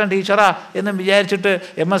കിൻഡർ ഗാർട്ടൻ ടീച്ചറാ എന്ന് വിചാരിച്ചിട്ട്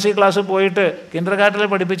MSc ക്ലാസ് പോയിട്ട് കിൻഡർ ഗാർട്ടനിൽ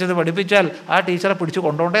പഠിപ്പിച്ചാൽ ആ ടീച്ചറെ പിടിച്ച്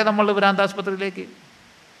കൊണ്ടുപോണ്ടേ നമ്മൾ ഭ്രാന്താസ്പത്രിയിലേക്ക്.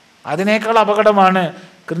 അതിനേക്കാൾ അപകടമാണ്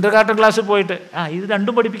കിൻഡർ ഗാർട്ടൻ ക്ലാസ്സിൽ പോയിട്ട് ഇത്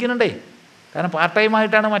രണ്ടും പഠിപ്പിക്കുന്നുണ്ടേ. കാരണം പാർട്ട്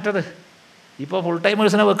ടൈമായിട്ടാണ് മറ്റത്. ഇപ്പോൾ ഫുൾ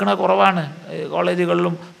ടൈമേഴ്സിനെ വെക്കണ കുറവാണ്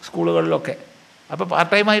കോളേജുകളിലും സ്കൂളുകളിലൊക്കെ. അപ്പോൾ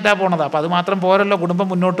പാർട്ട് ടൈമായിട്ടാണ് പോണത്. അപ്പോൾ അത് മാത്രം പോരല്ലോ കുടുംബം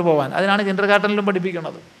മുന്നോട്ട് പോകാൻ. അതിനാണ് കിൻഡർ ഗാർട്ടനിലും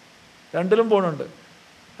പഠിപ്പിക്കുന്നത്. രണ്ടിലും പോകുന്നുണ്ട്.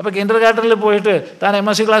 അപ്പോൾ കിൻഡർ ഗാർട്ടനിൽ പോയിട്ട് താൻ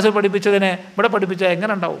MSc ക്ലാസ്സിൽ പഠിപ്പിച്ചതിനെ ഇവിടെ പഠിപ്പിച്ചാൽ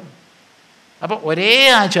എങ്ങനെ ഉണ്ടാവും? അപ്പോൾ ഒരേ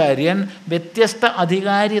ആചാര്യൻ വ്യത്യസ്ത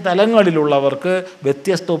അധികാരി തലങ്ങളിലുള്ളവർക്ക്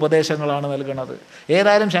വ്യത്യസ്ത ഉപദേശങ്ങളാണ് നൽകുന്നത്.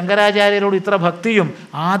 ഏതായാലും ശങ്കരാചാര്യരോട് ഇത്ര ഭക്തിയും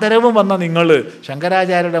ആദരവും വന്ന നിങ്ങൾ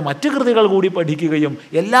ശങ്കരാചാര്യരുടെ മറ്റു കൃതികൾ കൂടി പഠിക്കുകയും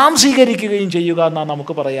എല്ലാം സ്വീകരിക്കുകയും ചെയ്യുക എന്നാണ്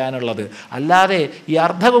നമുക്ക് പറയാനുള്ളത്. അല്ലാതെ ഈ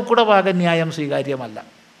അർദ്ധകുക്കുടഭാഗന്യായം സ്വീകാര്യമല്ല.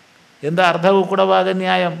 എന്താ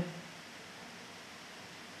അർദ്ധകുക്കുടഭാഗന്യായം?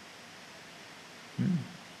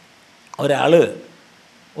 ഒരാൾ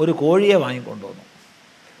ഒരു കോഴിയെ വാങ്ങിക്കൊണ്ടുവന്നു.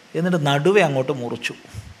 എന്നിട്ട് നടുവെ അങ്ങോട്ട് മുറിച്ചു,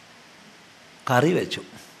 കറി വെച്ചു.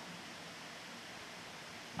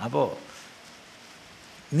 അപ്പോൾ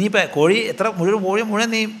നീ ഇപ്പം കോഴി മുഴുവൻ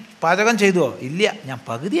നീ പാചകം ചെയ്തുവോ? ഇല്ല, ഞാൻ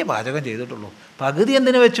പകുതിയെ പാചകം ചെയ്തിട്ടുള്ളൂ. പകുതി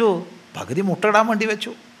എന്തിനു വെച്ചു? പകുതി മുട്ടയിടാൻ വേണ്ടി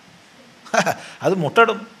വെച്ചു. അത്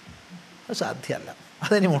മുട്ടയിടും, അത് സാധ്യമല്ല,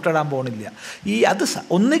 അതിന് മുട്ടയിടാൻ പോകണില്ല.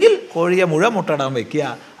 ഒന്നുകിൽ കോഴിയെ മുഴുവൻ മുട്ടയിടാൻ വയ്ക്കുക,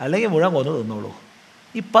 അല്ലെങ്കിൽ മുഴുവൻ കൊന്നു തിന്നോളൂ.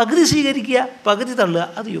 ഈ പകുതി സ്വീകരിക്കുക, പകുതി തള്ളുക,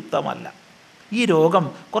 അത് യുക്തമല്ല. ഈ രോഗം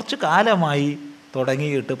കുറച്ച് കാലമായി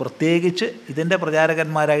തുടങ്ങിയിട്ട് പ്രത്യേകിച്ച് ഇതിൻ്റെ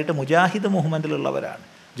പ്രചാരകന്മാരായിട്ട് മുജാഹിദ് മൂവ്മെൻറ്റിലുള്ളവരാണ്,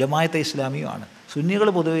 ജമാഅത്തെ ഇസ്ലാമിയുമാണ്. സുന്നികൾ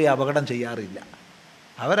പൊതുവെ അപകടം ചെയ്യാറില്ല.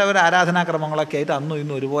 അവരവർ ആരാധനാക്രമങ്ങളൊക്കെ ആയിട്ട് അന്നും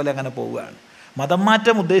ഇന്നും ഒരുപോലെ അങ്ങനെ പോവുകയാണ്. മതം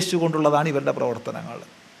മാറ്റം ഉദ്ദേശിച്ചു കൊണ്ടുള്ളതാണ് ഇവരുടെ പ്രവർത്തനങ്ങൾ.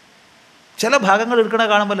 ചില ഭാഗങ്ങൾ എടുക്കണ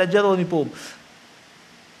കാണുമ്പോൾ ലജ്ജ തോന്നിപ്പോവും.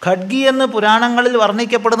 ഖഡ്ഗി എന്ന് പുരാണങ്ങളിൽ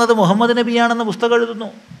വർണ്ണിക്കപ്പെടുന്നത് മുഹമ്മദ് നബിയാണെന്ന് പുസ്തകം എഴുതുന്നു.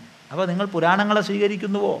 അപ്പോൾ നിങ്ങൾ പുരാണങ്ങളെ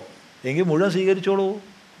സ്വീകരിക്കുന്നുവോ? എങ്കിൽ മുഴുവൻ സ്വീകരിച്ചോളൂ.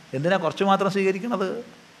 എന്തിനാ കുറച്ച് മാത്രം സ്വീകരിക്കണത്?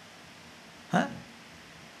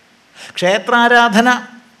 ക്ഷേത്രാരാധന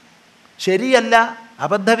ശരിയല്ല,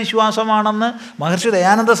 അബദ്ധവിശ്വാസമാണെന്ന് മഹർഷി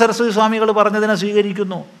ദയാനന്ദ സരസ്വതി സ്വാമികൾ പറഞ്ഞതിനെ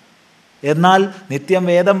സ്വീകരിക്കുന്നു. എന്നാൽ നിത്യം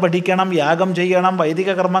വേദം പഠിക്കണം, യാഗം ചെയ്യണം, വൈദിക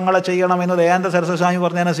കർമ്മങ്ങളെ ചെയ്യണം എന്ന് ദയാനന്ദ സരസ്വതി സ്വാമി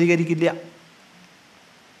പറഞ്ഞതിനെ സ്വീകരിക്കില്ല.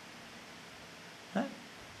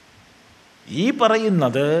 ഈ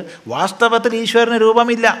പറയുന്നത് വാസ്തവത്തിൽ ഈശ്വരന്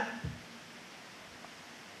രൂപമില്ല.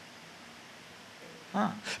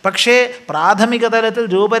 പക്ഷേ പ്രാഥമിക തലത്തിൽ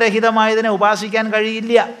രൂപരഹിതമായതിനെ ഉപാസിക്കാൻ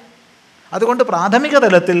കഴിയില്ല. അതുകൊണ്ട് പ്രാഥമിക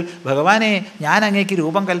തലത്തിൽ ഭഗവാനെ ഞാൻ അങ്ങേക്ക്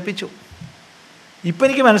രൂപം കൽപ്പിച്ചു, ഇപ്പം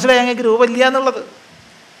എനിക്ക് മനസ്സിലായി അങ്ങേക്ക് രൂപമില്ല എന്നുള്ളത്.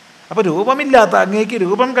 അപ്പോൾ രൂപമില്ലാത്ത അങ്ങേക്ക്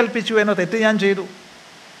രൂപം കൽപ്പിച്ചു എന്ന തെറ്റ് ഞാൻ ചെയ്തു.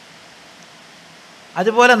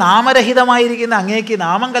 അതുപോലെ നാമരഹിതമായിരിക്കുന്ന അങ്ങേക്ക്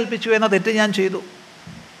നാമം കൽപ്പിച്ചു എന്ന തെറ്റ് ഞാൻ ചെയ്തു.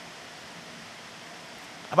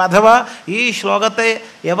 അപ്പം അഥവാ ഈ ശ്ലോകത്തെ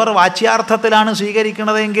എവർ വാച്യാർത്ഥത്തിലാണ്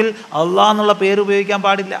സ്വീകരിക്കുന്നതെങ്കിൽ അള്ളാഹ് എന്നുള്ള പേര് ഉപയോഗിക്കാൻ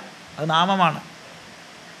പാടില്ല, അത് നാമമാണ്.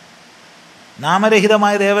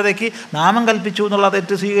 നാമരഹിതമായ ദേവതയ്ക്ക് നാമം കൽപ്പിച്ചു എന്നുള്ള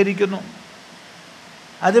തെറ്റ് സ്വീകരിക്കുന്നു.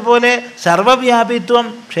 അതുപോലെ സർവവ്യാപിത്വം,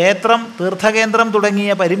 ക്ഷേത്രം, തീർത്ഥകേന്ദ്രം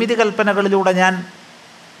തുടങ്ങിയ പരിമിതി കൽപ്പനകളിലൂടെ ഞാൻ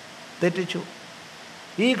തെറ്റിച്ചു.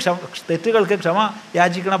 ഈ തെറ്റുകൾക്ക് ക്ഷമ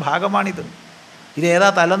യാചിക്കുന്ന ഭാഗമാണിത്. ഇതേതാ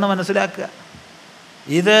തലെന്ന് മനസ്സിലാക്കുക.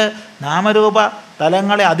 ഇത് നാമരൂപ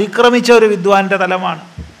തലങ്ങളെ അതിക്രമിച്ച ഒരു വിദ്വാൻ്റെ തലമാണ്.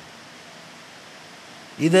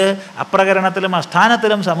 ഇത് അപ്രകരണത്തിലും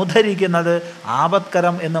അസ്ഥാനത്തിലും സമുദ്ധരിക്കുന്നത്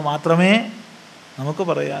ആപത്കരം എന്ന് മാത്രമേ നമുക്ക്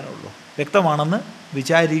പറയാനുള്ളൂ. വ്യക്തമാണെന്ന്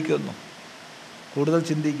വിചാരിക്കുന്നു. കൂടുതൽ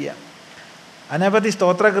ചിന്തിക്കുക. അനവധി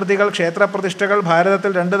സ്തോത്രകൃതികൾ, ക്ഷേത്രപ്രതിഷ്ഠകൾ,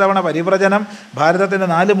 ഭാരതത്തിൽ 2 തവണ പരിവ്രജനം, ഭാരതത്തിൻ്റെ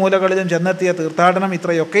 4 മൂലകളിലും ചെന്നെത്തിയ തീർത്ഥാടനം,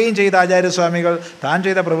 ഇത്രയൊക്കെയും ചെയ്ത ആചാര്യസ്വാമികൾ താൻ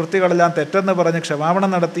ചെയ്ത പ്രവൃത്തികളെല്ലാം തെറ്റെന്ന് പറഞ്ഞ് ക്ഷമാപണം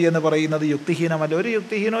നടത്തിയെന്ന് പറയുന്നത് യുക്തിഹീനമല്ല. ഒരു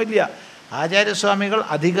യുക്തിഹീനവും ഇല്ല. ആചാര്യസ്വാമികൾ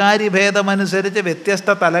അധികാരി ഭേദമനുസരിച്ച് വ്യത്യസ്ത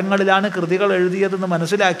തലങ്ങളിലാണ് കൃതികൾ എഴുതിയതെന്ന്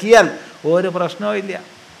മനസ്സിലാക്കിയാൽ ഒരു പ്രശ്നവും ഇല്ല.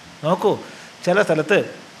 നോക്കൂ, ചില സ്ഥലത്ത്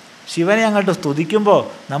ശിവനെ അങ്ങോട്ട് സ്തുതിക്കുമ്പോൾ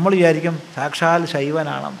നമ്മൾ വിചാരിക്കും സാക്ഷാൽ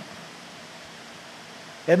ശൈവനാണെന്ന്.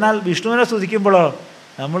 എന്നാൽ വിഷ്ണുവിനെ സ്തുതിക്കുമ്പോഴോ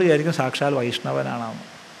നമ്മൾ വിചാരിക്കും സാക്ഷാൽ വൈഷ്ണവനാണെന്ന്.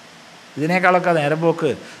 ഇതിനേക്കാളൊക്കെ നേരം പോക്ക്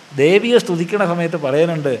ദേവിയെ സ്തുതിക്കുന്ന സമയത്ത്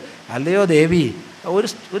പറയുന്നുണ്ട്, അല്ലയോ ദേവി,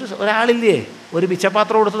 ഒരാളില്ലേ, ഒരു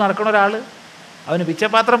പിച്ചപാത്രം കൊടുത്ത് നടക്കണ ഒരാൾ, അവന്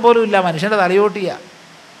പിച്ചപാത്രം പോലും ഇല്ല, മനുഷ്യൻ്റെ തലയോട്ടിയ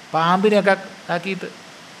പാമ്പിനെയൊക്കെ ആക്കിയിട്ട്.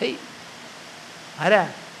 ഏയ് ആരാ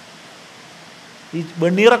ഈ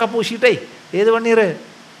വെണ്ണീറൊക്കെ പൂശിയിട്ടേ? ഏത് വെണ്ണീർ?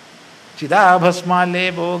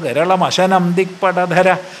 ചിതാഭസ്മാലേപോ ഗരളമശനം ദിക്പടധര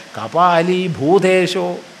കപാലി ഭൂതേശോ.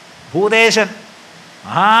 ഭൂതേശൻ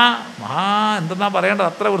മഹാ എന്തെന്നാ പറയേണ്ടത്,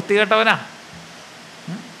 അത്ര വൃത്തികെട്ടവനാ.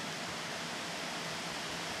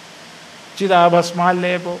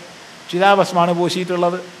 ചിതാഭസ്മാലേപോ, ചിതാഭസ്മാണ്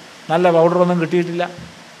പൂശിയിട്ടുള്ളത്, നല്ല പൗഡറൊന്നും കിട്ടിയിട്ടില്ല.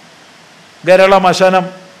 ഗരളമശനം,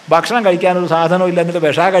 ഭക്ഷണം കഴിക്കാനൊരു സാധനവും ഇല്ല, എന്നിട്ട്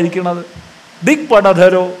വിഷ കഴിക്കണത്.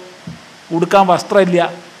 ദിക്പടധരോ, ഉടുക്കാൻ വസ്ത്രമില്ല.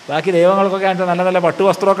 ബാക്കി ദൈവങ്ങൾക്കൊക്കെ ആയിട്ട് നല്ല നല്ല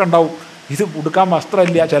പട്ടുവസ്ത്രമൊക്കെ ഉണ്ടാവും, ഇത് ഉടുക്കാൻ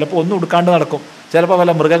വസ്ത്രമില്ല. ചിലപ്പോൾ ഒന്നും ഉടുക്കാണ്ട് നടക്കും, ചിലപ്പോൾ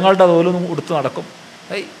വല്ല മൃഗങ്ങളുടെ തോലൊന്നും ഉടുത്ത് നടക്കും.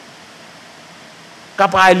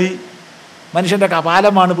 കപാലി, മനുഷ്യൻ്റെ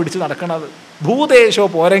കപാലമാണ് പിടിച്ച് നടക്കുന്നത്. ഭൂതേശോ,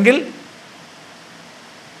 പോരെങ്കിൽ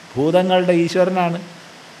ഭൂതങ്ങളുടെ ഈശ്വരനാണ്.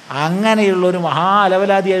 അങ്ങനെയുള്ളൊരു മഹാ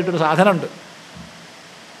അലവലാതിയായിട്ടൊരു സാധനമുണ്ട്.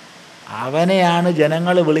 അവനെയാണ്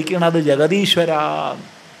ജനങ്ങൾ വിളിക്കുന്നത് ജഗദീശ്വര.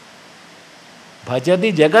 ഭജതി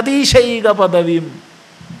ജഗദീശൈക പദവിയും.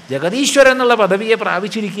 ജഗദീശ്വരൻ എന്നുള്ള പദവിയെ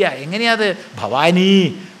പ്രാപിച്ചിരിക്കുക. എങ്ങനെയത്? ഭവാനി,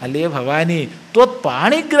 അല്ലേ ഭവാനി, ത്വത്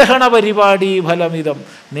പാണിഗ്രഹണ പരിപാടി ഫലമിതം.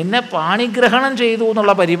 നിന്നെ പാണിഗ്രഹണം ചെയ്തു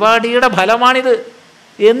എന്നുള്ള പരിപാടിയുടെ ഫലമാണിത്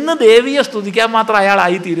എന്ന് ദേവിയെ സ്തുതിക്കാൻ മാത്രം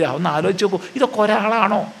അയാളായിത്തീരുക. ഒന്ന് ആലോചിച്ച് നോക്കൂ, ഇതൊക്കെ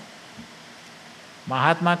ഒരാളാണോ?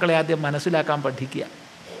 മഹാത്മാക്കളെ ആദ്യം മനസ്സിലാക്കാൻ പഠിക്കുക.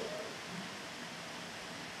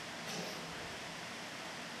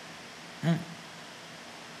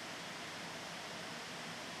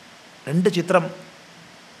 രണ്ട് ചിത്രം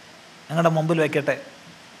ഞങ്ങളുടെ മുമ്പിൽ വയ്ക്കട്ടെ.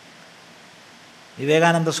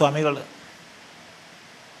 വിവേകാനന്ദ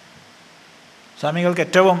സ്വാമികൾക്ക്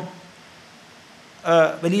ഏറ്റവും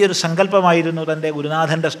വലിയൊരു സങ്കല്പമായിരുന്നു തൻ്റെ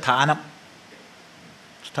ഗുരുനാഥൻ്റെ സ്ഥാനം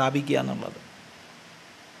സ്ഥാപിക്കുക എന്നുള്ളത്.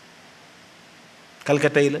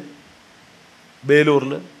 കൽക്കട്ടയിൽ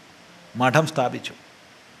ബേലൂരിൽ മഠം സ്ഥാപിച്ചു.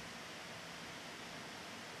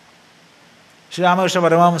 ശ്രീരാമകൃഷ്ണ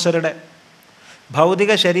പരമഹംസരുടെ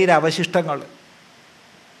ഭൗതിക ശരീര അവശിഷ്ടങ്ങൾ,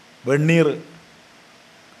 വെണ്ണീർ,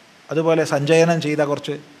 അതുപോലെ സഞ്ചയനം ചെയ്ത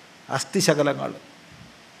കുറച്ച് അസ്ഥിശകലങ്ങൾ,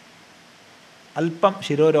 അല്പം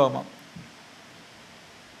ശിരോരോമം,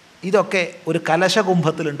 ഇതൊക്കെ ഒരു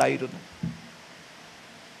കലശകുംഭത്തിലുണ്ടായിരുന്നു.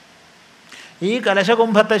 ഈ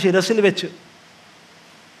കലശകുംഭത്തെ ശിരസിൽ വെച്ച്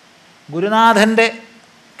ഗുരുനാഥൻ്റെ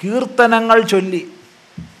കീർത്തനങ്ങൾ ചൊല്ലി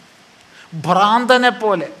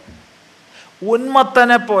ഭ്രാന്തനെപ്പോലെ,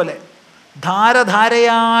 ഉന്മത്തനെപ്പോലെ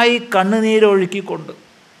ധാരധാരയായി കണ്ണുനീരൊഴുക്കിക്കൊണ്ട്,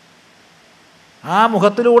 ആ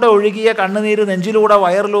മുഖത്തിലൂടെ ഒഴുകിയ കണ്ണുനീര് നെഞ്ചിലൂടെ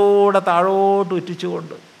വയറിലൂടെ താഴോട്ട്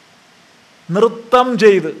ഉറ്റിച്ചുകൊണ്ട് നൃത്തം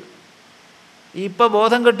ചെയ്ത്, ഇപ്പം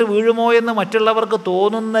ബോധം കെട്ട് വീഴുമോ എന്ന് മറ്റുള്ളവർക്ക്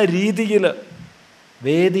തോന്നുന്ന രീതിയിൽ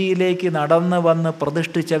വേദിയിലേക്ക് നടന്ന് വന്ന്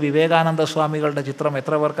പ്രതിഷ്ഠിച്ച വിവേകാനന്ദ സ്വാമികളുടെ ചിത്രം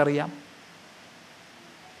എത്ര പേർക്കറിയാം?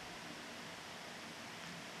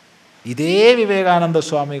 ഇതേ വിവേകാനന്ദ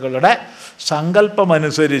സ്വാമികളുടെ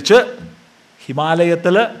സങ്കല്പമനുസരിച്ച്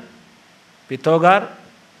ഹിമാലയത്തിൽ പിത്തോഗാർ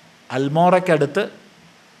അൽമോറയ്ക്കടുത്ത്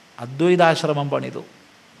അദ്വൈതാശ്രമം പണിതു.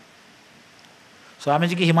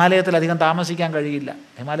 സ്വാമിജിക്ക് ഹിമാലയത്തിൽ അധികം താമസിക്കാൻ കഴിയില്ല.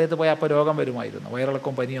 ഹിമാലയത്തിൽ പോയാൽ അപ്പോൾ രോഗം വരുമായിരുന്നു,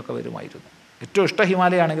 വയറിളക്കവും പനിയൊക്കെ വരുമായിരുന്നു. ഏറ്റവും ഇഷ്ട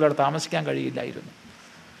ഹിമാലയാണെങ്കിൽ അവിടെ താമസിക്കാൻ കഴിയില്ലായിരുന്നു.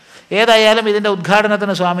 ഏതായാലും ഇതിൻ്റെ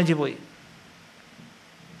ഉദ്ഘാടനത്തിന് സ്വാമിജി പോയി.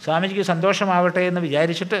 സ്വാമിജിക്ക് സന്തോഷമാവട്ടെ എന്ന്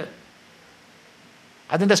വിചാരിച്ചിട്ട്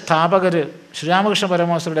അതിൻ്റെ സ്ഥാപകർ ശ്രീരാമകൃഷ്ണ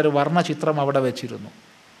പരമഹംസരുടെ ഒരു വർണ്ണചിത്രം അവിടെ വെച്ചിരുന്നു.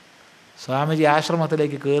 സ്വാമിജി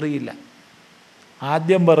ആശ്രമത്തിലേക്ക് കയറിയില്ല.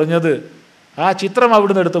 ആദ്യം പറഞ്ഞത്, ആ ചിത്രം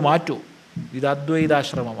അവിടുന്ന് എടുത്ത് മാറ്റൂ, ഇത്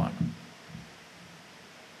അദ്വൈതാശ്രമമാണ്,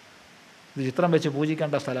 ഇത് ചിത്രം വെച്ച്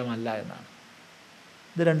പൂജിക്കേണ്ട സ്ഥലമല്ല എന്നാണ്.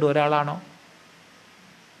 ഇത് രണ്ടും ഒരാളാണോ?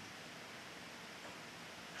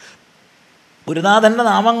 ഗുരുനാഥൻ്റെ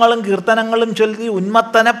നാമങ്ങളും കീർത്തനങ്ങളും ചൊല്ലി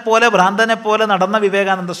ഉന്മത്തനെപ്പോലെ ഭ്രാന്തനെപ്പോലെ നടന്ന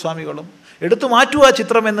വിവേകാനന്ദ സ്വാമികളും എടുത്തു മാറ്റുക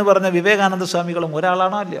ചിത്രം എന്ന് പറഞ്ഞ വിവേകാനന്ദ സ്വാമികളും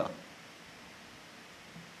ഒരാളാണോ? അല്ലയോ?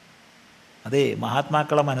 അതെ,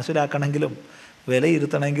 മഹാത്മാക്കളെ മനസ്സിലാക്കണമെങ്കിലും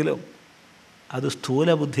വിലയിരുത്തണമെങ്കിലും അത്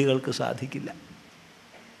സ്ഥൂല ബുദ്ധികൾക്ക് സാധിക്കില്ല.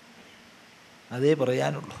 അതേ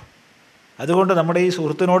പറയാനുള്ളൂ. അതുകൊണ്ട് നമ്മുടെ ഈ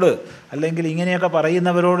സുഹൃത്തിനോട് അല്ലെങ്കിൽ ഇങ്ങനെയൊക്കെ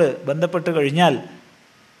പറയുന്നവരോട് ബന്ധപ്പെട്ട് കഴിഞ്ഞാൽ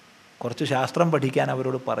കുറച്ച് ശാസ്ത്രം പഠിക്കാൻ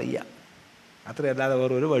അവരോട് പറയുക, അത്രയല്ലാതെ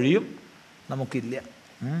വേറൊരു വഴിയും നമുക്കില്ല.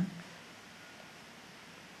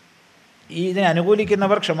 ഇതിനെ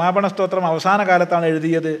അനുകൂലിക്കുന്നവർ ക്ഷമാപണ സ്തോത്രം അവസാന കാലത്താണ്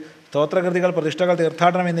എഴുതിയത്, സ്തോത്രകൃതികൾ, പ്രതിഷ്ഠകൾ,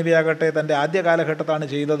 തീർത്ഥാടനം എന്നിവയാകട്ടെ തൻ്റെ ആദ്യ കാലഘട്ടത്താണ്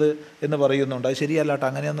ചെയ്തത് എന്ന് പറയുന്നുണ്ട്. അത് ശരിയല്ല കേട്ടോ,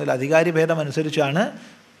 അങ്ങനെയൊന്നുമില്ല. അധികാരി ഭേദം അനുസരിച്ചാണ്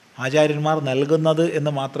ആചാര്യന്മാർ നൽകുന്നത്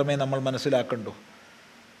എന്ന് മാത്രമേ നമ്മൾ മനസ്സിലാക്കണ്ടൂ.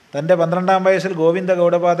 തൻ്റെ 12-ാം വയസ്സിൽ ഗോവിന്ദ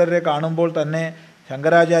ഗൗഡപാദരെ കാണുമ്പോൾ തന്നെ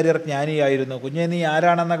ശങ്കരാചാര്യർ ജ്ഞാനിയായിരുന്നു. കുഞ്ഞേ നീ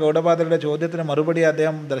ആരാണെന്ന ഗൗഡപാദരുടെ ചോദ്യത്തിന് മറുപടി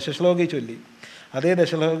അദ്ദേഹം ദശശ്ലോകി ചൊല്ലി. അതേ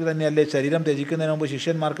ദശശ്ലോകി തന്നെയല്ലേ ശരീരം ത്യജിക്കുന്നതിന് മുമ്പ്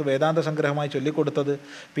ശിഷ്യന്മാർക്ക് വേദാന്ത സംഗ്രഹമായി ചൊല്ലിക്കൊടുത്തത്?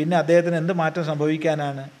 പിന്നെ അദ്ദേഹത്തിന് എന്ത് മാറ്റം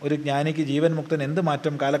സംഭവിക്കാനാണ്? ഒരു ജ്ഞാനിക്ക് ജീവൻ മുക്തന് എന്ത്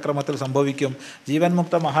മാറ്റം കാലക്രമത്തിൽ സംഭവിക്കും? ജീവൻ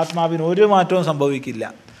മുക്ത മഹാത്മാവിന് ഒരു മാറ്റവും സംഭവിക്കില്ല.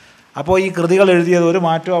 അപ്പോൾ ഈ കൃതികൾ എഴുതിയത് ഒരു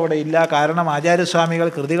മാറ്റവും അവിടെ ഇല്ല. കാരണം ആചാര്യസ്വാമികൾ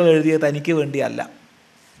കൃതികൾ എഴുതിയത് തനിക്ക് വേണ്ടിയല്ല.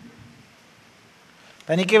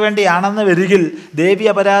 തനിക്ക് വേണ്ടിയാണെന്ന് വരികിൽ ദേവി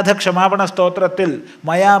അപരാധ ക്ഷമാപണ സ്തോത്രത്തിൽ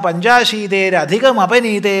മയാ പഞ്ചാശീതേരധികം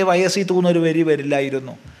അപനീതേ വയസ്സി തൂന്നൊരു വരി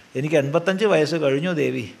വരില്ലായിരുന്നു. എനിക്ക് 85 വയസ്സ് കഴിഞ്ഞു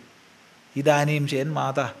ദേവി. ഇതാനീം ചേൻ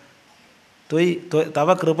മാത ത്വയ് തവ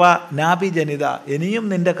കൃപ നാപി ജനിത. ഇനിയും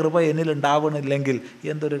നിൻ്റെ കൃപ എന്നിലുണ്ടാവണില്ലെങ്കിൽ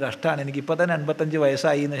എന്തൊരു കഷ്ടമാണ്. എനിക്കിപ്പോൾ തന്നെ 85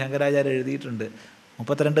 വയസ്സായി എന്ന് ശങ്കരാചാര്യ എഴുതിയിട്ടുണ്ട്.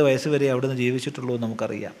 32 വയസ്സ് വരെ അവിടുന്ന് ജീവിച്ചിട്ടുള്ളൂ എന്ന്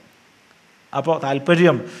നമുക്കറിയാം. അപ്പോൾ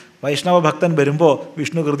താല്പര്യം, വൈഷ്ണവ ഭക്തൻ വരുമ്പോൾ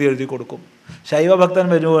വിഷ്ണു കൃതി എഴുതി കൊടുക്കും, ശൈവഭക്തൻ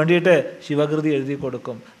വേണ്ടിയിട്ട് ശിവകൃതി എഴുതി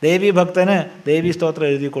കൊടുക്കും, ദേവീ ഭക്തന് ദേവീ സ്തോത്രം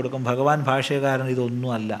എഴുതി കൊടുക്കും. ഭഗവാൻ ഭാഷ്യകാരൻ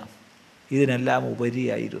ഇതൊന്നുമല്ല, ഇതിനെല്ലാം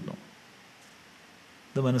ഉപരിയായിരുന്നു.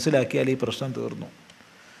 ഇത് മനസ്സിലാക്കിയാൽ ഈ പ്രശ്നം തീർന്നു.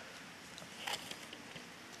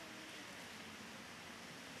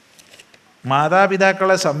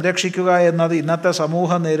 മാതാപിതാക്കളെ സംരക്ഷിക്കുക എന്നത് ഇന്നത്തെ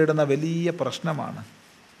സമൂഹം നേരിടുന്ന വലിയ പ്രശ്നമാണ്.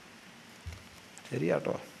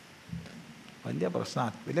 ശരിയാട്ടോ, വലിയ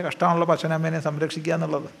പ്രശ്നമാണ്. വലിയ കഷ്ടമാണല്ലോ അച്ഛനമ്മേനെ സംരക്ഷിക്കുക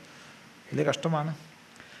എന്നുള്ളത്. വലിയ കഷ്ടമാണ്.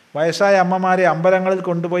 വയസ്സായ അമ്മമാരെ അമ്പലങ്ങളിൽ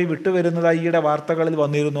കൊണ്ടുപോയി വിട്ടുവരുന്നതായി ഈയിടെ വാർത്തകളിൽ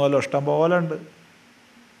വന്നിരുന്നുവല്ലോ, ഇഷ്ടം പോലെ ഉണ്ട്.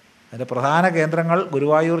 അതിൻ്റെ പ്രധാന കേന്ദ്രങ്ങൾ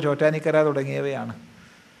ഗുരുവായൂർ, ചോറ്റാനിക്കര തുടങ്ങിയവയാണ്.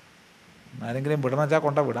 ആരെങ്കിലും വിടണം വെച്ചാൽ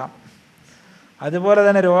കൊണ്ട വിടാം. അതുപോലെ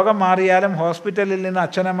തന്നെ രോഗം മാറിയാലും ഹോസ്പിറ്റലിൽ നിന്ന്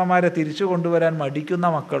അച്ഛനമ്മമാരെ തിരിച്ചു കൊണ്ടുവരാൻ മടിക്കുന്ന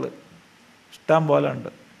മക്കൾ ഇഷ്ടം പോലെ ഉണ്ട്.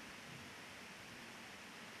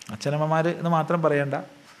 അച്ഛനമ്മമാർ എന്ന് മാത്രം പറയണ്ട,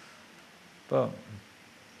 ഇപ്പോൾ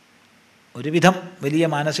ഒരുവിധം വലിയ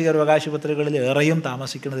മാനസിക രോഗാശുപത്രികളിൽ ഏറെയും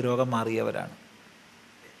താമസിക്കുന്നത് രോഗം മാറിയവരാണ്.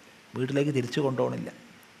 വീട്ടിലേക്ക് തിരിച്ചു കൊണ്ടുപോകണില്ല.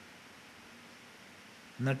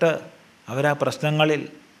 എന്നിട്ട് അവരാ പ്രശ്നങ്ങളിൽ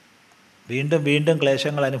വീണ്ടും വീണ്ടും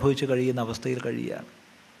ക്ലേശങ്ങൾ അനുഭവിച്ച് കഴിയുന്ന അവസ്ഥയിൽ കഴിയുകയാണ്.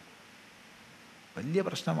 വലിയ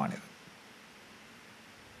പ്രശ്നമാണിത്,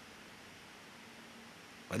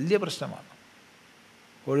 വലിയ പ്രശ്നമാണ്.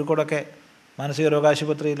 കോഴിക്കോടൊക്കെ മാനസിക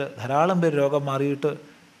രോഗാശുപത്രിയിൽ ധാരാളം പേര് രോഗം മാറിയിട്ട്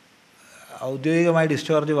ഔദ്യോഗികമായി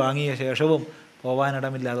ഡിസ്ചാർജ് വാങ്ങിയ ശേഷവും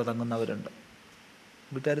പോകാനിടമില്ലാതെ തങ്ങുന്നവരുണ്ട്.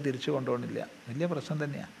 വീട്ടുകാർ തിരിച്ചു കൊണ്ടുപോകണില്ല. വലിയ പ്രശ്നം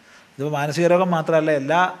തന്നെയാണ്. ഇതിപ്പോൾ മാനസിക രോഗം മാത്രമല്ല,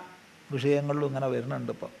 എല്ലാ വിഷയങ്ങളിലും ഇങ്ങനെ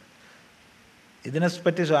വരുന്നുണ്ട്. ഇപ്പോൾ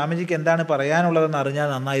ഇതിനെപ്പറ്റി സ്വാമിജിക്ക് എന്താണ് പറയാനുള്ളതെന്ന് അറിഞ്ഞാൽ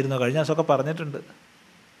നന്നായിരുന്നു. കഴിഞ്ഞ ദിവസമൊക്കെ പറഞ്ഞിട്ടുണ്ട്,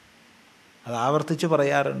 അത് ആവർത്തിച്ച്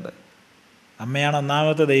പറയാറുണ്ട്. അമ്മയാണ്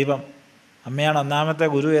ഒന്നാമത്തെ ദൈവം, അമ്മയാണ് ഒന്നാമത്തെ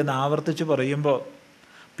ഗുരു എന്ന് ആവർത്തിച്ച് പറയുമ്പോൾ,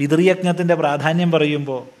 പിതൃയജ്ഞത്തിൻ്റെ പ്രാധാന്യം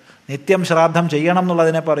പറയുമ്പോൾ, നിത്യം ശ്രാദ്ധം ചെയ്യണം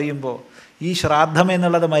എന്നുള്ളതിനെ പറയുമ്പോൾ, ഈ ശ്രാദ്ധം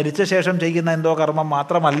എന്നുള്ളത് മരിച്ച ശേഷം ചെയ്യുന്ന എന്തോ കർമ്മം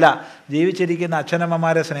മാത്രമല്ല, ജീവിച്ചിരിക്കുന്ന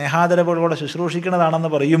അച്ഛനമ്മമാരെ സ്നേഹാദരവുകളോടെ ശുശ്രൂഷിക്കുന്നതാണെന്ന്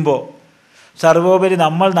പറയുമ്പോൾ, സർവോപരി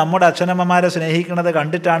നമ്മൾ നമ്മുടെ അച്ഛനമ്മമാരെ സ്നേഹിക്കുന്നത്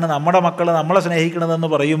കണ്ടിട്ടാണ് നമ്മുടെ മക്കൾ നമ്മളെ സ്നേഹിക്കുന്നതെന്ന്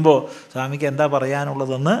പറയുമ്പോൾ സ്വാമിക്ക് എന്താ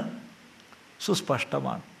പറയാനുള്ളതെന്ന്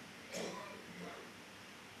സുസ്പഷ്ടമാണ്,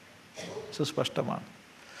 സുസ്പഷ്ടമാണ്.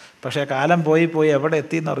 പക്ഷേ കാലം പോയി പോയി എവിടെ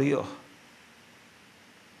എത്തിയെന്നറിയോ?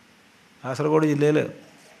 കാസർഗോഡ് ജില്ലയിൽ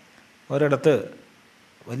ഒരിടത്ത്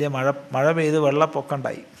വലിയ മഴ പെയ്ത്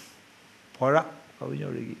വെള്ളപ്പൊക്കമുണ്ടായി. പുഴ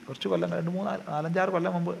കവിഞ്ഞൊഴുകി. കുറച്ച് കൊല്ലം, 4-5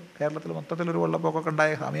 കൊല്ലം മുമ്പ് കേരളത്തിൽ മൊത്തത്തിലൊരു വെള്ളപ്പൊക്കമൊക്കെ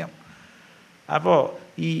ഉണ്ടായ സമയം. അപ്പോൾ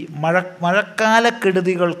ഈ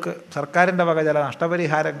മഴക്കാലക്കെടുതികൾക്ക് സർക്കാരിൻ്റെ വക ചില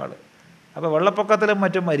നഷ്ടപരിഹാരങ്ങൾ. അപ്പോൾ വെള്ളപ്പൊക്കത്തിലും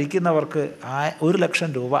മറ്റും മരിക്കുന്നവർക്ക് 1 ലക്ഷം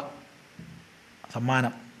രൂപ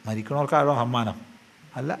സമ്മാനം. മരിക്കണവർക്കാണോ സമ്മാനം?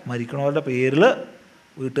 അല്ല, മരിക്കണവരുടെ പേരിൽ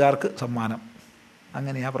വീട്ടുകാർക്ക് സമ്മാനം.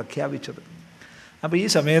 അങ്ങനെയാണ് പ്രഖ്യാപിച്ചത്. അപ്പോൾ ഈ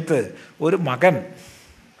സമയത്ത് ഒരു മകൻ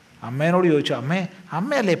അമ്മേനോട് ചോദിച്ചു,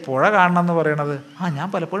 അമ്മയല്ലേ പുഴ കാണണം എന്ന് പറയണത്? ഞാൻ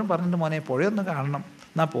പലപ്പോഴും പറഞ്ഞിട്ട് മോനെ പുഴയൊന്ന് കാണണം,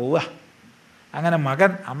 എന്നാൽ പോവുക. അങ്ങനെ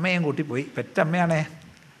മകൻ അമ്മയും കൂട്ടിപ്പോയി. പെറ്റമ്മയാണ്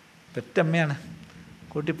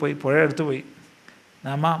കൂട്ടിപ്പോയി, പുഴ എടുത്തു പോയി.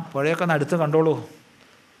 അമ്മ പുഴയൊക്കെ ഒന്ന് അടുത്ത് കണ്ടോളൂ.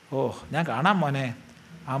 ഞാൻ കാണാം മോനെ.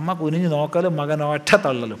 അമ്മ കുനിഞ്ഞ് നോക്കലും മകൻ ഒറ്റ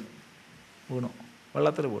തള്ളലും വീണു,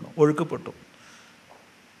 വെള്ളത്തിൽ വീണു, ഒഴുക്കപ്പെട്ടു.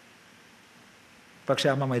 പക്ഷെ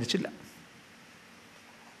അമ്മ മരിച്ചില്ല.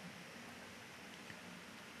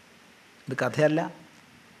 ഇത് കഥയല്ല,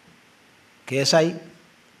 കേസായി.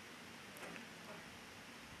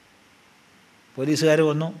 പോലീസുകാർ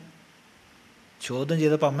വന്നു, ചോദ്യം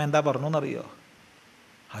ചെയ്തപ്പോൾ അമ്മ എന്താ പറഞ്ഞു എന്നറിയോ?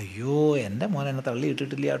 അയ്യോ, എൻ്റെ മോൻ എന്നെ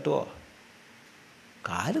തള്ളിയിട്ടിട്ടില്ല കേട്ടോ,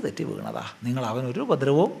 കാല് തെറ്റി വീണതാ. നിങ്ങൾ അവനൊരു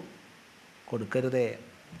ഉപദ്രവവും കൊടുക്കരുതേ,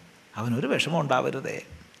 അവനൊരു വിഷമം ഉണ്ടാവരുതേ.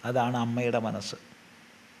 അതാണ് അമ്മയുടെ മനസ്സ്.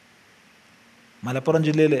 മലപ്പുറം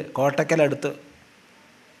ജില്ലയിൽ കോട്ടയ്ക്കലടുത്ത്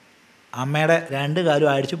അമ്മയുടെ 2 കാലും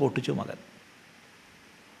അടിച്ച് പൊട്ടിച്ചു മകൻ.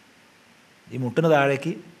 ഈ മുട്ടിന്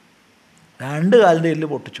താഴേക്ക് 2 കാലിൻ്റെ എല്ല്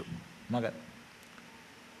പൊട്ടിച്ചു മകൻ.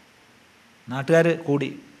 നാട്ടുകാർ കൂടി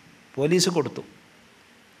പോലീസ് കൊടുത്തു.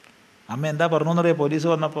 അമ്മ എന്താ പറഞ്ഞെന്നറിയാം പോലീസ്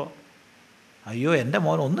വന്നപ്പോൾ? അയ്യോ എൻ്റെ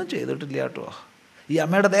മോൻ ഒന്നും ചെയ്തിട്ടില്ല കേട്ടോ. ഈ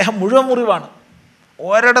അമ്മയുടെ ദേഹം മുഴുവൻ മുറിവാണ്,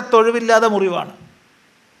 ഒരിടത്തൊഴിവില്ലാതെ മുറിവാണ്,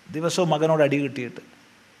 ദിവസവും മകനോട് അടി കിട്ടിയിട്ട്.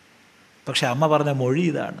 പക്ഷെ അമ്മ പറഞ്ഞ മൊഴി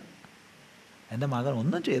ഇതാണ്, എൻ്റെ മകൻ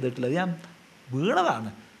ഒന്നും ചെയ്തിട്ടില്ല, ഞാൻ വീണതാണ്,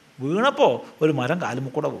 വീണപ്പോൾ ഒരു മരം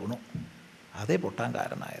കാലുമുക്കൂടെ വീണു, അതേ പൊട്ടാൻ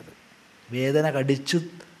കാരണമായത്. വേദന കടിച്ച്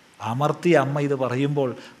അമർത്തി അമ്മ ഇത് പറയുമ്പോൾ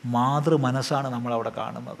മാതൃ മനസ്സാണ് നമ്മളവിടെ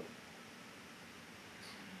കാണുന്നത്.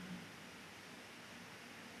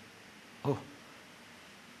 ഓ,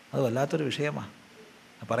 അത് വല്ലാത്തൊരു വിഷയമാണ്,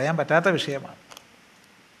 പറയാൻ പറ്റാത്ത വിഷയമാണ്.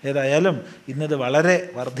 ഏതായാലും ഇന്നിത് വളരെ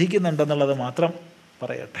വർദ്ധിക്കുന്നുണ്ടെന്നുള്ളത് മാത്രം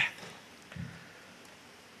പറയട്ടെ.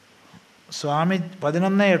 സ്വാമി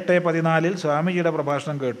 11/8/14 സ്വാമിജിയുടെ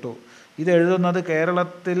പ്രഭാഷണം കേട്ടു. ഇത് എഴുതുന്നത്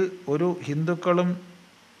കേരളത്തിൽ ഒരു ഹിന്ദുക്കളും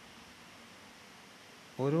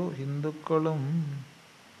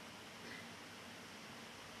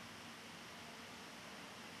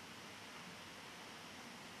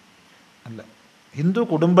അല്ല, ഹിന്ദു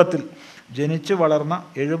കുടുംബത്തിൽ ജനിച്ചു വളർന്ന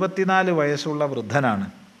 74 വയസ്സുള്ള വൃദ്ധനാണ്.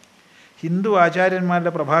 ഹിന്ദു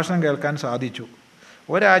ആചാര്യന്മാരുടെ പ്രഭാഷണം കേൾക്കാൻ സാധിച്ചു.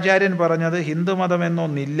 ഒരാചാര്യൻ പറഞ്ഞത് ഹിന്ദുമതം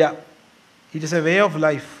എന്നൊന്നില്ല, it is a way of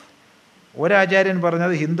life. ഒരാചാര്യൻ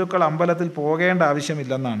പറഞ്ഞത് ഹിന്ദുക്കൾ അമ്പലത്തിൽ പോകേണ്ട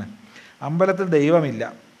ആവശ്യമില്ലെന്നാണ്, അമ്പലത്തിൽ ദൈവമില്ല,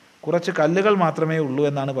 കുറച്ച് കല്ലുകൾ മാത്രമേ ഉള്ളൂ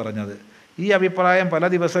എന്നാണ് പറഞ്ഞത്. ഈ അഭിപ്രായം പല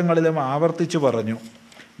ദിവസങ്ങളിലും ആവർത്തിച്ചു പറഞ്ഞു.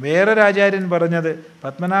 വേറൊരാചാര്യൻ പറഞ്ഞത്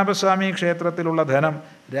പത്മനാഭസ്വാമി ക്ഷേത്രത്തിലുള്ള ധനം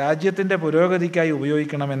രാജ്യത്തിൻ്റെ പുരോഗതിക്കായി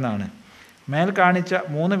ഉപയോഗിക്കണമെന്നാണ്. മേൽ കാണിച്ച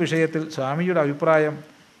 3 വിഷയത്തിൽ സ്വാമിയുടെ അഭിപ്രായം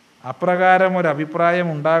അപ്രകാരം ഒരു അഭിപ്രായം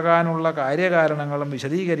ഉണ്ടാകാനുള്ള കാര്യകാരണങ്ങളും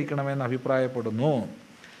വിശദീകരിക്കണമെന്ന് അഭിപ്രായപ്പെടുന്നു.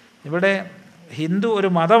 ഇവിടെ ഹിന്ദു ഒരു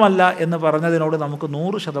മതമല്ല എന്ന് പറഞ്ഞതിനോട് നമുക്ക്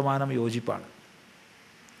 100% യോജിപ്പാണ്.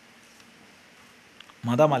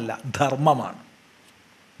 മതമല്ല, ധർമ്മമാണ്.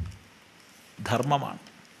 ധർമ്മമാണ്.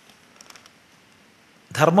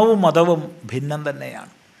 ധർമ്മവും മതവും ഭിന്നം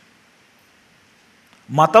തന്നെയാണ്.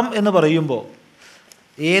 മതം എന്ന് പറയുമ്പോൾ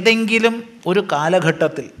ഏതെങ്കിലും ഒരു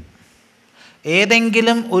കാലഘട്ടത്തിൽ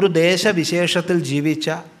ഏതെങ്കിലും ഒരു ദേശവിശേഷത്തിൽ ജീവിച്ച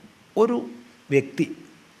ഒരു വ്യക്തി,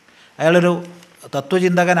 അയാളൊരു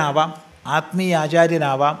തത്വചിന്തകനാവാം,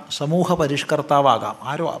 ആത്മീയാചാര്യനാവാം, സമൂഹ പരിഷ്കർത്താവാകാം,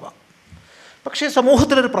 ആരോ ആവാം. പക്ഷേ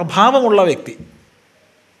സമൂഹത്തിലൊരു പ്രഭാവമുള്ള വ്യക്തി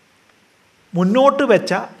മുന്നോട്ട്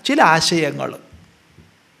വെച്ച ചില ആശയങ്ങൾ,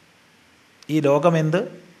 ഈ ലോകമെന്ത്,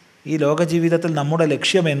 ഈ ലോകജീവിതത്തിൽ നമ്മുടെ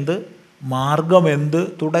ലക്ഷ്യമെന്ത്, മാർഗമെന്ത്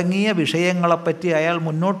തുടങ്ങിയ വിഷയങ്ങളെപ്പറ്റി അയാൾ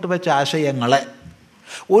മുന്നോട്ട് വെച്ച ആശയങ്ങളെ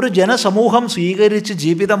ഒരു ജനസമൂഹം സ്വീകരിച്ച്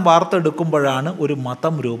ജീവിതം വാർത്തെടുക്കുമ്പോഴാണ് ഒരു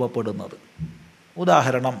മതം രൂപപ്പെടുന്നത്.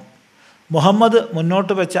 ഉദാഹരണം, മുഹമ്മദ്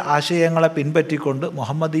മുന്നോട്ട് വെച്ച ആശയങ്ങളെ പിൻപറ്റിക്കൊണ്ട്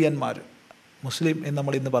മുഹമ്മദീയന്മാർ, മുസ്ലിം എന്ന്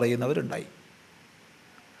നമ്മൾ ഇന്ന് പറയുന്നവരുണ്ടായി.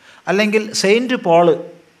 അല്ലെങ്കിൽ സെയിൻറ്റ് പോള്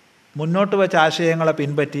മുന്നോട്ട് വെച്ച ആശയങ്ങളെ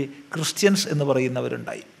പിൻപറ്റി ക്രിസ്ത്യൻസ് എന്ന്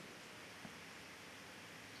പറയുന്നവരുണ്ടായി.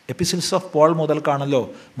 എപ്പിസിൽസ് ഓഫ് പോൾ മുതൽക്കാണല്ലോ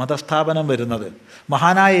മതസ്ഥാപനം വരുന്നത്.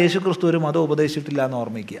 മഹാനായ യേശുക്രിസ്തു ഒരു മതം ഉപദേശിച്ചിട്ടില്ല എന്ന്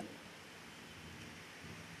ഓർമ്മിക്കുക.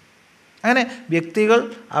 അങ്ങനെ വ്യക്തികൾ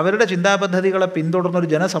അവരുടെ ചിന്താപദ്ധതികളെ പിന്തുടർന്നൊരു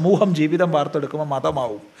ജനസമൂഹം ജീവിതം വാർത്തെടുക്കുമ്പോൾ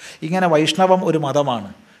മതമാവും. ഇങ്ങനെ വൈഷ്ണവം ഒരു മതമാണ്,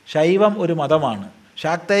 ശൈവം ഒരു മതമാണ്,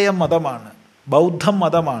 ശാക്തേയം മതമാണ്, ബൗദ്ധം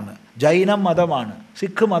മതമാണ്, ജൈനം മതമാണ്,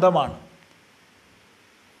 സിഖ് മതമാണ്.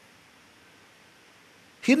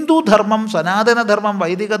 ഹിന്ദു ധർമ്മം, സനാതനധർമ്മം,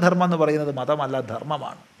 വൈദിക ധർമ്മം എന്ന് പറയുന്നത് മതമല്ല,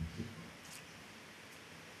 ധർമ്മമാണ്.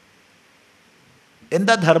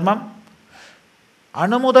 എന്താ ധർമ്മം?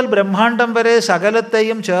 അണുമുതൽ ബ്രഹ്മാണ്ടം വരെ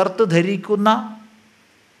സകലത്തെയും ചേർത്ത് ധരിക്കുന്ന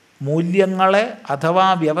മൂല്യങ്ങളെ അഥവാ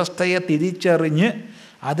വ്യവസ്ഥയെ തിരിച്ചറിഞ്ഞ്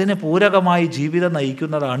അതിന് പൂരകമായി ജീവിതം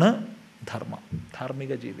നയിക്കുന്നതാണ് ധർമ്മം,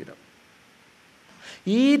 ധാർമ്മിക ജീവിതം.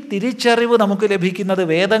 ഈ തിരിച്ചറിവ് നമുക്ക് ലഭിക്കുന്നത്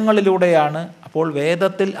വേദങ്ങളിലൂടെയാണ്. അപ്പോൾ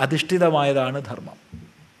വേദത്തിൽ അധിഷ്ഠിതമായതാണ് ധർമ്മം,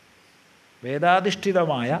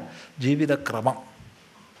 വേദാധിഷ്ഠിതമായ ജീവിതക്രമം.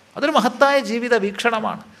 അതൊരു മഹത്തായ ജീവിത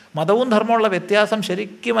വീക്ഷണമാണ്. മതവും ധർമ്മമുള്ള വ്യത്യാസം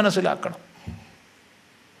ശരിക്കും മനസ്സിലാക്കണം.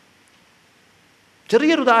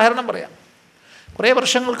 ചെറിയൊരു ഉദാഹരണം പറയാം. കുറേ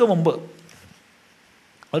വർഷങ്ങൾക്ക് മുമ്പ്,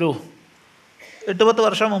 ഒരു 8-10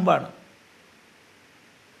 വർഷം മുമ്പാണ്,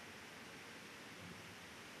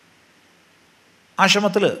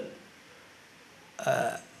 ആശ്രമത്തിൽ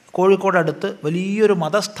കോഴിക്കോട് അടുത്ത് വലിയൊരു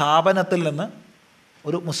മതസ്ഥാപനത്തിൽ നിന്ന്,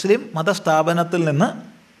 ഒരു മുസ്ലിം മതസ്ഥാപനത്തിൽ നിന്ന്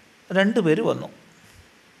 2 പേര് വന്നു.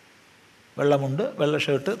 വെള്ളമുണ്ട്, വെള്ള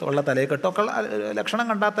ഷർട്ട്, വെള്ള തലയെക്കെട്ടൊക്കെ ഉള്ള ലക്ഷണം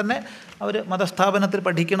കണ്ടാൽ തന്നെ അവർ മതസ്ഥാപനത്തിൽ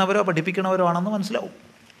പഠിക്കണവരോ പഠിപ്പിക്കണവരോ ആണെന്ന് മനസ്സിലാവും.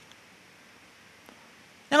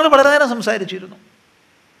 ഞങ്ങൾ വളരെ നേരം സംസാരിച്ചിരുന്നു.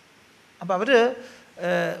 അപ്പോൾ അവർ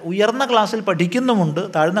ഉയർന്ന ക്ലാസ്സിൽ പഠിക്കുന്നുമുണ്ട്,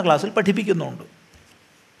 താഴ്ന്ന ക്ലാസ്സിൽ പഠിപ്പിക്കുന്നുമുണ്ട്.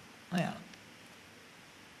 അങ്ങനെയാണ്.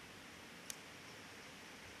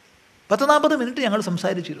 10-40 മിനിറ്റ് ഞങ്ങൾ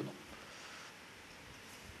സംസാരിച്ചിരുന്നു.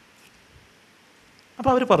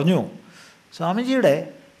 അപ്പോൾ അവർ പറഞ്ഞു, സ്വാമിജിയുടെ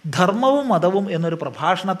ധർമ്മവും മതവും എന്നൊരു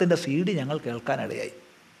പ്രഭാഷണത്തിൻ്റെ CD ഞങ്ങൾ കേൾക്കാനിടയായി.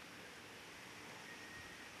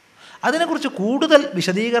 അതിനെക്കുറിച്ച് കൂടുതൽ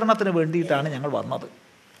വിശദീകരണത്തിന് വേണ്ടിയിട്ടാണ് ഞങ്ങൾ വന്നത്.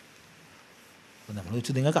 അപ്പോൾ നമ്മൾ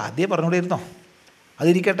ചോദിച്ചു, നിങ്ങൾക്ക് ആദ്യമേ പറഞ്ഞുകൊണ്ടിരുന്നോ?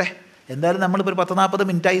 അതിരിക്കട്ടെ, എന്തായാലും നമ്മളിപ്പോൾ ഒരു 10-40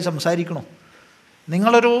 മിനിറ്റായി സംസാരിക്കണു.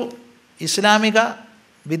 നിങ്ങളൊരു ഇസ്ലാമിക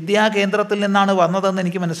വിദ്യാകേന്ദ്രത്തിൽ നിന്നാണ് വന്നതെന്ന്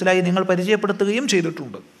എനിക്ക് മനസ്സിലായി. നിങ്ങൾ പരിചയപ്പെടുത്തുകയും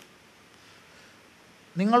ചെയ്തിട്ടുണ്ട്.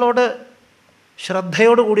 നിങ്ങളോട്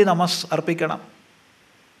ശ്രദ്ധയോടുകൂടി അർപ്പിക്കണം.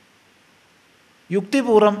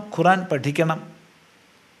 യുക്തിപൂർവ്വം ഖുർആൻ പഠിക്കണം.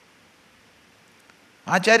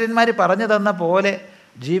 ആചാര്യന്മാർ പറഞ്ഞു തന്ന പോലെ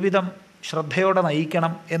ജീവിതം ശ്രദ്ധയോടെ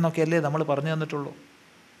നയിക്കണം എന്നൊക്കെയല്ലേ നമ്മൾ പറഞ്ഞു തന്നിട്ടുള്ളൂ.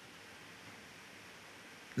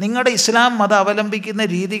 നിങ്ങളുടെ ഇസ്ലാം മതം അവലംബിക്കുന്ന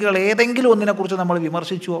രീതികൾ ഏതെങ്കിലും ഒന്നിനെക്കുറിച്ച് നമ്മൾ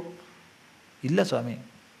വിമർശിച്ചുവോ? ഇല്ല സ്വാമി.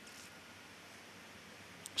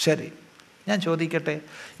 ശരി, ഞാൻ ചോദിക്കട്ടെ,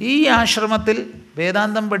 ഈ ആശ്രമത്തിൽ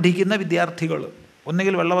വേദാന്തം പഠിക്കുന്ന വിദ്യാർത്ഥികൾ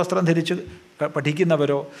ഒന്നുകിൽ വെള്ളവസ്ത്രം ധരിച്ച്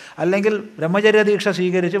പഠിക്കുന്നവരോ അല്ലെങ്കിൽ ബ്രഹ്മചര്യ ദീക്ഷ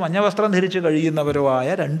സ്വീകരിച്ച് മഞ്ഞവസ്ത്രം ധരിച്ച് കഴിയുന്നവരോ ആയ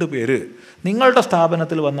 2 പേര് നിങ്ങളുടെ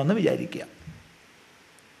സ്ഥാപനത്തിൽ വന്നെന്ന് വിചാരിക്കുക.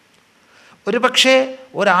 ഒരു പക്ഷേ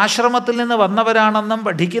ഒരാശ്രമത്തിൽ നിന്ന് വന്നവരാണെന്നും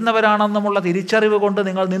പഠിക്കുന്നവരാണെന്നുമുള്ള തിരിച്ചറിവ് കൊണ്ട്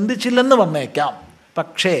നിങ്ങൾ നിന്ദിച്ചില്ലെന്ന് വന്നേക്കാം.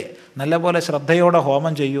 പക്ഷേ നല്ലപോലെ ശ്രദ്ധയോടെ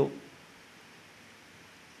ഹോമം ചെയ്യൂ,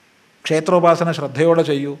 ക്ഷേത്രോപാസന ശ്രദ്ധയോടെ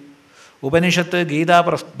ചെയ്യൂ, ഉപനിഷത്ത്, ഗീത,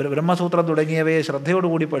 ബ്രഹ്മസൂത്രം തുടങ്ങിയവയെ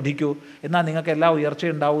ശ്രദ്ധയോടുകൂടി പഠിക്കൂ. എന്നാൽ നിങ്ങൾക്ക് എല്ലാ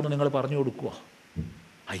ഉയർച്ചയുണ്ടാവുമെന്ന് നിങ്ങൾ പറഞ്ഞു കൊടുക്കുമോ?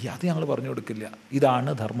 അത് ഞങ്ങൾ പറഞ്ഞു കൊടുക്കില്ല. ഇതാണ്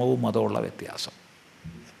ധർമ്മവും മതമുള്ള വ്യത്യാസം.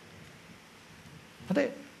 അതെ,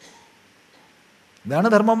 ഇതാണ്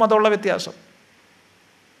ധർമ്മവും മതമുള്ള വ്യത്യാസം.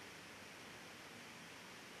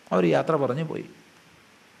 അവർ യാത്ര പറഞ്ഞു പോയി.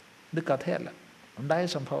 ഇത് കഥയല്ല, ഉണ്ടായ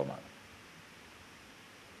സംഭവമാണ്.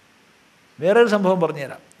 വേറൊരു സംഭവം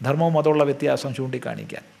പറഞ്ഞുതരാം, ധർമ്മവും മതമുള്ള വ്യത്യാസം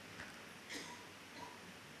ചൂണ്ടിക്കാണിക്കാൻ.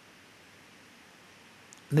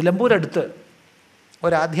 നിലമ്പൂരടുത്ത്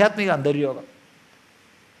ഒരാധ്യാത്മിക അന്തര്യോഗം.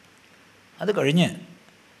 അത് കഴിഞ്ഞ്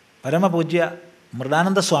പരമപൂജ്യ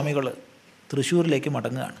മൃദാനന്ദ സ്വാമികൾ തൃശ്ശൂരിലേക്ക്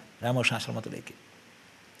മടങ്ങുകയാണ്, രാമകൃഷ്ണാശ്രമത്തിലേക്ക്.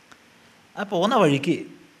 ആ പോകുന്ന വഴിക്ക്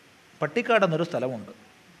പട്ടിക്കാട് എന്നൊരു സ്ഥലമുണ്ട്.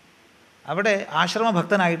 അവിടെ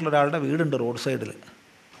ആശ്രമഭക്തനായിട്ടുള്ള ഒരാളുടെ വീടുണ്ട് റോഡ് സൈഡിൽ.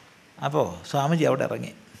 അപ്പോൾ സ്വാമിജി അവിടെ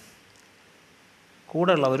ഇറങ്ങി,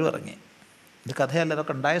 കൂടെ ഉള്ളവരും ഇറങ്ങി. ഇത് കഥയല്ല,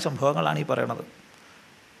 ഇതൊക്കെ ഉണ്ടായ സംഭവങ്ങളാണ് ഈ പറയണത്.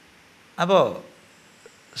 അപ്പോൾ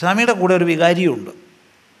സ്വാമിയുടെ കൂടെ ഒരു വികാരിയുണ്ട്.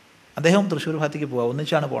 അദ്ദേഹം തൃശ്ശൂർ ഭാഗത്തേക്ക് പോവുക,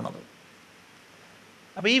 ഒന്നിച്ചാണ് പോണത്.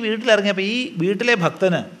 അപ്പോൾ ഈ വീട്ടിലിറങ്ങിയപ്പോൾ ഈ വീട്ടിലെ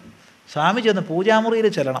ഭക്തന് സ്വാമിജി ഒന്ന് പൂജാമുറിയിൽ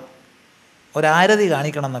ചെല്ലണം, ഒരാരതി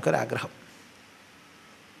കാണിക്കണം എന്നൊക്കെ ഒരാഗ്രഹം.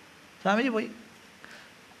 സ്വാമിജി പോയി.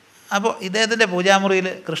 അപ്പോൾ ഇദ്ദേഹത്തിൻ്റെ പൂജാമുറിയിൽ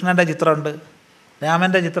കൃഷ്ണൻ്റെ ചിത്രമുണ്ട്,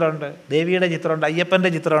 രാമൻ്റെ ചിത്രമുണ്ട്, ദേവിയുടെ ചിത്രമുണ്ട്,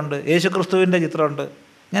 അയ്യപ്പൻ്റെ ചിത്രമുണ്ട്, യേശുക്രിസ്തുവിൻ്റെ ചിത്രമുണ്ട്,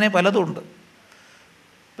 ഇങ്ങനെ പലതും ഉണ്ട്.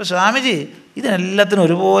 അപ്പോൾ സ്വാമിജി ഇതിനെല്ലാത്തിനും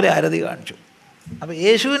ഒരുപോലെ ആരതി കാണിച്ചു. അപ്പോൾ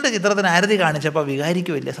യേശുവിൻ്റെ ചിത്രത്തിന് ആരതി കാണിച്ചപ്പോൾ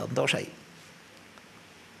വികാരിക്ക് വലിയ സന്തോഷമായി.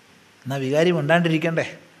 എന്നാൽ വികാരി മിണ്ടാണ്ടിരിക്കണ്ടേ?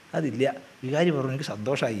 അതില്ല. വികാരി പറഞ്ഞു, എനിക്ക്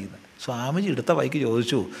സന്തോഷമായി എന്ന്. സ്വാമിജി എടുത്ത വഴിക്ക്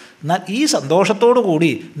ചോദിച്ചു, എന്നാൽ ഈ സന്തോഷത്തോടു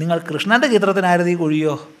കൂടി നിങ്ങൾ കൃഷ്ണൻ്റെ ചിത്രത്തിന് ആരതി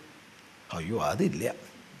കൊഴിയോ? അയ്യോ, അതില്ല.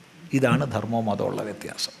 ഇതാണ് ധർമ്മവും മതമുള്ള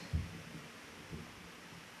വ്യത്യാസം.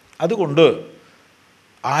 അതുകൊണ്ട്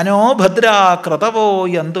ആനോ ഭദ്രാ ക്രതവോ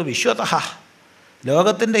യന്തു വിശ്വതഃ,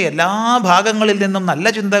 ലോകത്തിൻ്റെ എല്ലാ ഭാഗങ്ങളിൽ നിന്നും നല്ല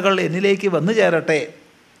ചിന്തകൾ എന്നിലേക്ക് വന്നു ചേരട്ടെ,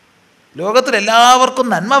 ലോകത്തിലെല്ലാവർക്കും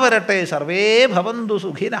നന്മ വരട്ടെ, സർവേ ഭവന്തു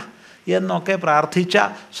സുഖിന എന്നൊക്കെ പ്രാർത്ഥിച്ച,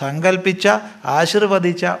 സങ്കല്പിച്ച,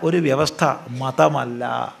 ആശീർവദിച്ച ഒരു വ്യവസ്ഥ മതമല്ല.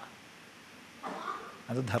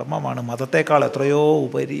 അത് ധർമ്മമാണ്. മതത്തേക്കാൾ എത്രയോ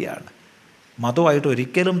ഉപരിയാണ്. മതമായിട്ട്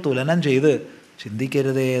ഒരിക്കലും തുലനം ചെയ്ത്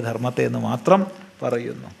ചിന്തിക്കരുതേ ധർമ്മത്തെ എന്ന് മാത്രം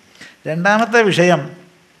പറയുന്നു. രണ്ടാമത്തെ വിഷയം,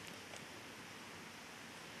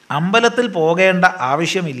 അമ്പലത്തിൽ പോകേണ്ട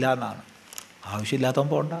ആവശ്യമില്ല എന്നാണ്. ആവശ്യമില്ലാത്തവൻ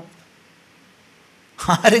പോകണ്ട.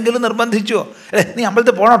 ആരെങ്കിലും നിർബന്ധിച്ചുവോ? നീ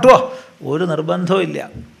അമ്പലത്തിൽ പോകണട്ടോ? ഒരു നിർബന്ധവും ഇല്ല.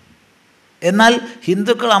 എന്നാൽ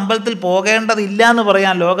ഹിന്ദുക്കൾ അമ്പലത്തിൽ പോകേണ്ടതില്ല എന്ന്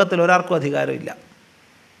പറയാൻ ലോകത്തിൽ ഒരാൾക്കും അധികാരമില്ല.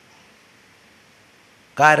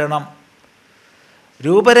 കാരണം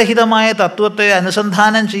രൂപരഹിതമായ തത്വത്തെ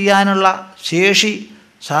അനുസന്ധാനം ചെയ്യാനുള്ള ശേഷി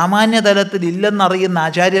സാമാന്യതലത്തിൽ ഇല്ലെന്നറിയുന്ന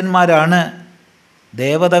ആചാര്യന്മാരാണ്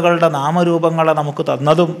ദേവതകളുടെ നാമരൂപങ്ങളെ നമുക്ക്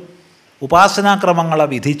തന്നതും ഉപാസനാക്രമങ്ങളെ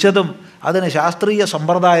വിധിച്ചതും അതിന് ശാസ്ത്രീയ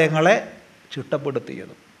സമ്പ്രദായങ്ങളെ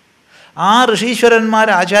ചിട്ടപ്പെടുത്തിയതും. ആ ഋഷീശ്വരന്മാർ,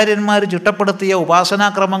 ആചാര്യന്മാർ ചിട്ടപ്പെടുത്തിയ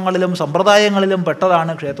ഉപാസനാക്രമങ്ങളിലും സമ്പ്രദായങ്ങളിലും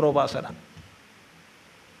പെട്ടതാണ് ക്ഷേത്രോപാസന.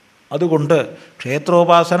 അതുകൊണ്ട്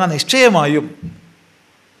ക്ഷേത്രോപാസന നിശ്ചയമായും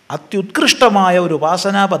അത്യുത്കൃഷ്ടമായ ഒരു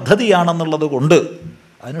ഉപാസനാ പദ്ധതിയാണെന്നുള്ളത് കൊണ്ട്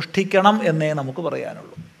അനുഷ്ഠിക്കണം എന്നേ നമുക്ക്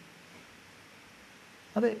പറയാനുള്ളൂ.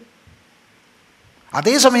 അതെ.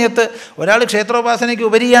 അതേ സമയത്ത് ഒരാൾ ക്ഷേത്രോപാസനയ്ക്ക്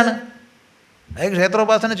ഉപരിയാണ്, അയാൾക്ക്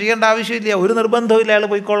ക്ഷേത്രോപാസന ചെയ്യേണ്ട ആവശ്യമില്ല, ഒരു നിർബന്ധവും ഇല്ല, അയാൾ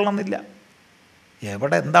പോയിക്കൊള്ളണമെന്നില്ല.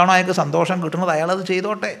 എവിടെ എന്താണോ അയാൾക്ക് സന്തോഷം കിട്ടുന്നത് അയാളത്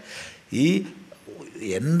ചെയ്തോട്ടെ. ഈ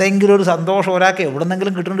എന്തെങ്കിലും ഒരു സന്തോഷം ഒരാൾക്ക്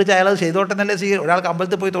എവിടെന്നെങ്കിലും കിട്ടുന്നുണ്ട് വെച്ചാൽ അയാൾ ചെയ്തോട്ടെ എന്നല്ലേ ഒരാൾക്ക്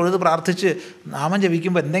അമ്പലത്തിൽ പോയി തൊഴുത് പ്രാർത്ഥിച്ച് നാമം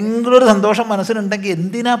ജപിക്കുമ്പോൾ എന്തെങ്കിലും ഒരു സന്തോഷം മനസ്സിനുണ്ടെങ്കിൽ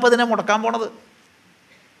എന്തിനാ അപ്പം അതിനെ മുടക്കാൻ പോണത്?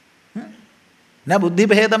 ന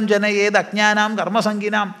ബുദ്ധിഭേദം ജനയേത് അജ്ഞാനാം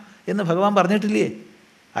കർമ്മസംഗീനാം എന്ന് ഭഗവാൻ പറഞ്ഞിട്ടില്ലേ?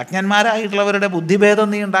 അജ്ഞന്മാരായിട്ടുള്ളവരുടെ ബുദ്ധിഭേദം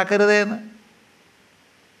നീ ഉണ്ടാക്കരുതേ എന്ന്.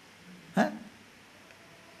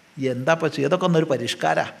 എന്താ പക്ഷേ ഇതൊക്കെ ഒന്നൊരു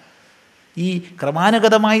പരിഷ്കാര. ഈ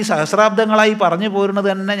ക്രമാനുഗതമായി സഹസ്രാബ്ദങ്ങളായി പറഞ്ഞു പോരുന്നത്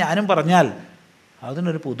തന്നെ ഞാനും പറഞ്ഞാൽ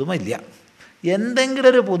അതിനൊരു പുതുമയില്ല. എന്തെങ്കിലും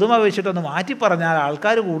ഒരു പുതുമ വെച്ചിട്ടൊന്ന് മാറ്റി പറഞ്ഞാൽ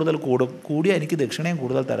ആൾക്കാർ കൂടുതൽ കൂടിയാൽ എനിക്ക് ദക്ഷിണയും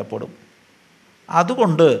കൂടുതൽ തരപ്പെടും.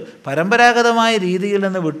 അതുകൊണ്ട് പരമ്പരാഗതമായ രീതിയിൽ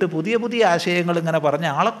നിന്ന് വിട്ട് പുതിയ പുതിയ ആശയങ്ങൾ ഇങ്ങനെ പറഞ്ഞ്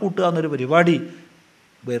ആളെ കൂട്ടുക എന്നൊരു പരിപാടി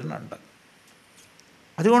വരുന്നുണ്ട്.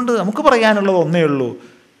 അതുകൊണ്ട് നമുക്ക് പറയാനുള്ളത് ഒന്നേ ഉള്ളൂ,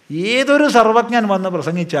 ഏതൊരു സർവജ്ഞൻ വന്ന്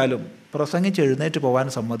പ്രസംഗിച്ചാലും പ്രസംഗിച്ച് എഴുന്നേറ്റ് പോകാൻ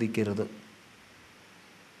സമ്മതിക്കരുത്.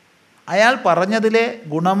 അയാൾ പറഞ്ഞതിലെ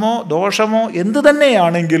ഗുണമോ ദോഷമോ എന്തു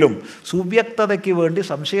തന്നെയാണെങ്കിലും സുവ്യക്തതയ്ക്ക് വേണ്ടി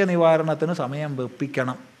സംശയ നിവാരണത്തിന് സമയം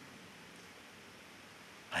വെപ്പിക്കണം.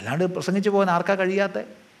 അല്ലാണ്ട് പ്രസംഗിച്ച് പോകാൻ ആർക്കാ കഴിയാത്ത?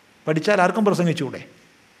 പഠിച്ചാൽ ആർക്കും പ്രസംഗിച്ചൂടെ?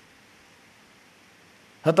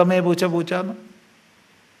 തത്തമ്മേ പൂച്ച പൂച്ച എന്ന്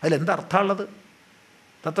അതിലെന്താ അർത്ഥമുള്ളത്?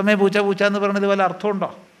 തത്തമ്മേ പൂച്ച പൂച്ച എന്ന് പറയുന്നത് വല്ല അർത്ഥമുണ്ടോ?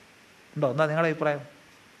 ഉണ്ടോ? എന്താ നിങ്ങളുടെ അഭിപ്രായം?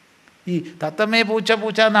 ഈ തത്തമ്മേ പൂച്ച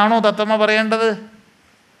പൂച്ച എന്നാണോ തത്തമ്മ പറയേണ്ടത്?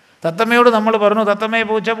 തത്തമ്മയോട് നമ്മൾ പറഞ്ഞു തത്തമ്മേ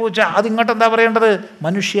പൂച്ച പൂച്ച, അതിങ്ങോട്ട് എന്താ പറയേണ്ടത്?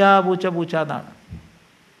 മനുഷ്യ പൂച്ച പൂച്ച എന്നാണ്.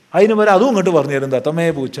 അതിന് പോലെ അതും ഇങ്ങോട്ട് പറഞ്ഞു തരും തത്തമ്മേ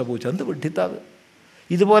പൂച്ച പൂച്ച. എന്ത് വിഡ്ഢിത്താത്!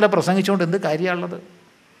 ഇതുപോലെ പ്രസംഗിച്ചുകൊണ്ട് എന്ത് കാര്യമുള്ളത്?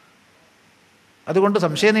 അതുകൊണ്ട്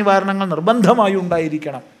സംശയ നിവാരണങ്ങൾ നിർബന്ധമായി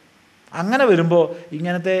ഉണ്ടായിരിക്കണം. അങ്ങനെ വരുമ്പോൾ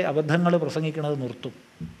ഇങ്ങനത്തെ അബദ്ധങ്ങൾ പ്രസംഗിക്കുന്നത് നിർത്തും,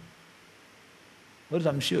 ഒരു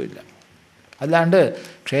സംശയവുമില്ല. അല്ലാണ്ട്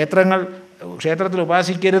ക്ഷേത്രത്തിൽ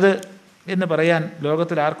ഉപാസിക്കരുത് എന്ന് പറയാൻ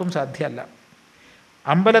ലോകത്തിൽ ആർക്കും സാധ്യമല്ല.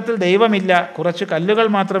 അമ്പലത്തിൽ ദൈവമില്ല, കുറച്ച് കല്ലുകൾ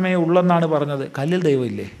മാത്രമേ ഉള്ളെന്നാണ് പറഞ്ഞത്. കല്ലിൽ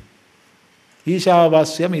ദൈവമില്ലേ?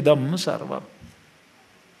 ഈശാവാസ്യം ഇതം സർവം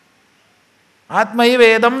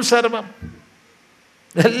ആത്മൈവേദം സർവം.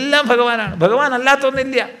 ഇതെല്ലാം ഭഗവാനാണ്. ഭഗവാൻ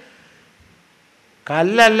അല്ലാത്തൊന്നില്ല.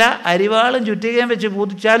 കല്ലല്ല, അരിവാളും ചുറ്റികയും വെച്ച്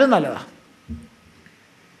പൂജിച്ചാലും നല്ലതാണ്.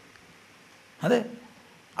 അതെ,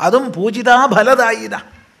 അതും പൂജിതാ ഫലദായിന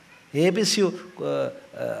ഏപിസ്യു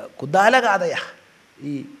കുദാലകാതയ.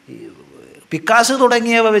 ഈ പിക്കാസ്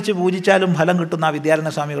തുടങ്ങിയവ വെച്ച് പൂജിച്ചാലും ഫലം കിട്ടുന്ന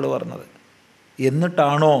വിദ്യാരണ്യ സ്വാമികൾ പറഞ്ഞത്.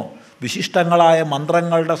 എന്നിട്ടാണോ വിശിഷ്ടങ്ങളായ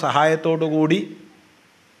മന്ത്രങ്ങളുടെ സഹായത്തോടുകൂടി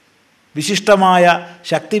വിശിഷ്ടമായ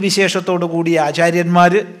ശക്തിവിശേഷത്തോടു കൂടി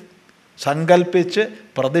ആചാര്യന്മാർ സങ്കൽപ്പിച്ച്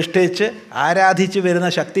പ്രതിഷ്ഠിച്ച് ആരാധിച്ച് വരുന്ന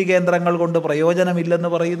ശക്തി കേന്ദ്രങ്ങൾ കൊണ്ട് പ്രയോജനമില്ലെന്ന്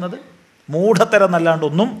പറയുന്നത്? മൂഢത്തരം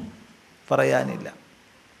അല്ലാണ്ടൊന്നും പറയാനില്ല.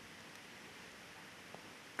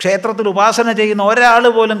 ക്ഷേത്രത്തിൽ ഉപാസന ചെയ്യുന്ന ഒരാൾ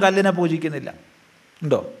പോലും കല്ലിനെ പൂജിക്കുന്നില്ല.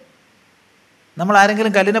 ഉണ്ടോ? നമ്മൾ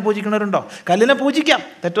ആരെങ്കിലും കല്ലിനെ പൂജിക്കുന്നവരുണ്ടോ? കല്ലിനെ പൂജിക്കാം,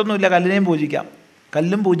 തെറ്റൊന്നുമില്ല, കല്ലിനെയും പൂജിക്കാം.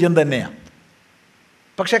 കല്ലും പൂജ്യം തന്നെയാണ്.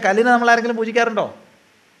 പക്ഷേ കല്ലിനെ നമ്മൾ ആരെങ്കിലും പൂജിക്കാറുണ്ടോ?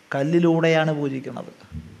 കല്ലിലൂടെയാണ് പൂജിക്കുന്നത്.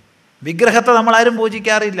 വിഗ്രഹത്തെ നമ്മളാരും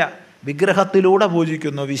പൂജിക്കാറില്ല, വിഗ്രഹത്തിലൂടെ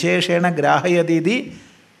പൂജിക്കുന്നു. വിശേഷേണ ഗ്രാഹയതീതി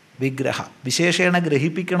വിഗ്രഹ. വിശേഷേണ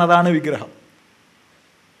ഗ്രഹിപ്പിക്കുന്നതാണ് വിഗ്രഹം.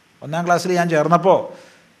 1ാം ക്ലാസ്സിൽ ഞാൻ ചേർന്നപ്പോൾ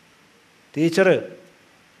ടീച്ചർ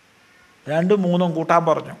 2ഉം 3ഉം കൂട്ടാൻ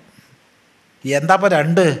പറഞ്ഞു. എന്താ ഇപ്പോൾ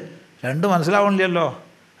 2 മനസ്സിലാവണില്ലല്ലോ.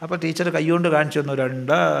 അപ്പോൾ ടീച്ചർ കൈകൊണ്ട് കാണിച്ചു തന്നു.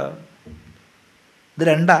 2 ഇത്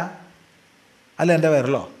 2 അല്ല എൻ്റെ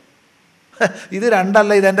വിരലോ? ഇത് 2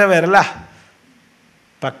 അല്ല, ഇതെൻ്റെ വിരലാ.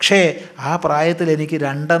 പക്ഷേ ആ പ്രായത്തിൽ എനിക്ക്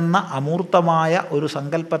 2 എന്ന അമൂർത്തമായ ഒരു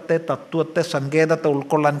സങ്കല്പത്തെ, തത്വത്തെ, സങ്കേതത്തെ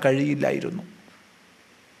ഉൾക്കൊള്ളാൻ കഴിയില്ലായിരുന്നു.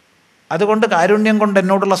 അതുകൊണ്ട് കാരുണ്യം കൊണ്ട്,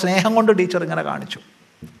 എന്നോടുള്ള സ്നേഹം കൊണ്ട് ടീച്ചർ ഇങ്ങനെ കാണിച്ചു.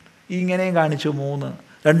 ഇങ്ങനെയും കാണിച്ചു, 3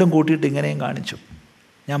 2ഉം കൂട്ടിയിട്ട് ഇങ്ങനെയും കാണിച്ചു.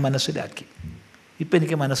 ഞാൻ മനസ്സിലാക്കി. ഇപ്പം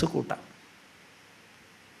എനിക്ക് മനസ്സ് കൂട്ടാം.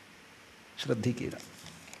 ശ്രദ്ധിക്കുക.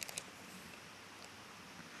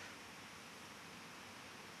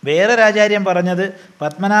 വേറൊരാചാര്യം പറഞ്ഞത്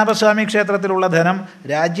പത്മനാഭസ്വാമി ക്ഷേത്രത്തിലുള്ള ധനം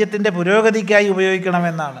രാജ്യത്തിൻ്റെ പുരോഗതിക്കായി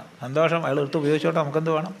ഉപയോഗിക്കണമെന്നാണ്. സന്തോഷം, അയാൾ എടുത്ത് ഉപയോഗിച്ചോട്ടെ,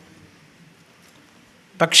 നമുക്കെന്ത് വേണം.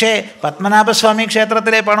 പക്ഷേ പത്മനാഭസ്വാമി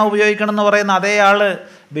ക്ഷേത്രത്തിലെ പണം ഉപയോഗിക്കണം എന്ന് പറയുന്ന അതേ ആൾ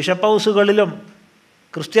ബിഷപ്പ് ഹൗസുകളിലും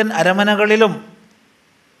ക്രിസ്ത്യൻ അരമനകളിലും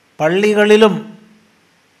പള്ളികളിലും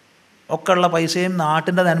ഒക്കെയുള്ള പൈസയും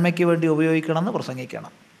നാട്ടിൻ്റെ നന്മയ്ക്ക് വേണ്ടി ഉപയോഗിക്കണമെന്ന്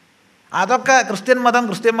പ്രസംഗിക്കണം. അതൊക്കെ ക്രിസ്ത്യൻ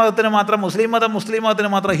മതത്തിന് മാത്രം, മുസ്ലിം മതത്തിന്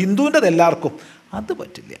മാത്രം, ഹിന്ദുവിൻ്റെത് എല്ലാവർക്കും. അത്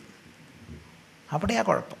പറ്റില്ല. അവിടെയാ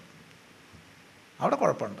കുഴപ്പം. അവിടെ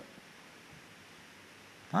കുഴപ്പമുണ്ട്.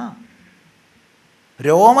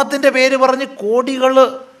 രോമത്തിൻ്റെ പേര് പറഞ്ഞ് കോടികൾ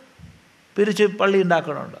പിരിച്ച് പള്ളി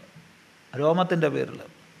ഉണ്ടാക്കണമുണ്ട്. രോമത്തിൻ്റെ പേരിൽ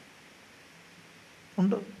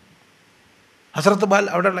ഉണ്ട്. ഹസ്രത്ത് ബാൽ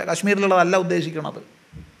അവിടെയുള്ള കാശ്മീരിലുള്ളതല്ല ഉദ്ദേശിക്കണത്.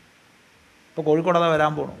 ഇപ്പോൾ കോഴിക്കോട് അതാ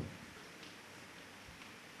വരാൻ പോണു.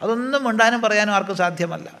 അതൊന്നും മിണ്ടാനും പറയാനും ആർക്കും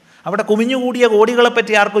സാധ്യമല്ല. അവിടെ കുമിഞ്ഞുകൂടിയ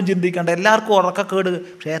കോടികളെപ്പറ്റി ആർക്കും ചിന്തിക്കേണ്ട, എല്ലാവർക്കും ഉറക്കക്കേട്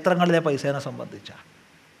ക്ഷേത്രങ്ങളിലെ പൈസേനെ സംബന്ധിച്ചാണ്.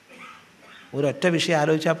 ഒരൊറ്റ വിഷയം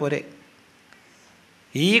ആലോചിച്ചാൽ പോരെ.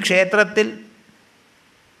 ഈ ക്ഷേത്രത്തിൽ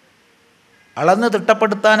അളന്ന്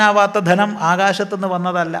തിട്ടപ്പെടുത്താനാവാത്ത ധനം ആകാശത്തുനിന്ന്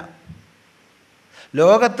വന്നതല്ല.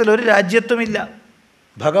 ലോകത്തിലൊരു രാജ്യത്തുമില്ല.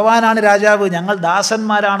 ഭഗവാനാണ് രാജാവ്, ഞങ്ങൾ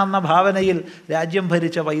ദാസന്മാരാണെന്ന ഭാവനയിൽ രാജ്യം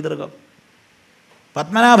ഭരിച്ച പൈതൃകം.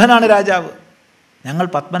 പത്മനാഭനാണ് രാജാവ്, ഞങ്ങൾ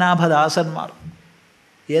പത്മനാഭദാസന്മാർ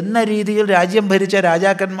എന്ന രീതിയിൽ രാജ്യം ഭരിച്ച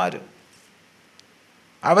രാജാക്കന്മാർ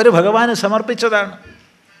അവർ ഭഗവാന് സമർപ്പിച്ചതാണ്.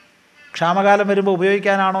 ക്ഷാമകാലം വരുമ്പോൾ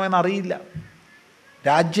ഉപയോഗിക്കാനാണോ എന്നറിയില്ല.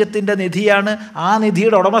 രാജ്യത്തിൻ്റെ നിധിയാണ്, ആ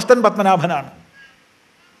നിധിയുടെ ഉടമസ്ഥൻ പത്മനാഭനാണ്,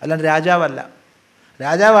 അല്ലാണ്ട് രാജാവല്ല.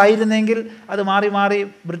 രാജാവായിരുന്നെങ്കിൽ അത് മാറി മാറി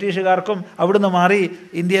ബ്രിട്ടീഷുകാർക്കും അവിടുന്ന് മാറി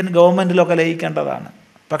ഇന്ത്യൻ ഗവൺമെൻറ്റിലൊക്കെ ലയിക്കേണ്ടതാണ്.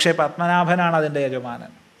 പക്ഷേ പത്മനാഭനാണ് അതിൻ്റെ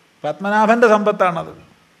യജമാനൻ, പത്മനാഭൻ്റെ സമ്പത്താണത്.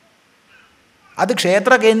 അത്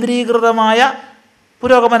ക്ഷേത്ര കേന്ദ്രീകൃതമായ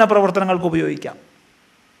പുരോഗമന പ്രവർത്തനങ്ങൾക്ക് ഉപയോഗിക്കാം.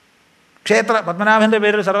 പത്മനാഭൻ്റെ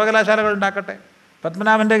പേരിൽ സർവകലാശാലകൾ ഉണ്ടാക്കട്ടെ,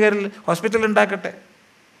 പത്മനാഭൻ്റെ പേരിൽ ഹോസ്പിറ്റൽ ഉണ്ടാക്കട്ടെ.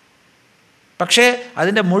 പക്ഷേ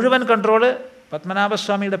അതിൻ്റെ മുഴുവൻ കൺട്രോള്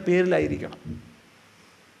പത്മനാഭസ്വാമിയുടെ പേരിലായിരിക്കണം.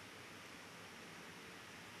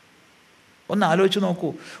 ഒന്ന് ആലോചിച്ച് നോക്കൂ.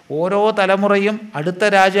 ഓരോ തലമുറയും അടുത്ത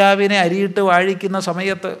രാജാവിനെ അരിയിട്ട് വാഴിക്കുന്ന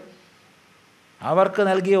സമയത്ത് അവർക്ക്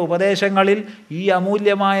നൽകിയ ഉപദേശങ്ങളിൽ ഈ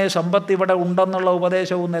അമൂല്യമായ സമ്പത്ത് ഇവിടെ ഉണ്ടെന്നുള്ള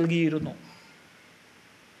ഉപദേശവും നൽകിയിരുന്നു.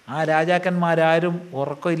 ആ രാജാക്കന്മാരാരും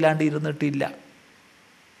ഉറക്കമില്ലാണ്ട് ഇരുന്നിട്ടില്ല.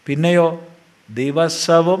 പിന്നെയോ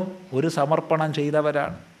ദിവസവും ഒരു സമർപ്പണം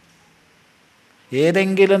ചെയ്തവരാണ്.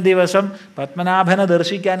 ഏതെങ്കിലും ദിവസം പത്മനാഭനെ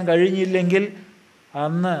ദർശിക്കാൻ കഴിഞ്ഞില്ലെങ്കിൽ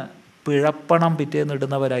അന്ന് പിഴപ്പണം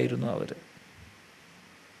പിറ്റേന്നിടുന്നവരായിരുന്നു അവർ.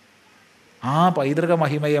 ആ പൈതൃക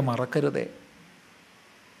മഹിമയെ മറക്കരുതേ.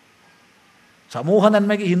 സമൂഹ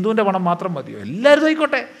നന്മയ്ക്ക് ഹിന്ദുവിൻ്റെ പണം മാത്രം മതിയോ? എല്ലാവരും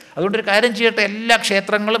ആയിക്കോട്ടെ. അതുകൊണ്ടൊരു കാര്യം ചെയ്യട്ടെ, എല്ലാ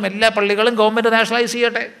ക്ഷേത്രങ്ങളും എല്ലാ പള്ളികളും ഗവൺമെൻറ് നാഷണലൈസ്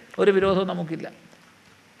ചെയ്യട്ടെ, ഒരു വിരോധവും നമുക്കില്ല.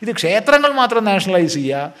 ഇത് ക്ഷേത്രങ്ങൾ മാത്രം നാഷണലൈസ്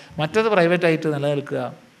ചെയ്യുക, മറ്റത് പ്രൈവറ്റായിട്ട് നിലനിൽക്കുക,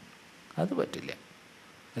 അത് പറ്റില്ല.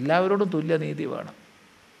 എല്ലാവരോടും തുല്യനീതി വേണം.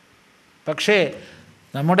 പക്ഷേ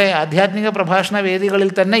നമ്മുടെ ആധ്യാത്മിക പ്രഭാഷണ വേദികളിൽ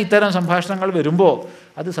തന്നെ ഇത്തരം സംഭാഷണങ്ങൾ വരുമ്പോൾ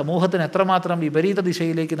അത് സമൂഹത്തിന് എത്രമാത്രം വിപരീത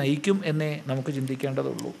ദിശയിലേക്ക് നയിക്കും എന്നേ നമുക്ക്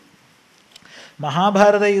ചിന്തിക്കേണ്ടതുള്ളൂ.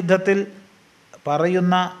 മഹാഭാരത യുദ്ധത്തിൽ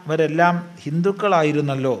പറയുന്നവരെല്ലാം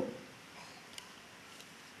ഹിന്ദുക്കളായിരുന്നല്ലോ.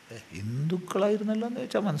 ഹിന്ദുക്കളായിരുന്നല്ലോ എന്ന്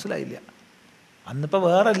ചോദിച്ചാൽ മനസ്സിലായില്ല. അന്നിപ്പോൾ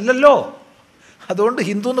വേറെ ഇല്ലല്ലോ, അതുകൊണ്ട്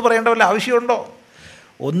ഹിന്ദു എന്ന് പറയേണ്ട വല്ല ആവശ്യമുണ്ടോ?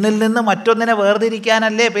 ഒന്നിൽ നിന്ന് മറ്റൊന്നിനെ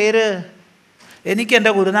വേർതിരിക്കാനല്ലേ പേര്. എനിക്ക്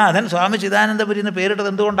എൻ്റെ ഗുരുനാഥൻ സ്വാമി ചിദാനന്ദ പുരി എന്ന് പേരിട്ടത്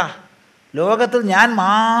എന്തുകൊണ്ടാണ്? ലോകത്തിൽ ഞാൻ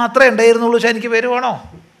മാത്രമേ ഉണ്ടായിരുന്നുള്ളൂ, പക്ഷേ എനിക്ക് പേര് വേണോ?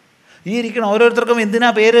 ഈ ഇരിക്കണം ഓരോരുത്തർക്കും എന്തിനാ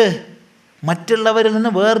പേര്? മറ്റുള്ളവരിൽ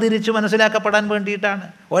നിന്ന് വേർതിരിച്ച് മനസ്സിലാക്കപ്പെടാൻ വേണ്ടിയിട്ടാണ്.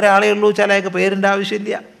 ഒരാളേ ഉള്ളൂ വെച്ചാൽ അയാൾക്ക് പേരിൻ്റെ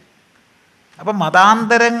ആവശ്യമില്ല. അപ്പം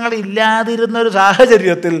മതാന്തരങ്ങളില്ലാതിരുന്നൊരു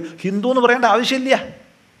സാഹചര്യത്തിൽ ഹിന്ദു എന്ന് പറയേണ്ട ആവശ്യമില്ല.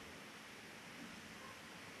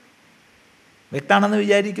 വ്യക്തമാണെന്ന്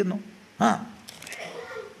വിചാരിക്കുന്നു.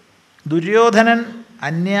 ദുര്യോധനൻ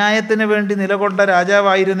അന്യായത്തിന് വേണ്ടി നിലകൊണ്ട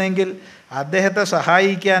രാജാവായിരുന്നെങ്കിൽ അദ്ദേഹത്തെ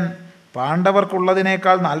സഹായിക്കാൻ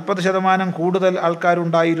പാണ്ഡവർക്കുള്ളതിനേക്കാൾ 40% കൂടുതൽ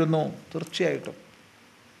ആൾക്കാരുണ്ടായിരുന്നു. തീർച്ചയായിട്ടും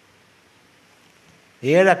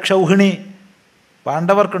 7 അക്ഷൗഹിണി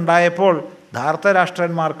പാണ്ഡവർക്കുണ്ടായപ്പോൾ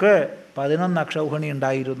ധാർത്തരാഷ്ട്രന്മാർക്ക് 11 അക്ഷൗഹിണി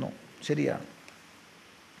ഉണ്ടായിരുന്നു. ശരിയാണ്.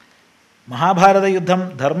 മഹാഭാരത യുദ്ധം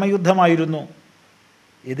ധർമ്മയുദ്ധമായിരുന്നു.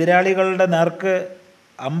 എതിരാളികളുടെ നേർക്ക്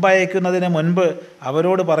അമ്പയക്കുന്നതിന് മുൻപ്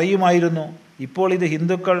അവരോട് പറയുമായിരുന്നു, ഇപ്പോൾ ഇത്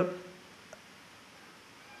ഹിന്ദുക്കൾ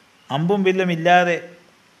അമ്പും വില്ലും ഇല്ലാതെ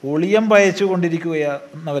ഒളിയം പയച്ചു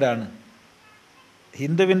കൊണ്ടിരിക്കുകയെന്നവരാണ്.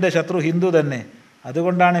 ഹിന്ദുവിൻ്റെ ശത്രു ഹിന്ദു തന്നെ.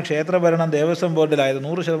 അതുകൊണ്ടാണ് ക്ഷേത്രഭരണം ദേവസ്വം ബോർഡിലായത്.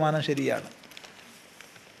 100% ശരിയാണ്.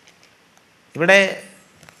 ഇവിടെ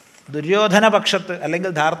ദുര്യോധന പക്ഷത്ത് അല്ലെങ്കിൽ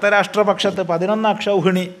ധാർത്തരാഷ്ട്രപക്ഷത്ത് 11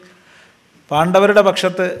 അക്ഷൗഹിണി, പാണ്ഡവരുടെ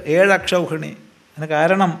പക്ഷത്ത് 7 അക്ഷൗഹിണി. അതിന്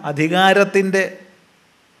കാരണം അധികാരത്തിൻ്റെ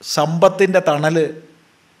സമ്പത്തിൻ്റെ തണൽ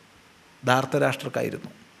ധാർത്തരാഷ്ട്രക്കായിരുന്നു.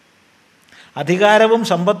 അധികാരവും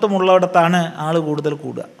സമ്പത്തും ഉള്ളിടത്താണ് ആൾ കൂടുതൽ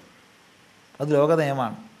കൂടുക. അത് ലോക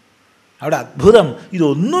നിയമമാണ്. അവിടെ അത്ഭുതം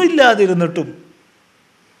ഇതൊന്നുമില്ലാണ്ടിരുന്നിട്ടും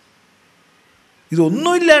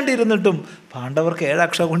പാണ്ഡവർക്ക് 7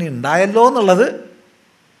 അക്ഷൗഹിണി ഉണ്ടായല്ലോ എന്നുള്ളത്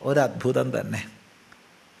ഒരത്ഭുതം തന്നെ.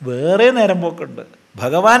 വേറെ നേരം പോക്കുണ്ട്.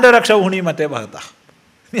 ഭഗവാന്റെ ഒരു അക്ഷൗഹിണിയും മറ്റേ ഭാഗത്താണ്.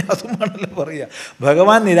 ഇനി അതും വേണമല്ലോ പറയുക.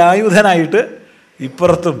 ഭഗവാൻ നിരായുധനായിട്ട്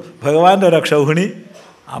ഇപ്പുറത്തും ഭഗവാന്റെ ഒരു അക്ഷൗഹിണി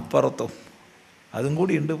അപ്പുറത്തും, അതും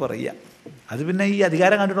കൂടി ഉണ്ട് പറയുക. അത് പിന്നെ ഈ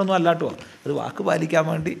അധികാരം കണ്ടിട്ടൊന്നും അല്ലാട്ടോ, അത് വാക്ക് പാലിക്കാൻ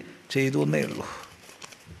വേണ്ടി ചെയ്തു എന്നേ ഉള്ളൂ.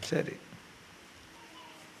 ശരി.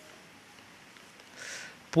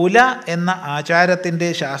 പുല എന്ന ആചാരത്തിൻ്റെ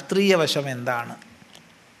ശാസ്ത്രീയ വശം എന്താണ്?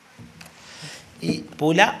 ഈ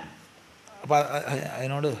പുല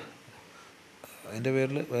അതിനോട് അതിൻ്റെ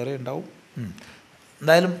പേരിൽ വേറെ ഉണ്ടാവും.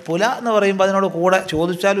 എന്തായാലും പുല എന്ന് പറയുമ്പോൾ അതിനോട് കൂടെ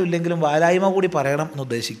ചോദിച്ചാലും ഇല്ലെങ്കിലും വാലായ്മ കൂടി പറയണം എന്ന്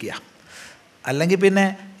ഉദ്ദേശിക്കുക. അല്ലെങ്കിൽ പിന്നെ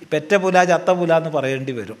പെറ്റ പുല ചത്ത പുല എന്ന്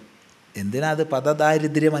പറയേണ്ടി വരും. എന്തിനാ അത്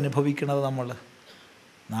പദദാരിദ്ര്യം അനുഭവിക്കുന്നത്? നമ്മൾ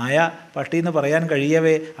നായ പട്ടി എന്ന് പറയാൻ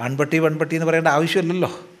കഴിയവേ ആൺപട്ടി പെൺപട്ടി എന്ന് പറയേണ്ട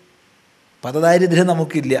ആവശ്യമില്ലല്ലോ. പദദാരിദ്ര്യം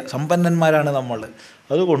നമുക്കില്ല, സമ്പന്നന്മാരാണ് നമ്മൾ.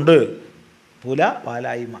 അതുകൊണ്ട് പുല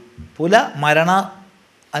വാലായ്മ. പുല മരണ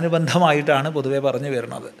അനുബന്ധമായിട്ടാണ് പൊതുവെ പറഞ്ഞു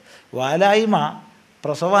വരുന്നത്. വാലായ്മ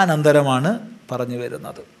പ്രസവാനന്തരമാണ് പറഞ്ഞു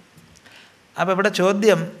വരുന്നത്. അപ്പോൾ ഇവിടെ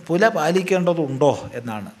ചോദ്യം പുല പാലിക്കേണ്ടതുണ്ടോ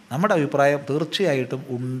എന്നാണ്. നമ്മുടെ അഭിപ്രായം തീർച്ചയായിട്ടും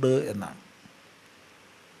ഉണ്ട് എന്നാണ്.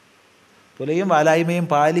 പുലയും വാലായ്മയും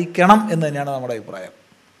പാലിക്കണം എന്ന് തന്നെയാണ് നമ്മുടെ അഭിപ്രായം.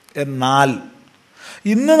 എന്നാൽ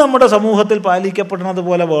ഇന്ന് നമ്മുടെ സമൂഹത്തിൽ പാലിക്കപ്പെടുന്നത്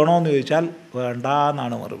പോലെ വേണമെന്ന് ചോദിച്ചാൽ വേണ്ട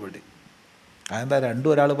എന്നാണ് മറുപടി. അതെന്താ രണ്ടും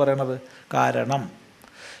ഒരാൾ പറയണത്? കാരണം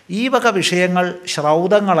ഈ വക വിഷയങ്ങൾ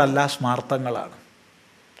ശ്രൗതങ്ങളല്ല, സ്മാർത്ഥങ്ങളാണ്.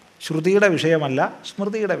 ശ്രുതിയുടെ വിഷയമല്ല,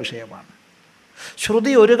 സ്മൃതിയുടെ വിഷയമാണ്.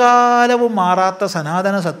 ശ്രുതി ഒരു കാലവും മാറാത്ത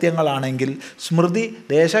സനാതന സത്യങ്ങളാണെങ്കിൽ സ്മൃതി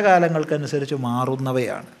ദേശകാലങ്ങൾക്കനുസരിച്ച്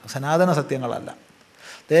മാറുന്നവയാണ്, സനാതന സത്യങ്ങളല്ല.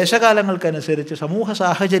 ദേശകാലങ്ങൾക്കനുസരിച്ച് സമൂഹ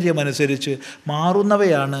സാഹചര്യമനുസരിച്ച്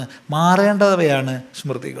മാറുന്നവയാണ്, മാറേണ്ടവയാണ്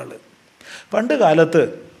സ്മൃതികൾ. പണ്ട് കാലത്ത്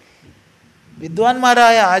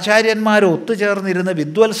വിദ്വാൻമാരായ ആചാര്യന്മാർ ഒത്തുചേർന്നിരുന്ന്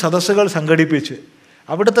വിദ്വൽ സദസ്സുകൾ സംഘടിപ്പിച്ച്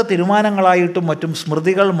അവിടുത്തെ തീരുമാനങ്ങളായിട്ടും മറ്റും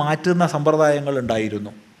സ്മൃതികൾ മാറ്റുന്ന സമ്പ്രദായങ്ങൾ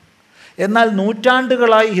ഉണ്ടായിരുന്നു. എന്നാൽ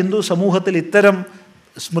നൂറ്റാണ്ടുകളായി ഹിന്ദു സമൂഹത്തിൽ ഇത്തരം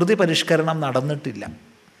സ്മൃതി പരിഷ്കരണം നടന്നിട്ടില്ല.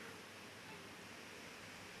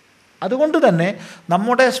 അതുകൊണ്ട് തന്നെ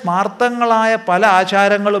നമ്മുടെ സ്മാർത്ഥങ്ങളായ പല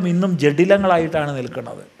ആചാരങ്ങളും ഇന്നും ജഡിലങ്ങളായിട്ടാണ്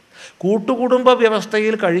നിൽക്കുന്നത്. കൂട്ടുകുടുംബ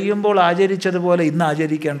വ്യവസ്ഥയിൽ കഴിയുമ്പോൾ ആചരിച്ചതുപോലെ ഇന്ന്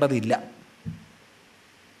ആചരിക്കേണ്ടതില്ല.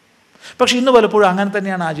 പക്ഷെ ഇന്ന് പലപ്പോഴും അങ്ങനെ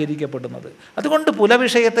തന്നെയാണ് ആചരിക്കപ്പെടുന്നത്. അതുകൊണ്ട് പുല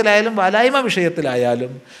വിഷയത്തിലായാലും വാലായ്മ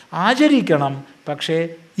വിഷയത്തിലായാലും ആചരിക്കണം, പക്ഷേ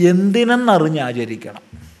എന്തിനെന്നറിഞ്ഞ് ആചരിക്കണം.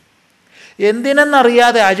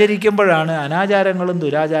 എന്തിനെന്നറിയാതെ ആചരിക്കുമ്പോഴാണ് അനാചാരങ്ങളും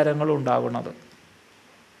ദുരാചാരങ്ങളും ഉണ്ടാകുന്നത്.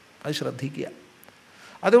 അത് ശ്രദ്ധിക്കുക.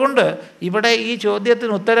 അതുകൊണ്ട് ഇവിടെ ഈ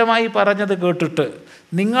ചോദ്യത്തിന് ഉത്തരമായി പറഞ്ഞത് കേട്ടിട്ട്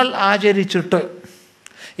നിങ്ങൾ ആചരിച്ചിട്ട്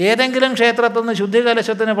ഏതെങ്കിലും ക്ഷേത്രത്തിൽ നിന്ന്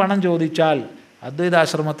ശുദ്ധികലശത്തിന് പണം ചോദിച്ചാൽ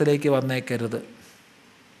അദ്വൈതാശ്രമത്തിലേക്ക് വന്നേക്കരുത്.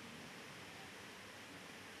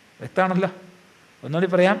 വ്യക്തമാണല്ലോ. ഒന്നുകൂടി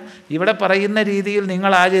പറയാം. ഇവിടെ പറയുന്ന രീതിയിൽ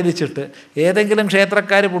നിങ്ങൾ ആചരിച്ചിട്ട് ഏതെങ്കിലും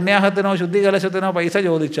ക്ഷേത്രക്കാർ പുണ്യാഹത്തിനോ ശുദ്ധികലശത്തിനോ പൈസ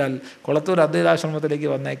ചോദിച്ചാൽ കൊളത്തൂർ അദ്വൈതാശ്രമത്തിലേക്ക്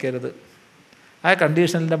വന്നേക്കരുത്. ആ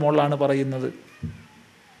കണ്ടീഷനിൻ്റെ മുകളിലാണ് പറയുന്നത്.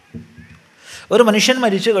 ഒരു മനുഷ്യൻ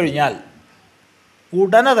മരിച്ചു കഴിഞ്ഞാൽ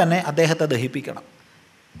ഉടനെ തന്നെ അദ്ദേഹത്തെ ദഹിപ്പിക്കണം.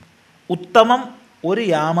 ഉത്തമം ഒരു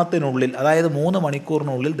യാമത്തിനുള്ളിൽ, അതായത് 3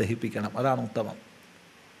 മണിക്കൂറിനുള്ളിൽ ദഹിപ്പിക്കണം. അതാണ് ഉത്തമം.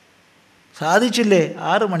 സാധിച്ചില്ലേ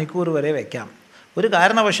 6 മണിക്കൂർ വരെ വയ്ക്കാം. ഒരു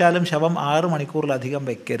കാരണവശാലും ശവം 6 മണിക്കൂറിലധികം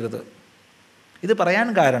വയ്ക്കരുത്. ഇത് പറയാൻ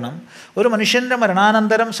കാരണം ഒരു മനുഷ്യൻ്റെ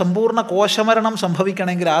മരണാനന്തരം സമ്പൂർണ്ണ കോശമരണം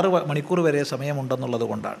സംഭവിക്കണമെങ്കിൽ 6 മണിക്കൂർ വരെ സമയമുണ്ടെന്നുള്ളത്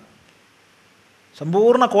കൊണ്ടാണ്.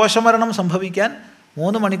 സമ്പൂർണ്ണ കോശമരണം സംഭവിക്കാൻ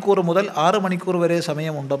 3 മണിക്കൂർ മുതൽ 6 മണിക്കൂർ വരെ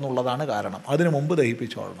സമയമുണ്ടെന്നുള്ളതാണ് കാരണം. അതിനു മുമ്പ്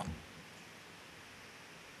ദഹിപ്പിച്ചോളണം.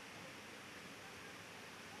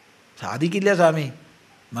 സാധിക്കില്ല സ്വാമി,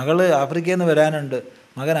 മകൾ ആഫ്രിക്കയിൽ നിന്ന് വരാനുണ്ട്,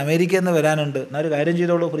 മകൻ അമേരിക്കയിൽ നിന്ന് വരാനുണ്ട്, എന്നൊരു കാര്യം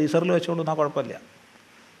ചെയ്തോളൂ, ഫ്രീസറിൽ വെച്ചോളൂ, എന്നാൽ കുഴപ്പമില്ല.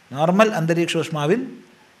 നോർമൽ അന്തരീക്ഷ ഊഷ്മാവിൽ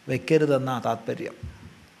വയ്ക്കരുതെന്നാ താത്പര്യം.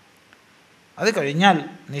 അത് കഴിഞ്ഞാൽ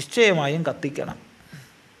നിശ്ചയമായും കത്തിക്കണം.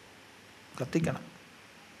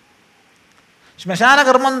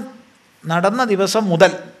 ശ്മശാനകർമ്മം നടന്ന ദിവസം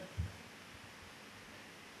മുതൽ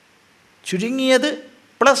ചുരുങ്ങിയത്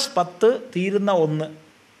 +10 തീരുന്ന 1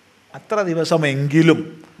 അത്ര ദിവസമെങ്കിലും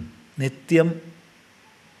നിത്യം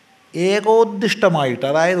ഏകോദ്ദിഷ്ടമായിട്ട്,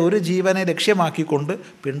 അതായത് ഒരു ജീവനെ ലക്ഷ്യമാക്കിക്കൊണ്ട്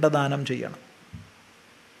പിണ്ടദാനം ചെയ്യണം.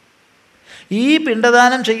 ഈ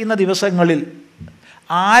പിണ്ടദാനം ചെയ്യുന്ന ദിവസങ്ങളിൽ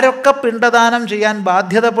ആരൊക്കെ പിണ്ടദാനം ചെയ്യാൻ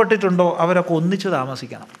ബാധ്യതപ്പെട്ടിട്ടുണ്ടോ അവരൊക്കെ ഒന്നിച്ച്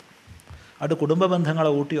താമസിക്കണം. അത് കുടുംബ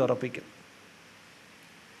ബന്ധങ്ങളെ ഊട്ടി ഉറപ്പിക്കും.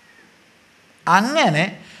 അങ്ങനെ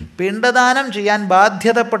പിണ്ടദാനം ചെയ്യാൻ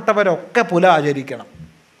ബാധ്യതപ്പെട്ടവരൊക്കെ പുല ആചരിക്കണം.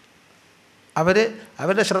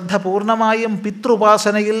 അവരുടെ ശ്രദ്ധ പൂർണ്ണമായും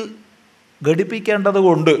പിതൃഉപാസനയിൽ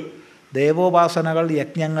ഘടിപ്പിക്കേണ്ടതുകൊണ്ട് ദേവോപാസനകൾ,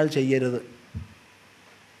 യജ്ഞങ്ങൾ ചെയ്യരുത്.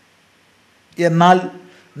 എന്നാൽ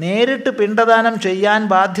നേരിട്ട് പിണ്ടദാനം ചെയ്യാൻ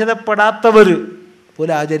ബാധ്യതപ്പെടാത്തവർ പുല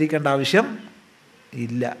ആചരിക്കേണ്ട ആവശ്യം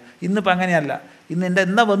ഇല്ല. ഇന്നിപ്പോൾ അങ്ങനെയല്ല. ഇന്ന് എൻ്റെ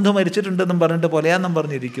എന്ന ബന്ധു മരിച്ചിട്ടുണ്ടെന്നും പറഞ്ഞിട്ട് പുലയാന്നും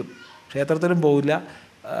പറഞ്ഞിരിക്കും. ക്ഷേത്രത്തിലും പോവില്ല,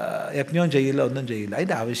 യജ്ഞവും ചെയ്യില്ല, ഒന്നും ചെയ്യില്ല.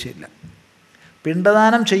 അതിൻ്റെ ആവശ്യമില്ല.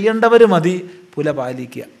 പിണ്ടദാനം ചെയ്യേണ്ടവർ മതി പുല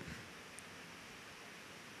പാലിക്കുക.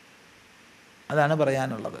 അതാണ്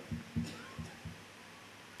പറയാനുള്ളത്.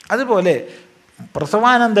 അതുപോലെ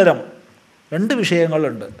പ്രസവാനന്തരം 2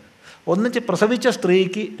 വിഷയങ്ങളുണ്ട്. ഒന്നിച്ച് പ്രസവിച്ച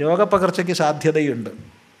സ്ത്രീക്ക് രോഗപകർച്ചയ്ക്ക് സാധ്യതയുണ്ട്.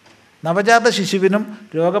 നവജാത ശിശുവിനും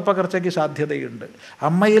രോഗപ്പകർച്ചയ്ക്ക് സാധ്യതയുണ്ട്.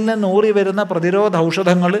 അമ്മയിൽ നിന്ന് ഊറി വരുന്ന പ്രതിരോധ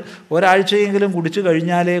ഔഷധങ്ങൾ ഒരാഴ്ചയെങ്കിലും കുടിച്ചു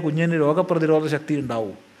കഴിഞ്ഞാലേ കുഞ്ഞിന് രോഗപ്രതിരോധ ശക്തി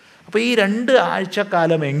ഉണ്ടാവൂ. അപ്പോൾ ഈ 2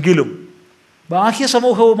 ആഴ്ചക്കാലമെങ്കിലും ബാഹ്യ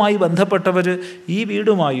സമൂഹവുമായി ബന്ധപ്പെട്ടവർ ഈ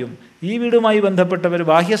വീടുമായി ബന്ധപ്പെട്ടവർ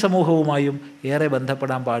ബാഹ്യ സമൂഹവുമായും ഏറെ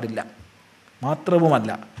ബന്ധപ്പെടാൻ പാടില്ല.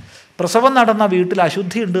 മാത്രവുമല്ല, പ്രസവം നടന്ന വീട്ടിൽ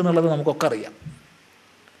അശുദ്ധി ഉണ്ട് എന്നുള്ളത് നമുക്കൊക്കെ അറിയാം.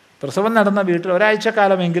 പ്രസവം നടന്ന വീട്ടിൽ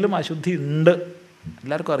ഒരാഴ്ചക്കാലമെങ്കിലും അശുദ്ധി ഉണ്ട്,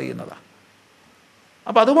 എല്ലാവർക്കും അറിയുന്നതാണ്.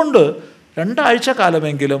 അപ്പോൾ അതുകൊണ്ട് 2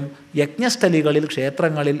 ആഴ്ചക്കാലമെങ്കിലും യജ്ഞസ്ഥലികളിൽ,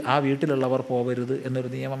 ക്ഷേത്രങ്ങളിൽ ആ വീട്ടിലുള്ളവർ പോകരുത്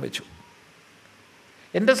എന്നൊരു നിയമം വെച്ചു.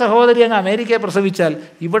 എൻ്റെ സഹോദരി അങ്ങ് അമേരിക്കയെ പ്രസവിച്ചാൽ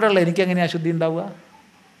ഇവിടെയുള്ള എനിക്കെങ്ങനെയാണ് അശുദ്ധി ഉണ്ടാവുക?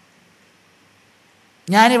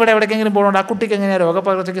 ഞാനിവിടെ എവിടേക്കെങ്കിലും പോകണോണ്ട് ആ കുട്ടിക്ക് എങ്ങനെയാണ്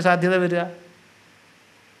രോഗപകർച്ചയ്ക്ക് സാധ്യത വരിക?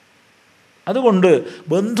 അതുകൊണ്ട്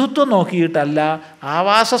ബന്ധുത്വം നോക്കിയിട്ടല്ല,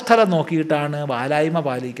 ആവാസസ്ഥലം നോക്കിയിട്ടാണ് ബാലായ്മ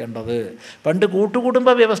പാലിക്കേണ്ടത്. പണ്ട് കൂട്ടുകുടുംബ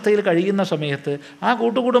വ്യവസ്ഥയിൽ കഴിയുന്ന സമയത്ത് ആ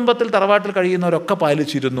കൂട്ടുകുടുംബത്തിൽ തറവാട്ടിൽ കഴിയുന്നവരൊക്കെ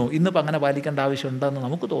പാലിച്ചിരുന്നു. ഇന്നിപ്പോൾ അങ്ങനെ പാലിക്കേണ്ട ആവശ്യമുണ്ടെന്ന്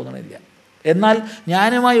നമുക്ക് തോന്നണില്ല. എന്നാൽ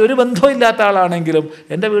ഞാനുമായി ഒരു ബന്ധമില്ലാത്ത ആളാണെങ്കിലും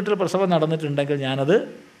എൻ്റെ വീട്ടിൽ പ്രസവം നടന്നിട്ടുണ്ടെങ്കിൽ ഞാനത്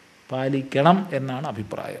പാലിക്കണം എന്നാണ്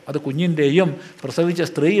അഭിപ്രായം. അത് കുഞ്ഞിൻ്റെയും പ്രസവിച്ച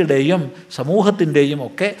സ്ത്രീയുടെയും സമൂഹത്തിൻ്റെയും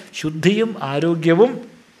ഒക്കെ ശുദ്ധിയും ആരോഗ്യവും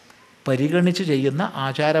പരിഗണിച്ച് ചെയ്യുന്ന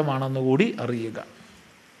ആചാരമാണെന്നുകൂടി അറിയുക.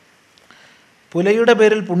 പുലയുടെ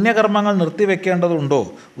പേരിൽ പുണ്യകർമ്മങ്ങൾ നിർത്തിവെക്കേണ്ടതുണ്ടോ?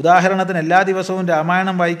 ഉദാഹരണത്തിന് എല്ലാ ദിവസവും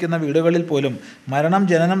രാമായണം വായിക്കുന്ന വീടുകളിൽ പോലും മരണം,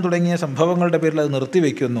 ജനനം തുടങ്ങിയ സംഭവങ്ങളുടെ പേരിൽ അത്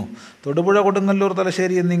നിർത്തിവെക്കുന്നു. തൊടുപുഴ, കൊടുങ്ങല്ലൂർ,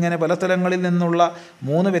 തലശ്ശേരി എന്നിങ്ങനെ പല സ്ഥലങ്ങളിൽ നിന്നുള്ള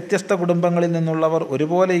 3 വ്യത്യസ്ത കുടുംബങ്ങളിൽ നിന്നുള്ളവർ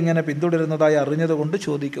ഒരുപോലെ ഇങ്ങനെ പിന്തുടരുന്നതായി അറിഞ്ഞതുകൊണ്ട്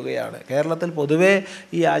ചോദിക്കുകയാണ്. കേരളത്തിൽ പൊതുവേ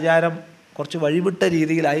ഈ ആചാരം കുറച്ച് വഴിവിട്ട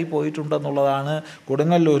രീതിയിലായി പോയിട്ടുണ്ടെന്നുള്ളതാണ്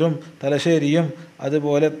കൊടുങ്ങല്ലൂരും തലശ്ശേരിയും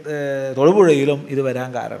അതുപോലെ തൊടുപുഴയിലും ഇത് വരാൻ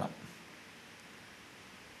കാരണം.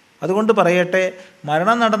 അതുകൊണ്ട് പറയട്ടെ,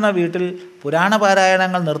 മരണം നടന്ന വീട്ടിൽ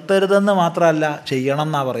പുരാണപാരായണങ്ങൾ നിർത്തരുതെന്ന് മാത്രമല്ല, ചെയ്യണം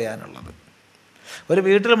എന്നാണ് പറയാനുള്ളത്. ഒരു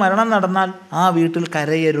വീട്ടിൽ മരണം നടന്നാൽ ആ വീട്ടിൽ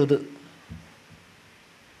കരയരുത്,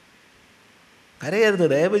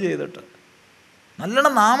 ദയവ് ചെയ്തിട്ട്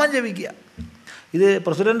നല്ലോണം നാമം ജപിക്കുക. ഇത്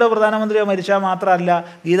പ്രസിഡൻറ്റോ പ്രധാനമന്ത്രിയോ മരിച്ചാൽ മാത്രമല്ല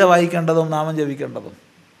ഗീത വായിക്കേണ്ടതും നാമം ജപിക്കേണ്ടതും.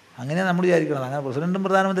 അങ്ങനെയാണ് നമ്മൾ വിചാരിക്കുന്നത്. അങ്ങനെ പ്രസിഡൻറ്റും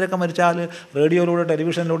പ്രധാനമന്ത്രിയൊക്കെ മരിച്ചാൽ റേഡിയോയിലൂടെ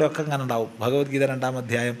ടെലിവിഷനിലൂടെ ഒക്കെ അങ്ങനെ ഉണ്ടാവും. ഭഗവത്ഗീത 2-ാം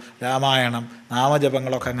അധ്യായം, രാമായണം,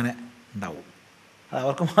 നാമജപങ്ങളൊക്കെ അങ്ങനെ ഉണ്ടാവും. അത്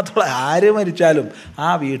അവർക്ക് മാത്രമല്ല, ആര് മരിച്ചാലും ആ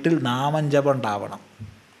വീട്ടിൽ നാമം ജപം ഉണ്ടാവണം.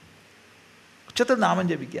 ഉച്ചത്തിൽ നാമം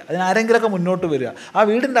ജപിക്കുക. അതിനാരെങ്കിലുമൊക്കെ മുന്നോട്ട് വരിക. ആ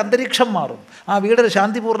വീടിൻ്റെ അന്തരീക്ഷം മാറും. ആ വീടൊരു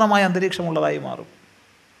ശാന്തിപൂർണ്ണമായ അന്തരീക്ഷമുള്ളതായി മാറും.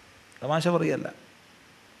 തമാശ പറയല്ല.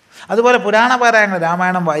 അതുപോലെ പുരാണപാരായണങ്ങൾ,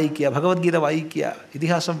 രാമായണം വായിക്കുക, ഭഗവത്ഗീത വായിക്കുക,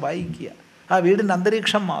 ഇതിഹാസം വായിക്കുക. ആ വീടിൻ്റെ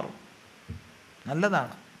അന്തരീക്ഷം മാറും.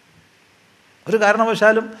 നല്ലതാണ്. ഒരു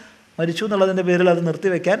കാരണവശാലും മരിച്ചു എന്നുള്ളതിൻ്റെ പേരിൽ അത്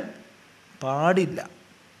നിർത്തിവെക്കാൻ പാടില്ല.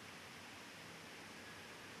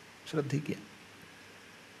 ശ്രദ്ധിക്കുക.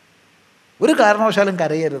 ഒരു കാരണവശാലും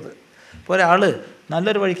കരയരുത്. ഇപ്പോൾ ഒരാൾ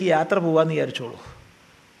നല്ലൊരു വഴിക്ക് യാത്ര പോകാമെന്ന് വിചാരിച്ചോളൂ.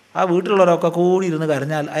 ആ വീട്ടിലുള്ളവരൊക്കെ കൂടി ഇരുന്ന്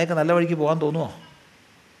കരഞ്ഞാൽ അയാൾക്ക് നല്ല വഴിക്ക് പോകാൻ തോന്നുമോ?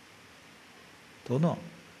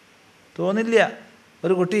 തോന്നില്ല.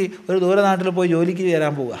 ഒരു കുട്ടി ഒരു ദൂരനാട്ടിൽ പോയി ജോലിക്ക്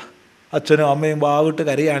ചേരാൻ പോവുക, അച്ഛനും അമ്മയും വാവിട്ട്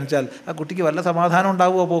കരയാണിച്ചാൽ ആ കുട്ടിക്ക് വല്ല സമാധാനം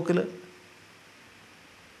ഉണ്ടാവുമോ പോക്കിൽ?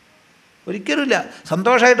 ഒരിക്കലുമില്ല.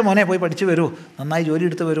 സന്തോഷമായിട്ട് മോനെ പോയി പഠിച്ച് വരൂ, നന്നായി ജോലി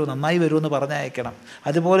എടുത്ത് വരൂ, നന്നായി വരൂ എന്ന് പറഞ്ഞയക്കണം.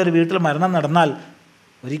 അതുപോലെ ഒരു വീട്ടിൽ മരണം നടന്നാൽ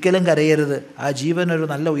ഒരിക്കലും കരയരുത്. ആ ജീവനൊരു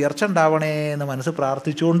നല്ല ഉയർച്ച ഉണ്ടാവണേ എന്ന് മനസ്സ്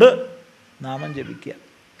പ്രാർത്ഥിച്ചുകൊണ്ട് നാമം ജപിക്കുക.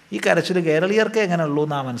 ഈ കരച്ചിൽ കേരളീയർക്കേ എങ്ങനെ ഉള്ളൂ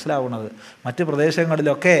എന്നാണ് മനസ്സിലാവുന്നത്. മറ്റ്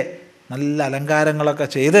പ്രദേശങ്ങളിലൊക്കെ നല്ല അലങ്കാരങ്ങളൊക്കെ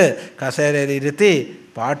ചെയ്ത് കസേരയിലിരുത്തി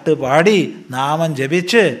പാട്ട് പാടി നാമം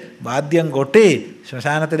ജപിച്ച് വാദ്യം കൊട്ടി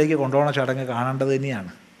ശ്മശാനത്തിലേക്ക് കൊണ്ടുപോകുന്ന ചടങ്ങ് കാണേണ്ടത്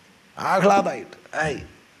തന്നെയാണ്, ആഹ്ലാദമായിട്ട്.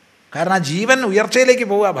 കാരണം ആ ജീവൻ ഉയർച്ചയിലേക്ക്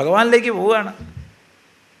പോവുക, ഭഗവാനിലേക്ക് പോവുകയാണ്.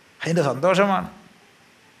 അതിൻ്റെ സന്തോഷമാണ്.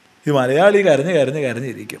 ഈ മലയാളി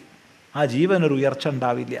കരഞ്ഞിരിക്കും. ആ ജീവനൊരു ഉയർച്ച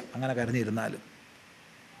ഉണ്ടാവില്ല അങ്ങനെ കരഞ്ഞിരുന്നാലും.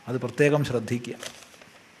 അത് പ്രത്യേകം ശ്രദ്ധിക്കുക.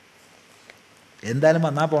 എന്തായാലും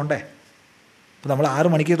വന്നാൽ പോണ്ടേ. ഇപ്പോൾ നമ്മൾ 6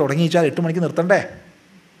 മണിക്ക് തുടങ്ങിച്ചാൽ 8 മണിക്ക് നിർത്തണ്ടേ?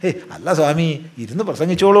 അല്ല സ്വാമി, ഇരുന്ന്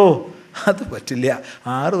പ്രസംഗിച്ചോളൂ. അത് പറ്റില്ല.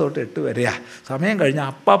 6 തൊട്ട് 8 വരെയാ. സമയം കഴിഞ്ഞാൽ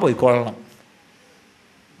അപ്പാ പോയിക്കൊള്ളണം.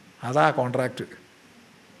 അതാ കോൺട്രാക്റ്റ്.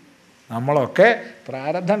 നമ്മളൊക്കെ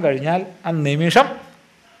പ്രാരബ്ധം കഴിഞ്ഞാൽ ആ നിമിഷം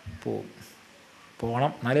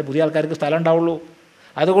പോകണം. എന്നാലേ പുതിയ ആൾക്കാർക്ക് സ്ഥലം ഉണ്ടാവുള്ളൂ.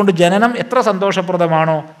 അതുകൊണ്ട് ജനനം എത്ര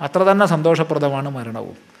സന്തോഷപ്രദമാണോ അത്ര തന്നെ സന്തോഷപ്രദമാണ്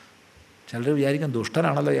മരണവും. ചിലർ വിചാരിക്കും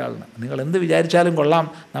ദുഷ്ടനാണല്ലോ ഇയാളിന്. നിങ്ങൾ എന്ത് വിചാരിച്ചാലും കൊള്ളാം.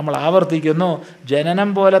 നമ്മൾ ആവർത്തിക്കുന്നു, ജനനം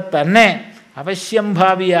പോലെ തന്നെ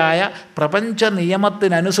അവശ്യംഭാവിയായ പ്രപഞ്ച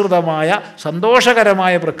നിയമത്തിനനുസൃതമായ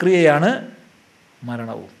സന്തോഷകരമായ പ്രക്രിയയാണ്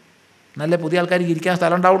മരണവും. നല്ല പുതിയ ആൾക്കാർക്ക് ഇരിക്കാൻ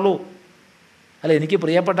സ്ഥലം ഉണ്ടാവുള്ളൂ. അല്ല, എനിക്ക്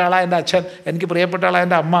പ്രിയപ്പെട്ട ആളാണ് എൻ്റെ അച്ഛൻ, എനിക്ക് പ്രിയപ്പെട്ട ആളാണ്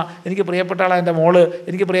എൻ്റെ അമ്മ, എനിക്ക് പ്രിയപ്പെട്ട ആളാണ് എൻ്റെ മോള്,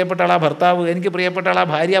 എനിക്ക് പ്രിയപ്പെട്ട ആളാണ് ഭർത്താവ്, എനിക്ക് പ്രിയപ്പെട്ട ആളാണ്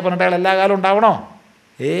ഭാര്യ പറഞ്ഞിട്ട് അയാൾ എല്ലാ കാലവും ഉണ്ടാവണോ?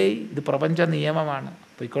 ഇത് പ്രപഞ്ച നിയമമാണ്,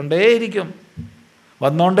 പോയിക്കൊണ്ടേയിരിക്കും.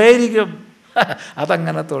 വന്നുകൊണ്ടേയിരിക്കും.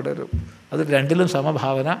 അതങ്ങനെ തുടരും. അത് രണ്ടിലും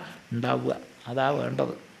സമഭാവന ഉണ്ടാവുക, അതാ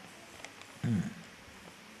വേണ്ടത്.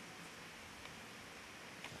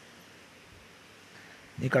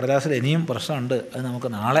 ഈ കടലാസിൽ ഇനിയും പ്രശ്നമുണ്ട്, അത് നമുക്ക്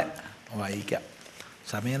നാളെ വായിക്കാം.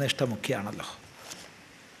 സമയനിഷ്ഠ മുഖ്യമാണല്ലോ.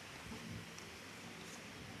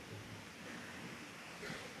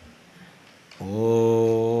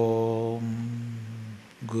 ഓം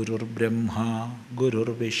ഗുരുർബ്രഹ്മ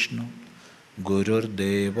ഗുരുർവിഷ്ണു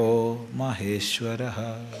ഗുരുർദേവോ മഹേശ്വരഃ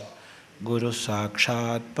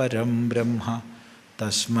ഗുരുസാക്ഷാത് പരം ബ്രഹ്മ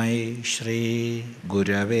തസ്മൈ ശ്രീ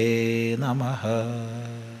ഗുരവേ നമഃ.